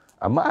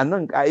 Amma a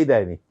nan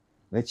ka'ida ne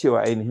na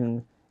cewa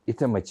ainihin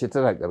ita mace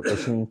tana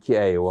ƙarƙashin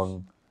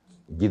kiyayewan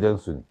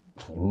gidansu ne,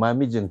 ma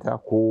mijinta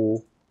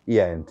ko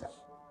iyayenta,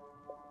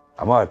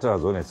 amma ba tana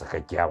zo ne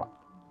sakakkiya ba.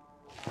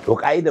 To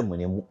ka'idan mu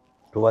ne mu.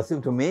 To ba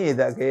sai to me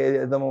da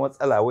ya zama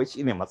matsala, wai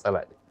shine matsala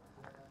ne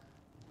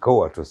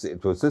kawai. To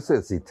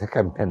sai ta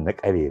kamfen na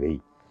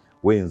karerai,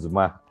 wai yanzu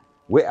ma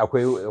wai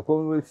akwai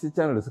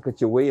channel da suka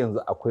ce wai yanzu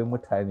akwai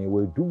mutane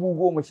wai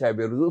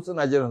 15,000 zo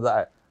suna jiran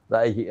za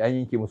a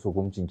yanke musu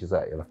hukuncin kisa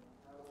a Iran.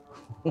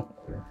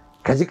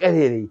 Ka ji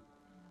karerai.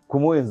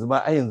 Kuma yanzu ma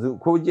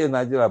ko jiya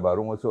na ji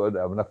labarun wasu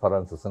abu na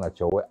Faransa suna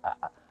cewa wai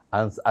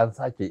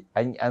an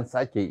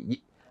sake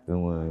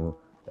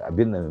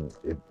abin nan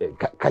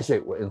kashe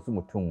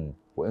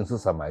wa'insu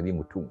samari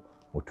mutum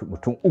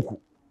 3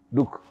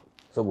 duk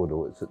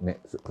saboda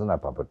suna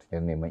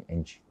fafatukan neman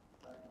yanci.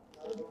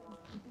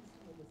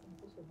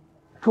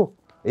 To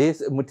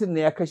mutum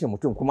ne ya kashe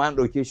mutum, kuma an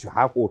ɗauke shi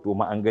hoto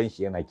ma an gan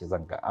shi yana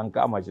kisan kai, an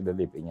kama shi da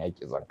laifin ya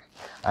kisan kai,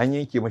 an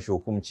yanke mashi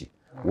hukunci,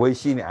 wai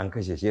shine an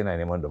kashe shi yana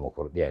neman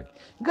demokradiyya ne.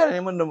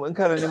 In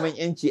kana neman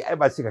yanci ai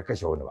ba sai ka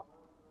kashe wani ba,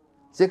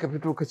 sai ka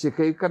fito ka ce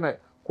kai kana,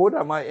 ko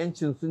da ma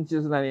yancin sun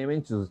ce suna neman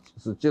yancin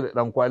su cire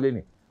dan kwali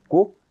ne,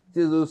 ko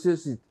sai zo sai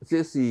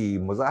su yi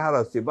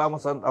muzahara su ce ba mu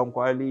san dan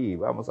kwali,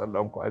 ba mu san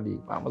dan kwali,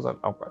 ba mu san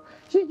dan kwali.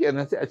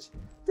 Shikenan sai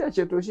a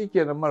ce to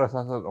shikenan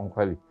marasa san dan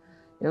kwali,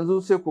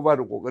 yanzu sai ku ba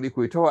da kokari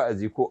ku yi ta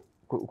wa'azi ko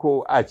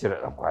a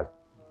cire dan kwali,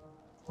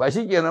 ba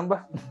shikenan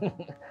ba.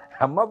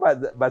 Amma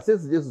ba sai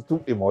su je su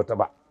tuɓe ma wata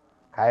ba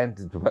kayan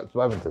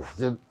tufafinta,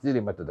 su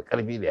cire mata da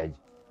karfi da yaji,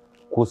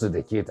 ko su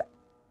dake ta,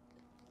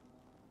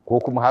 ko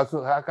kuma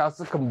haka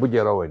sukan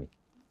buge rawani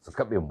su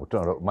kaɓe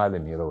mutum,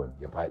 malami rawani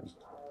ya faɗi.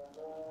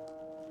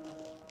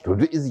 To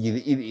duk izgiri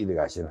iri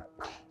gashi nan.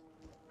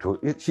 To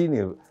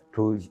shine,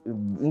 to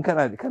in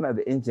kana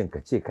da yancin ka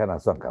ce kana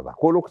son kaza.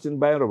 Ko lokacin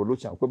bayan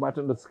revolution akwai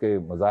matan da suka yi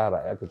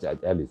muzahara, ya kace a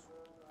kyale su.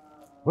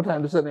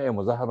 Mutane suna yin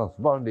muzaharan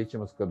su, ba wanda ya ce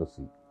musu kada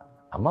su yi.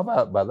 Amma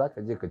ba za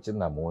ka je ka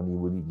cinna ma wani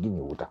wuri gini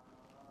wuta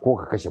ko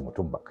ka kashe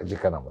mutum ba, ka je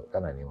kana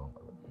neman.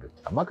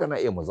 Amma kana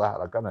iya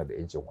muzahara, kana da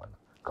yancin wannan,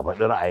 ka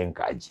faɗi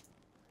ra'ayinka aji.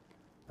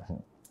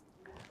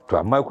 To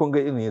amma kun ga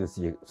irin yadda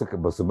suka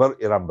ba su bar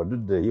Iran ba,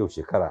 duk da yau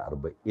shekara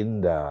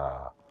 40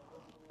 da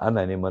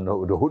ana neman da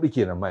 4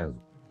 kenan ma yanzu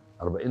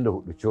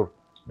 44 cur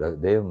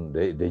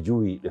da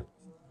juyi din,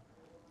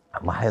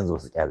 amma har yanzu ba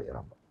su kyale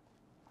Iran ba.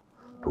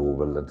 To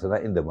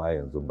ballantana inda ma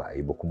yanzu ba a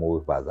yi ba kuma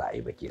ba za a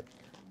yi ba kenan.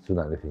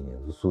 Suna nufin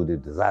yanzu su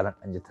da zaran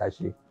an ji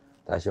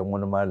tashin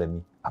wani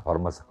malami a far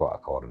masa kawai a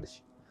kawar da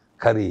shi,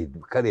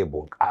 kare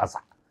bunƙasa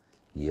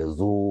ya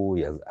zo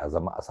a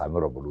zama a sami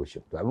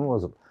revolution. To abin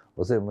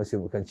wasu yin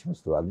mashi kan ci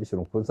musu to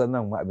albishirin kun san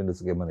nan ma abin da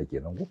suka yi mana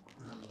kenan ko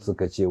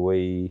suka ce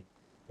wai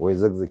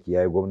Zakzaky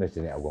ya yi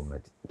gwamnati ne a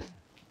gwamnati,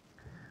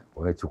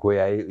 wani ci ko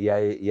ya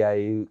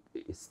yi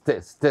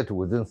state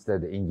within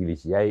state da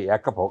Ingilishi, ya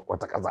kafa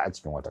wata ƙasa a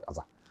cikin wata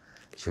ƙasa.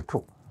 Shi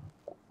to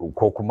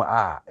ko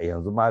kuma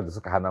yanzu ma da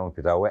suka hana mu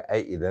fita wai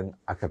ai idan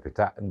aka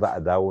fita in za a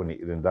dawo ne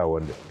irin dawo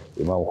wanda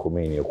Imam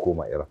Khomeini ya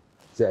koma Iran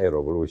sai a yi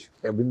revolution.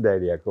 Abin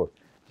dariya kawai.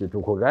 Shi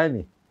to ko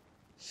gane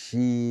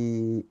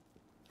shi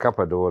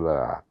kafa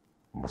daular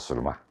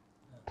musulma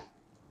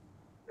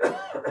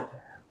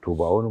to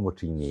ba wani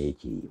mutum ne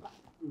yake yi ba,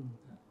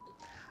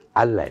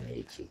 Allah ne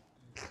yake.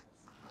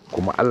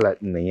 Kuma Allah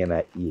ɗin nan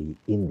yana iya yi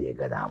inda ya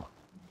ga dama,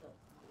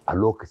 a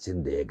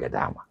lokacin da ya ga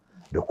dama,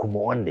 da kuma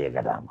wanda ya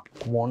ga dama,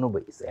 kuma wani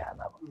bai isa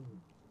yana ba.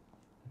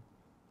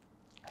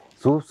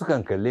 Su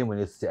sukan kalle mu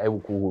ne su ce ai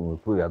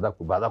ku ya za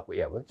ku ba za ku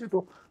iya ba. Ce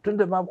to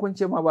tunda ma kun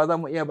ce ma ba za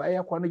mu iya ba ai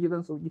ya kwana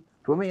gidan sauki.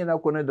 To me ina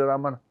kwana da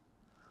ramana?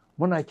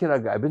 Muna kira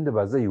ga abin da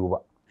ba zai yiwu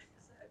ba.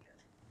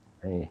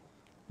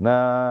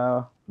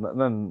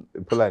 Nan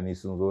Fulani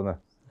sun zo nan.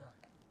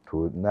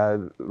 To na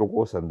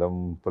riko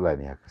sandan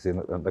Fulani haka sai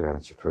na dan daga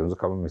ce to yanzu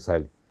kamar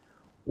misali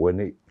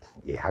wani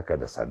ya haka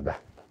da sanda.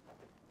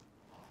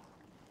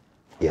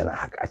 Yana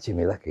haka a ce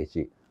me zaka yi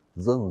ce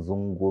zan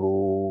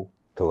zunguro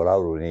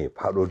tauraro ne ya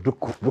faɗo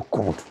duk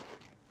mutu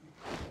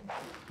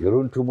ya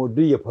runtumo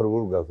duk ya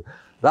farburga su,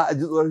 za a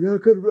ji tsoron ya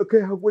karbi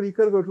kai hakuri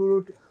karka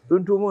turo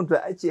runtumo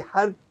ta a ce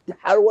har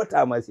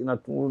wata ma sai na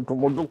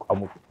runtumo duk a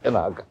mutu. Yana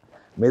haka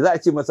me za a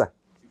ce masa?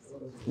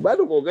 Ba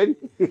da kokari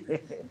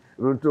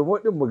runtumo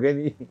din mu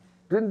gani,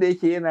 tun da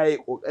yake yana yi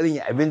kokarin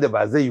ya abin da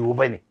ba zai yiwu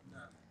bane,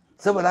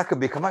 saboda haka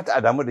bai kamata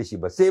a damu da shi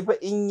ba, sai fa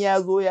in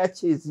ya zo ya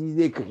ce shi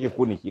zai kashe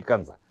ku ne shi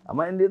kansa.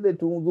 Amma in dai zai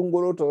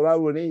zunguro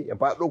tauraro ne ya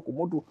faɗo ku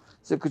mutu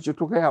sai ka ce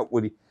to kai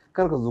haƙuri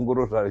kar ka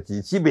zunguro tauraro,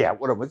 shi bai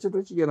haƙura ba, ce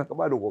to shi kenan ka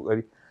ba da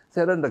ƙoƙari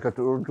sai ran da ka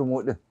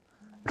tuntumo din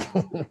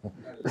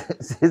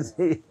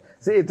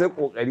sai ta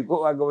ƙoƙari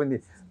ko ba gaba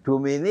ne. To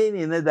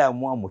menene na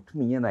damuwa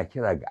mutumin yana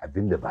kira ga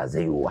abin da ba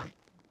zai yiwu ba,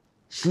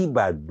 shi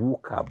ba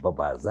duka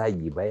ba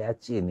zagi ba, ya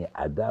ce ne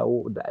a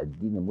dawo da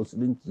addinin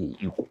musulunci ya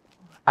iko.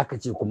 Aka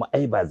ce kuma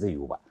ai ba zai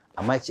yiwu ba,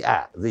 amma ce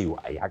zai yiwu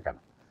ai haka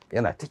nan.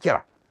 Yana ta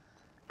kira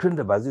tun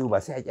da ba zai yiwu ba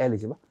sai a kyale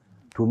shi ba.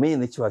 To me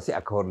ne cewa sai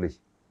a kawar da shi,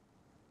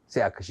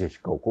 sai a kashe shi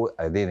kawai ko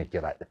a daina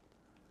kira din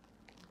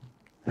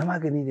na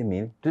magani da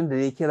mene? Tun da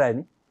ya kira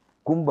ne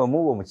kun ba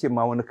mu ce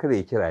ma wani kare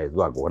ya kira ya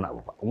zuwa ga wani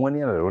abu ba. In wani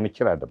yana da wani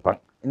kira daban,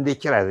 in dai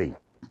kira zai yi,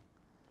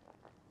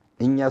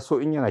 in ya so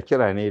in yana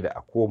kira ne da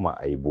a koma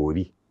a yi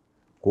bori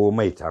ko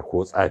maita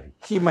ko tsafi,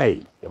 shi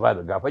mai ya ba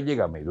da gafage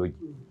ga mai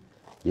doki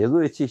ya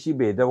zo ya ce shi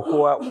bai da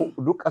kowa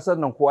duk ƙasar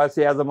nan kowa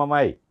sai ya zama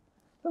maye.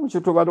 Sai mu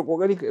ce to ba da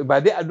kokari ba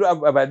dai addu'a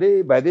ba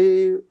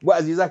dai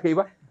wa'azi za ka yi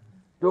ba.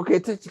 To kai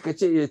ta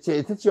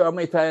ce ta cewa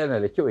mai ta yana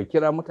da kyau ya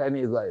kira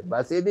mutane zuwa,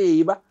 ba sai dai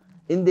yayi ba,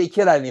 in dai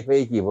kira ne fa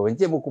yake ba. Ban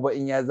ce muku ba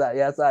in ya sa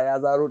ya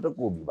zaro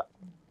takobi ba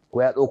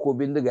ko ya ɗauko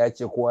bindiga ya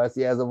ce kowa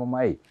sai ya zama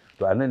maye,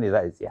 to anan ne za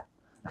a yi tsiya.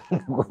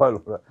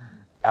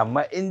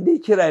 Amma in dai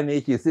kira ne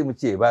yake sai mu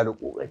ce ba da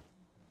kokari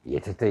ya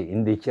ta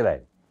in dai kira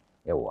ne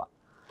yawa.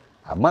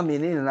 Amma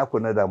menene naku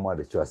na damuwa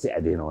da cewa sai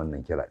a daina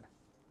wannan kira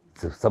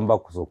din? San ba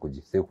ku so ku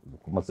ji, sai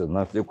kuma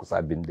sannan sai ku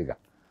sa bindiga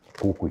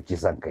ku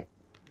kisan kai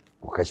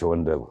ku kashe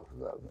wanda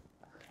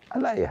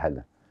Allah ya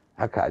halin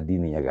haka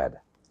addinin ya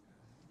gada,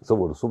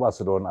 saboda su ba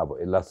su da wani abu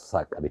illa su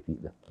sa karfi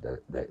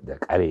da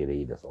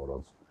karerai da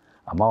sauransu.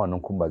 Amma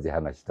wannan kun ba zai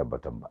hana shi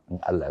tabbatan ba in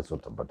Allah ya so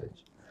tabbatan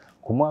shi.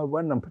 Kuma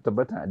wannan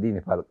tabbatan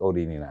addini fa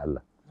alƙawari ne na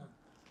Allah.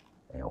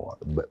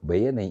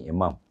 Bayanan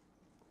imam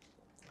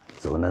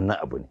zaunannen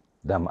abu ne.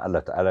 Dama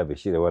Allah ta'ala bai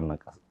shirya wannan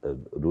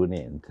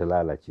duniya in ta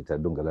lalace ta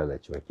dunga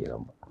lalacewa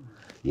kenan ba.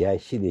 Ya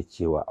shirya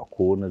cewa a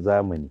kowane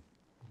zamani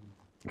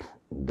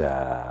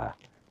da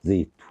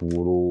zai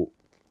turo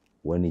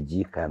wani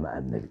jika na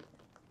annabi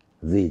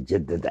zai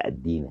jaddada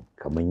addinin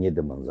kamar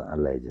yadda manzon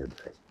Allah ya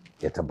jaddada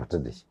ya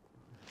tabbatar da shi.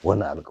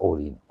 Wannan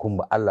alƙawari ne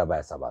kuma Allah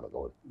baya saba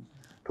alƙawari.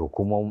 To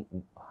kuma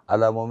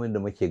alamomin da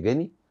muke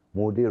gani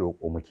mu dai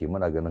roƙo muke,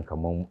 muna ganin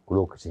kamar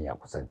lokacin ya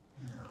kusa ne.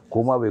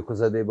 Kuma bai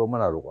kusa dai ba,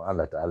 muna roƙon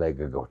Allah ta'ala ya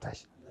gaggauta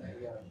shi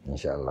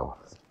insha Allah.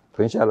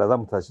 To insha Allah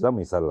zamu tashi zamu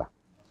yi sallah.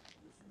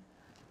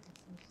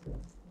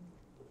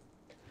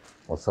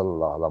 Wa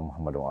sallallahu ala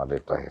Muhammadin wa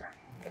alihi tahir.